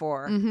show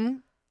before. Mm-hmm.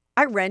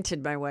 I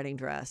rented my wedding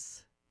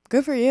dress.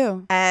 Good for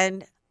you.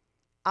 And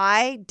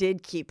I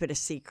did keep it a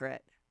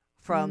secret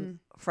from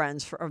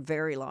friends for a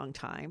very long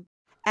time.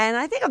 And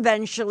I think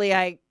eventually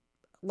 10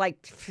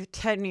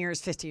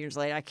 years, 15 years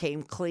later, I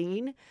came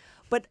clean.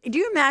 But do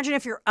you imagine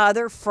if your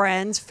other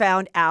friends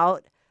found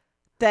out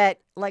that,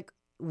 like,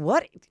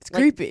 what? It's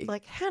creepy.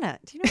 Like, Hannah,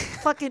 do you know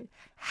fucking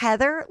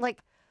Heather? Like,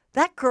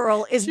 that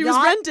girl is She not.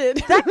 was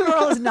rented. That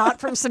girl is not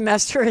from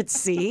Semester at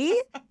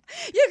Sea.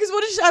 Yeah, because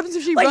what happens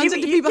if she Like, runs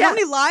into people? yeah. How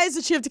many lies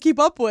does she have to keep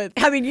up with?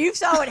 I mean, you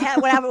saw what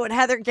happened when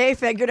Heather Gay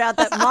figured out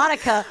that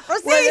Monica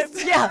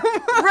Receipts.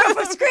 proof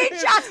of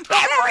screenshots,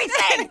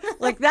 everything.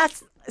 Like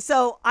that's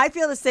so. I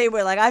feel the same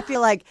way. Like I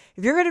feel like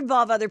if you're going to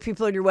involve other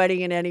people in your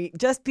wedding in any,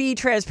 just be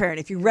transparent.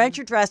 If you rent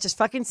your dress, just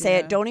fucking say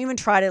it. Don't even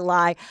try to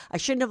lie. I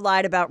shouldn't have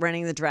lied about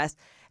renting the dress.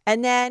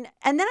 And then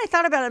I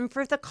thought about it. And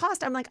for the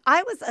cost, I'm like,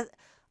 I was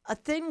a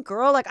thin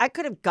girl. Like I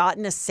could have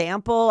gotten a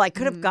sample. I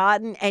could have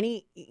gotten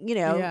any,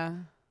 Yeah.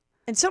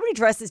 And so many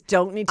dresses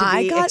don't need to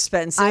be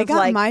expensive. I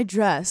got my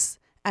dress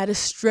at a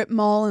strip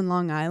mall in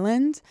Long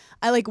Island.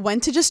 I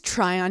went to just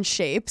try on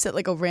shapes at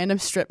a random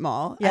strip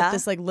mall at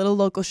this little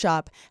local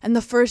shop. And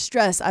the first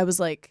dress, I was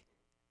like,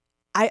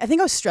 I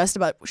think I was stressed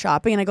about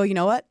shopping. And I go, you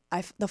know what?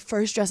 The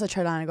first dress I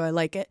tried on, I go, I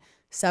like it.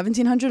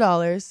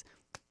 $1,700.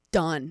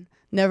 Done.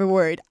 Never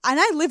worried. And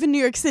I live in New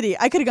York City.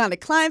 I could have gone to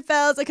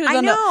Kleinfeld's. I could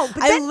have done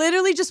I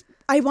literally just,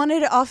 I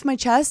wanted it off my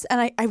chest,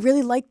 and I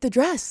really liked the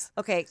dress.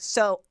 Okay,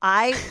 so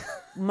I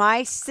had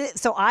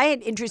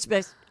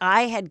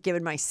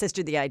given my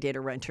sister the idea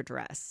to rent her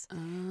dress,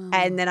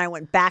 and then I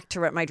went back to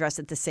rent my dress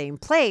at the same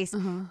place,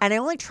 and I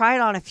only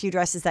tried on a few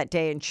dresses that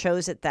day and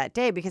chose it that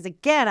day because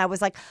again I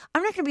was like,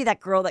 I'm not going to be that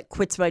girl that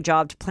quits my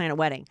job to plan a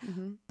wedding.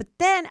 But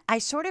then I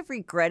sort of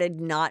regretted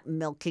not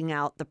milking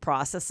out the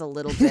process a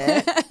little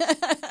bit.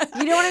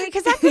 You know what I mean?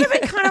 Because that could have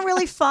been kind of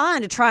really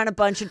fun to try on a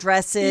bunch of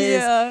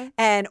dresses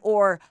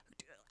or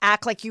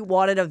act like you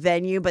wanted a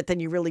venue, but then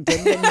you really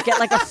didn't. And you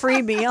get a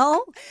free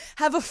meal.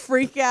 Have a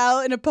freak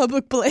out in a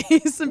public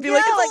place and be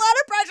like, it's a lot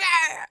of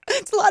pressure.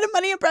 It's a lot of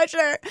money and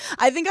pressure.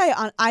 I think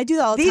I do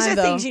that all the time, These are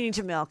though. things you need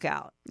to milk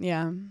out.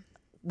 Yeah.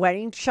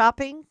 Wedding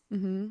shopping.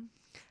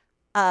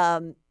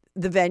 The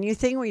venue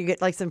thing where you get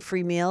some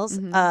free meals.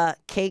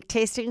 Cake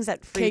tastings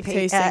at free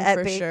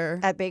sure.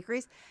 At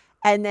bakeries.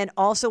 And then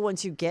also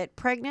once you get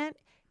pregnant,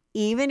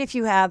 even if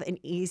you have an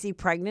easy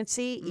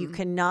pregnancy, you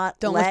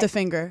cannot lift a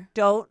finger.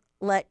 Don't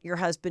let your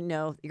husband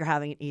know you're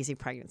having an easy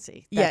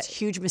pregnancy. That's a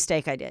huge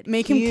mistake I did.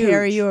 Make him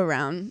carry you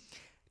around.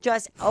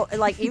 Just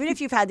even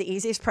if you've had the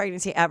easiest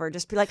pregnancy ever,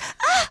 just be like,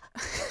 ah!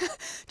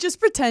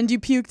 Just pretend you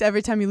puked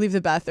every time you leave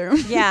the bathroom.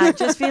 Yeah,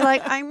 just be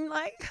like, I'm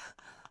like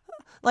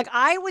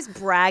I was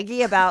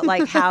braggy about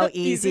how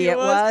easy it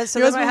was. So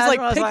your husband was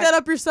like, pick that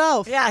up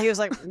yourself. Yeah, he was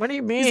like, what do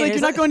you mean? He's like,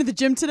 you're not going to the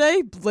gym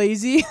today?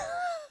 Lazy.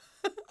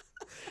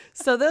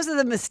 So those are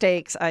the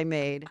mistakes I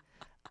made.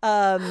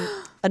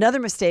 Another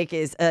mistake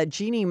is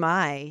Jeannie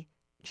Mai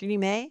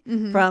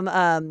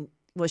from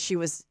she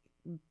was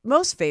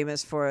most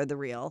famous for The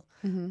Real,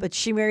 but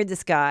she married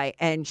this guy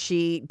and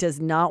she does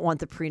not want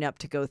the prenup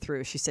to go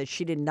through. She said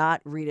she did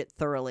not read it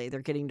thoroughly.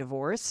 They're getting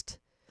divorced,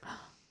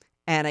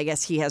 and I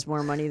guess he has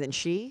more money than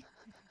she,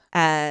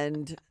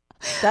 and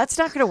that's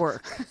not going to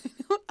work.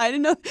 I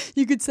didn't know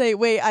you could say,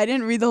 wait, I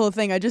didn't read the whole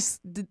thing. I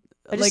just did,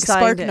 signed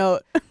Spark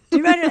Note. Do you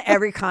imagine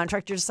every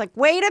contract? You're just like,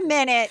 wait a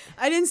minute.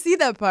 I didn't see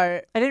that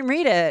part. I didn't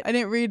read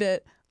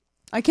it.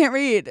 I can't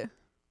read.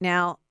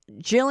 Now,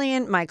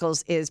 Jillian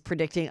Michaels is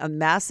predicting a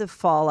massive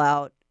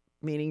fallout,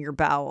 meaning your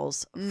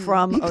bowels,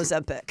 from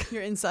Ozempic.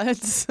 Your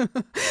insides.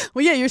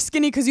 Well, yeah, you're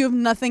skinny because you have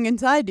nothing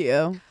inside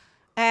you.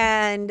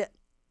 And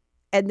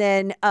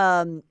then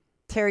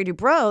Terry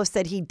Dubrow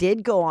said he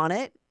did go on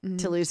it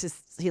to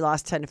lose he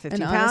lost 10 to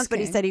 15 pounds, but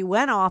he said he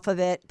went off of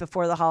it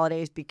before the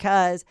holidays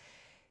because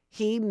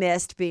he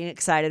missed being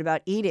excited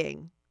about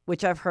eating,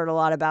 which I've heard a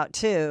lot about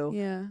too.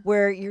 Yeah.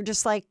 Where you're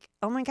just like,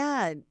 oh my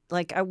God,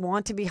 I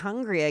want to be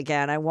hungry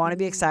again. I want to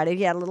be excited.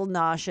 He had was a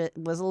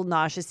little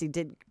nauseous. He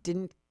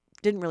didn't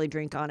really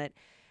drink on it.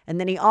 And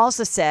then he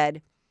also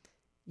said,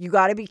 you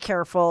got to be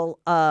careful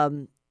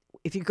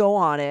if you go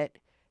on it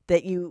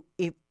that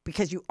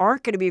because you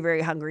aren't going to be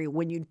very hungry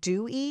when you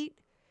do eat.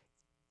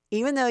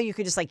 Even though you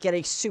could just get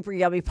a super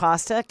yummy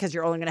pasta because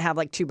you're only going to have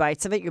 2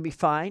 bites of it, you'll be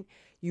fine.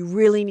 You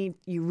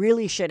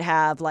really should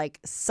have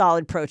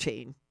solid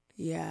protein.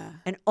 Yeah.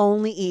 And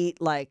only eat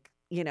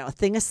a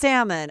thing of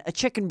salmon, a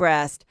chicken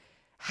breast.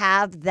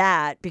 Have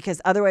that because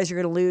otherwise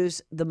you're going to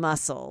lose the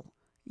muscle.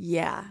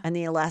 Yeah. And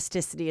the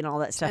elasticity and all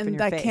that stuff and in your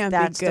that face. Can't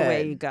That's be good. The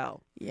way you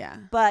go. Yeah.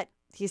 But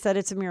he said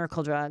it's a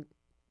miracle drug.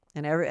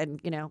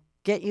 And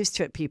get used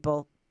to it,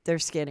 people. They're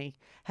skinny.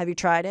 Have you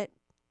tried it?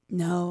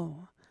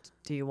 No.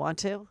 Do you want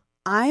to?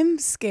 I'm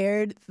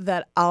scared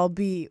that I'll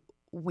be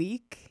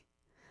weak.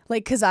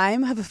 Like, because I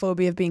have a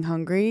phobia of being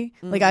hungry.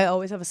 Like, I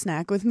always have a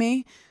snack with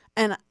me.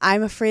 And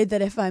I'm afraid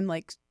that if I'm,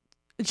 like,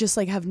 just,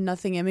 like, have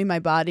nothing in me, my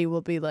body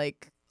will be,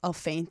 like, I'll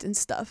faint and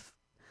stuff.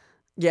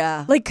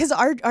 Yeah. Like, because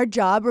our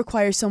job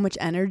requires so much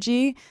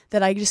energy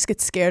that I just get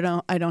scared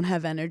I don't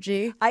have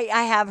energy. I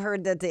have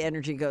heard that the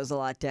energy goes a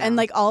lot down. And,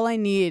 like, all I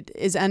need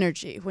is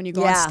energy when you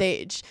go on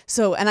stage.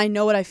 So, and I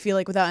know what I feel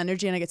like without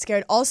energy, and I get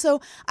scared. Also,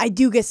 I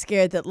do get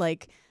scared that,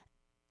 like,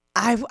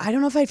 I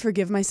don't know if I'd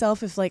forgive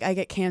myself if, like, I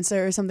get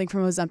cancer or something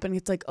from Ozempic.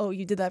 It's like, oh,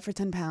 you did that for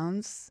 10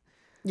 pounds?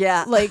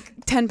 Yeah. Like,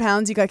 10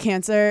 pounds, you got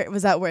cancer.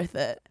 Was that worth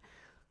it?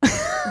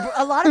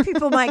 A lot of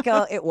people might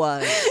go, it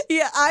was.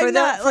 Yeah, I'm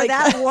not like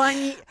that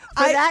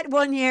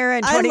one year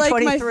in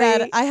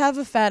 2023. I have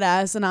a fat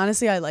ass, and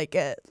honestly, I like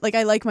it. Like,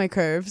 I like my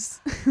curves.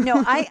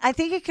 No, I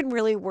think it can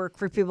really work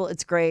for people.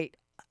 It's great.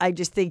 I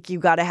just think you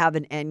got to have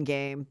an end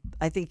game.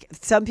 I think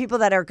some people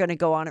that are going to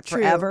go on it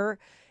forever,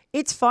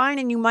 it's fine,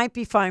 and you might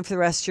be fine for the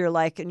rest of your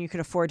life, and you can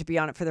afford to be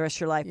on it for the rest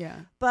of your life. Yeah.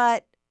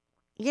 But,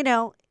 you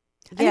know,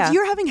 and if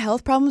you're having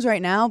health problems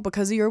right now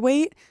because of your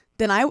weight,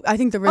 then I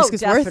think the risk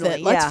is worth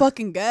it. Let's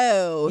fucking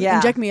go. Yeah.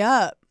 Inject me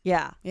up.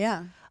 Yeah.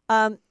 Yeah.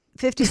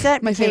 50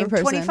 Cent my became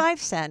favorite person.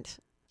 25 Cent.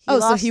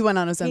 So he went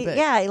on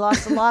Ozempic. He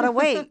lost a lot of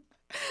weight.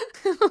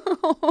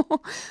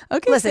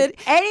 Okay. Listen,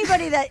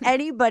 anybody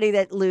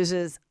that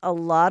loses a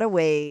lot of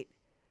weight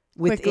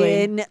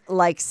within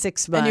like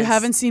 6 months. And you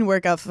haven't seen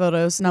workout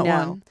photos, not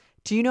one.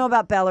 Do you know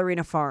about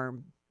Ballerina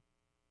Farm?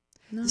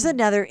 No. This is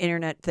another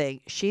internet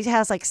thing. She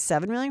has like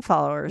 7 million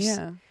followers.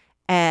 Yeah.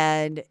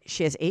 And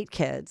she has 8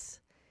 kids.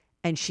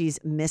 And she's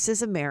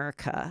Mrs.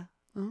 America.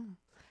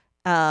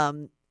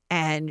 Oh.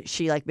 And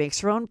she like makes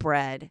her own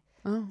bread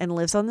and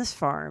lives on this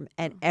farm.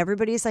 And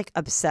everybody's like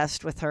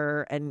obsessed with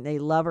her and they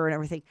love her and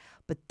everything.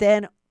 But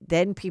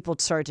then people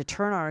started to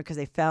turn on her because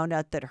they found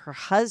out that her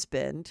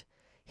husband,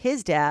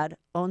 his dad,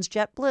 owns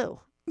JetBlue.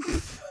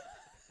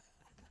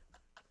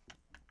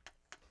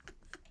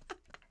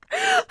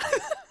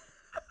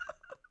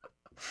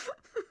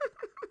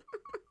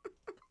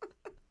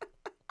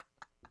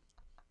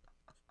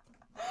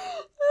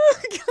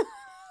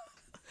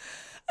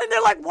 And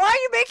they're like, why are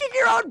you making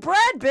your own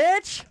bread,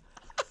 bitch?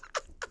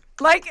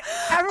 Like,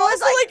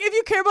 everyone's also, like, if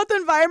you care about the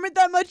environment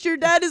that much, your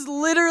dad is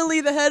literally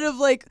the head of,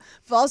 like,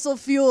 fossil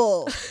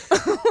fuel.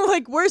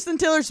 Like, worse than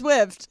Taylor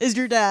Swift is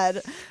your dad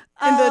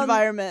in the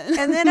environment.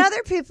 And then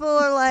other people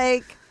are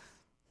like,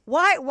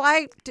 why,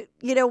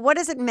 what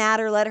does it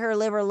matter? Let her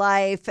live her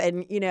life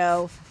and,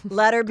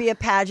 let her be a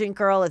pageant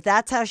girl if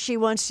that's how she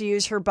wants to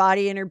use her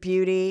body and her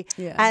beauty.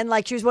 Yeah. And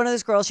like, she was one of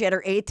those girls, she had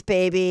her 8th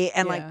baby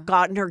and like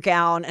got in her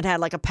gown and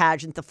had like a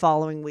pageant the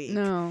following week.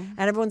 No. And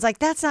everyone's like,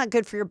 that's not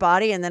good for your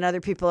body. And then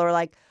other people are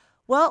like,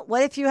 well,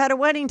 what if you had a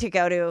wedding to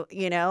go to,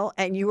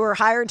 and you were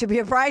hired to be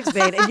a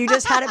bridesmaid and you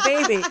just had a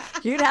baby?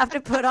 You'd have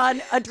to put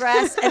on a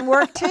dress and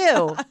work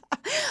too.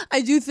 I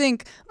do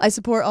think I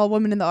support all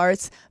women in the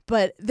arts,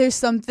 but there's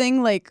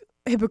something like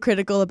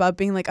hypocritical about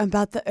being like, I'm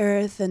about the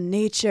earth and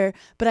nature,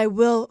 but I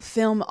will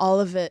film all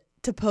of it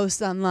to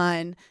post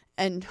online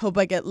and hope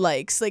I get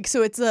likes. Like,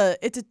 so it's a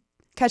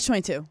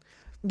catch-22.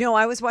 No,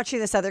 I was watching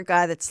this other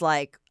guy that's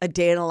like a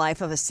day in the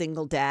life of a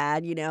single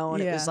dad, and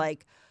it was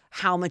like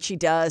how much he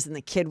does, and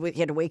he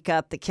had to wake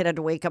up, the kid had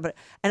to wake up.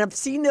 And I've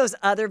seen those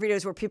other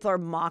videos where people are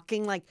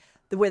mocking like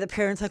the way the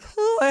parents like,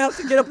 oh, I have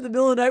to get up in the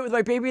middle of the night with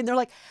my baby. And they're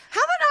like,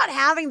 how about not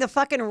having the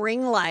fucking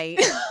ring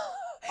light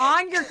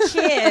on your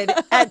kid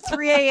at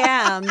 3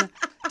 a.m.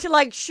 to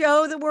like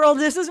show the world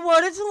this is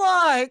what it's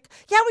like?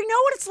 Yeah, we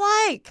know what it's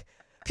like.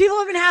 People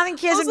have been having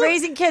kids and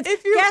raising kids.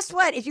 Guess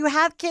what? If you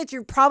have kids,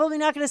 you're probably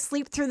not going to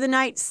sleep through the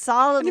night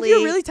solidly. And if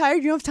you're really tired,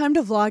 you don't have time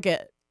to vlog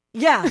it.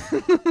 Yeah.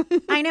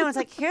 I know. It's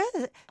like,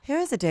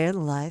 here's a day in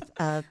the life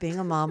of being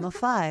a mom of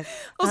 5.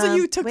 Also,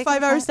 you took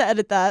 5 hours to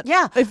edit that.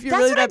 Yeah. If you're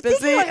really that busy.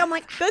 Thinking. I'm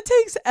like, that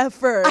takes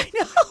effort. I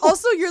know.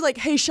 Also, you're like,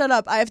 hey, shut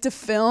up. I have to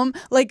film.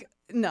 Like,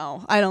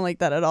 no, I don't like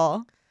that at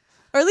all.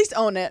 Or at least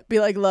own it. Be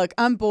like, look,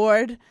 I'm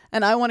bored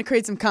and I want to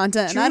create some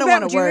content and I don't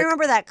want to work. Do you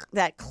remember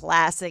that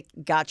classic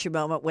gotcha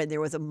moment when there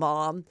was a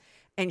mom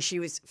and she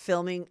was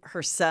filming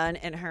her son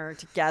and her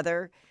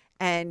together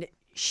and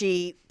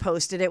she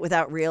posted it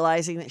without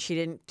realizing that she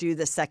didn't do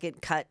the second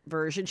cut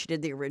version. She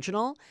did the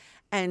original.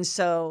 And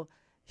so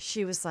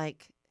she was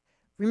like,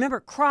 remember,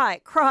 cry.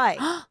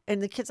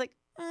 And the kid's like,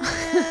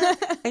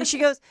 and she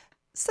goes,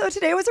 so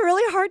today was a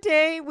really hard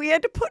day. We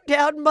had to put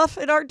down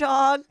Muffin, our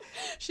dog.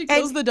 She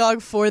kills the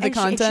dog for the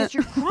content.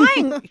 You're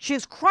crying. She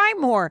was crying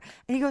more.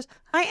 And he goes,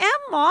 I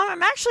am, Mom.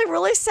 I'm actually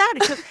really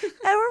sad. She goes, and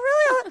we're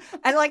really,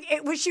 and like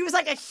she was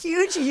like a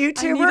huge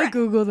YouTuber. I need to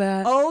Google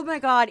that. Oh my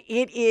God,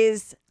 it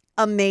is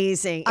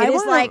amazing. It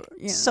is like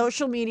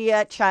social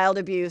media child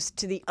abuse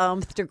to the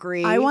nth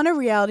degree. I want a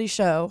reality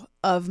show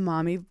of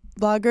mommy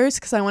vloggers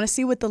because I want to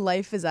see what the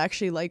life is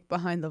actually like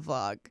behind the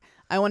vlog.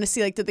 I want to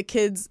see like, did the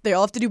kids, they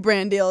all have to do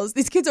brand deals.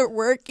 These kids are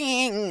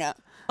working.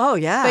 Oh,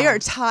 yeah. They are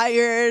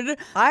tired.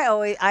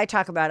 I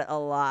talk about it a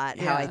lot,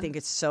 how I think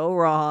it's so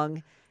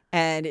wrong.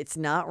 and it's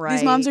not right.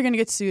 These moms are going to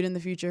get sued in the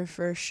future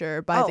for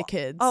sure by the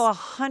kids. Oh,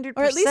 100%.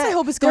 Or at least I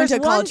hope it's going to a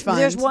college fund.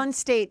 There's one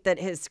state that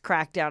has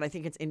cracked down. I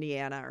think it's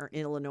Indiana or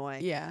Illinois.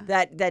 Yeah.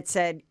 That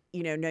said,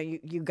 no,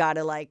 you got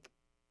to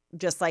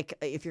just like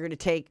if you're going to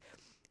take,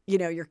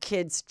 your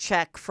kid's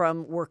check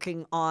from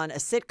working on a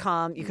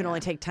sitcom, you can only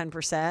take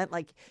 10%.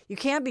 Like you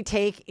can't be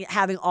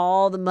having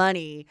all the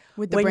money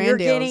with the when brand you're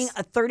deals. getting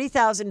a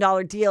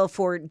 $30,000 deal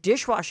for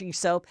dishwashing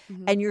soap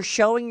and you're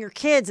showing your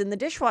kids in the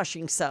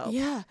dishwashing soap.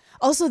 Yeah.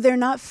 Also, they're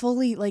not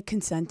fully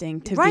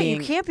consenting to right.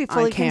 being You can't be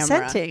fully on camera.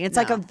 consenting. It's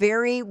like a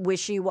very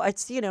wishy-washy.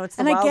 It's the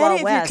and I Wild get Wild it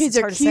if West. your kids It's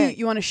are hard to say. cute,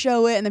 you want to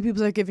show it, and then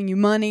people are giving you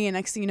money, and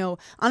next thing you know,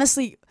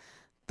 honestly,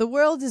 the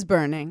world is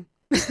burning.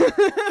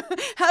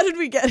 How did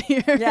we get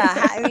here?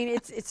 Yeah, I mean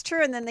it's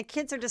true, and then the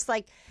kids are just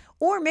like,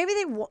 or maybe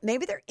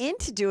they're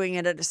into doing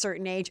it at a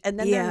certain age, and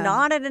then they're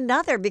not at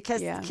another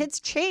because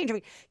kids change. I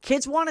mean,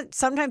 kids want to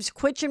sometimes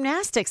quit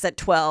gymnastics at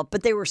 12,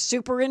 but they were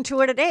super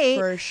into it at 8.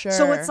 For sure.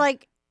 So it's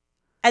like.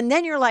 And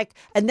then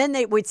and then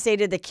they would say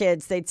to the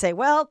kids, they'd say,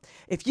 well,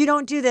 if you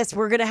don't do this,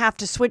 we're going to have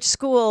to switch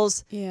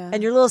schools. Yeah.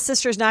 And your little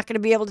sister's not going to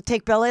be able to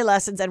take ballet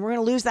lessons and we're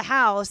going to lose the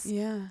house.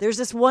 Yeah. There's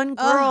this one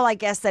girl, I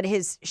guess, that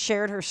has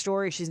shared her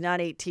story. She's not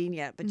 18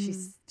 yet, but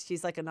she's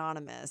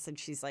anonymous and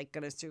she's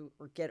going to sue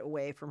or get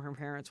away from her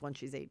parents when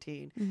she's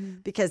 18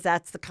 because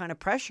that's the kind of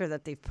pressure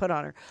that they've put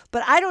on her.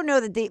 But I don't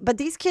know but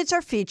these kids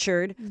are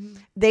featured.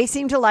 They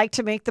seem to like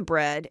to make the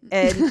bread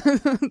and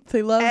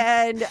they love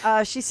and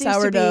she seems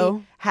sourdough. to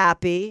be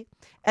happy.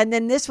 And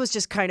then this was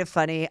just kind of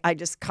funny. I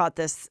just caught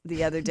this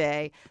the other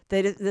day.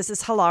 This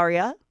is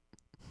Hilaria.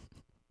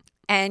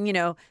 And,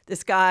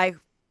 this guy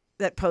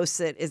that posts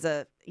it is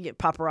a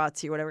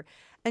paparazzi or whatever.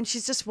 And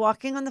she's just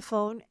walking on the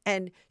phone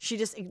and she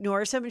just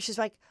ignores him. And she's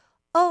like,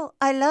 oh,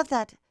 I love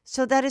that.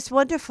 So that is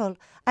wonderful.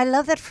 I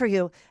love that for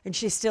you. And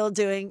she's still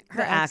doing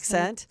her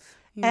accent.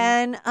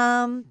 Yeah.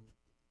 And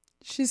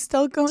she's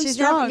still going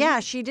strong.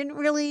 She didn't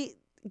really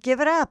give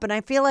it up. And I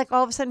feel like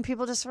all of a sudden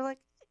people just were like,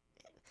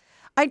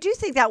 I do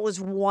think that was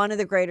one of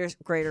the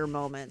greater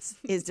moments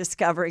is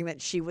discovering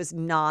that she was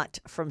not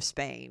from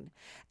Spain,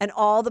 and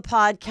all the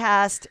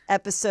podcast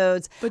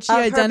episodes. But she of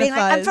her being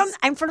identifies. like,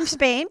 I'm from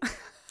Spain,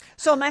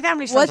 so my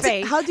family's from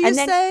Spain. How do you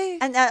say?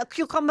 And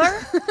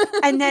cucumber.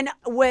 And then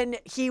when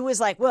he was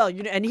like, well,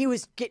 and he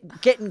was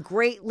getting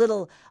great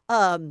little.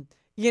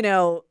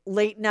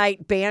 Late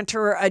night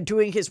banter,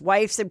 doing his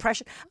wife's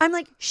impression. I'm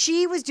like,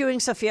 she was doing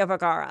Sofia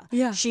Vergara.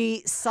 Yeah.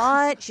 She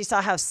saw it. She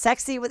saw how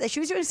sexy with it.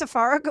 She was doing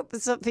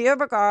Sofia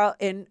Vergara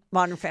in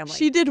Modern Family.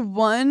 She did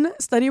one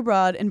study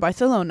abroad in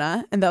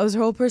Barcelona, and that was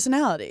her whole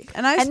personality.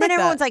 And then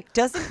everyone's like,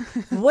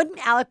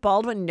 wouldn't Alec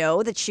Baldwin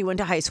know that she went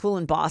to high school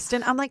in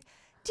Boston? I'm like,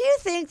 do you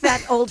think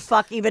that old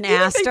fuck even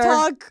asked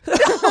her?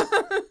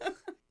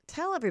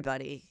 Tell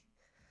everybody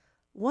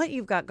what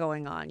you've got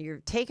going on.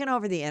 You're taking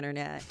over the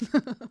internet.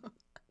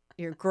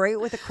 You're great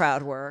with the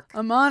crowd work.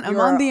 I'm on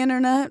the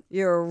internet.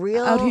 You're a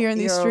real out here in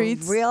these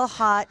streets. Real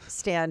hot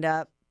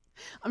stand-up.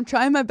 I'm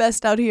trying my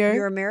best out here.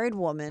 You're a married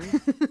woman.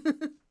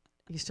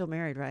 You're still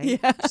married, right?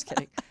 Yeah. Just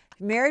kidding.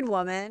 Married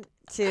woman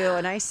to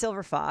a nice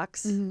silver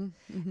fox.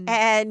 Mm-hmm.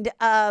 And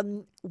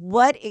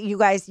what you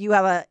guys? You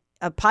have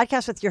a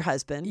podcast with your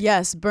husband.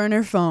 Yes,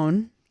 Berner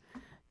phone.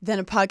 Then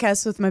a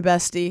podcast with my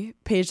bestie,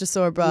 Paige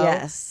DeSorbo.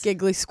 Yes.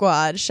 Giggly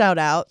Squad. Shout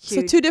out.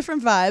 Huge, so 2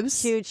 different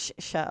vibes. Huge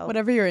show.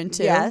 Whatever you're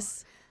into.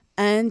 Yes.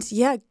 And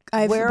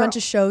I have a bunch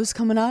of shows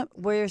coming up.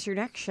 Where's your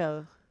next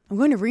show? I'm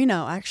going to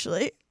Reno,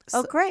 actually.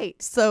 Oh,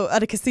 great. So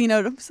at a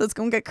casino, so it's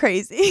going to get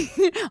crazy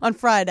on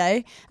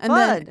Friday. And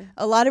then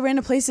a lot of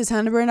random places,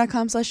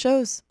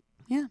 hannahburn.com/shows.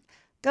 Yeah.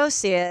 Go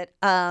see it.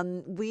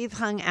 We've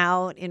hung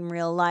out in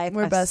real life.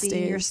 We're besties.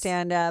 Seen your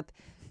stand-up.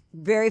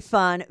 Very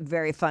fun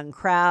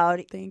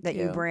crowd that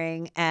you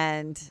bring.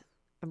 And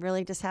I'm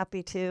really just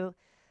happy to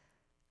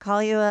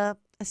call you a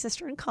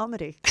sister in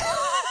comedy.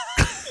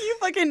 You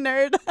fucking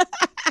nerd.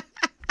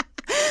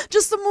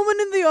 Just a woman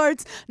in the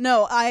arts.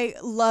 No, I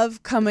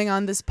love coming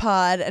on this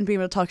pod and being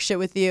able to talk shit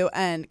with you.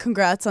 And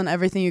congrats on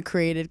everything you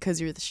created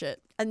because you're the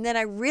shit. And then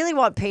I really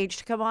want Paige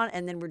to come on,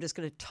 and then we're just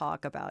going to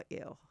talk about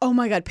you. Oh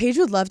my God, Paige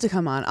would love to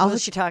come on. Will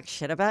she talk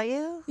shit about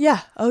you?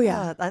 Yeah. Oh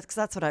yeah. That's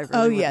what I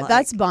really would like.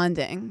 That's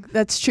bonding.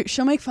 That's true.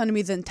 She'll make fun of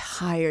me the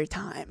entire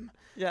time.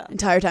 Yeah.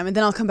 Entire time, and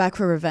then I'll come back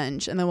for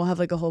revenge, and then we'll have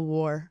a whole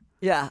war.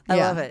 Yeah, I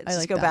love it. I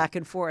just like go that. back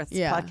and forth. It's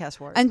Yeah. podcast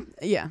wars. And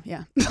yeah.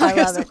 I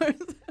love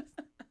it.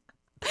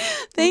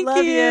 Thank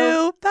Love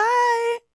you. Bye.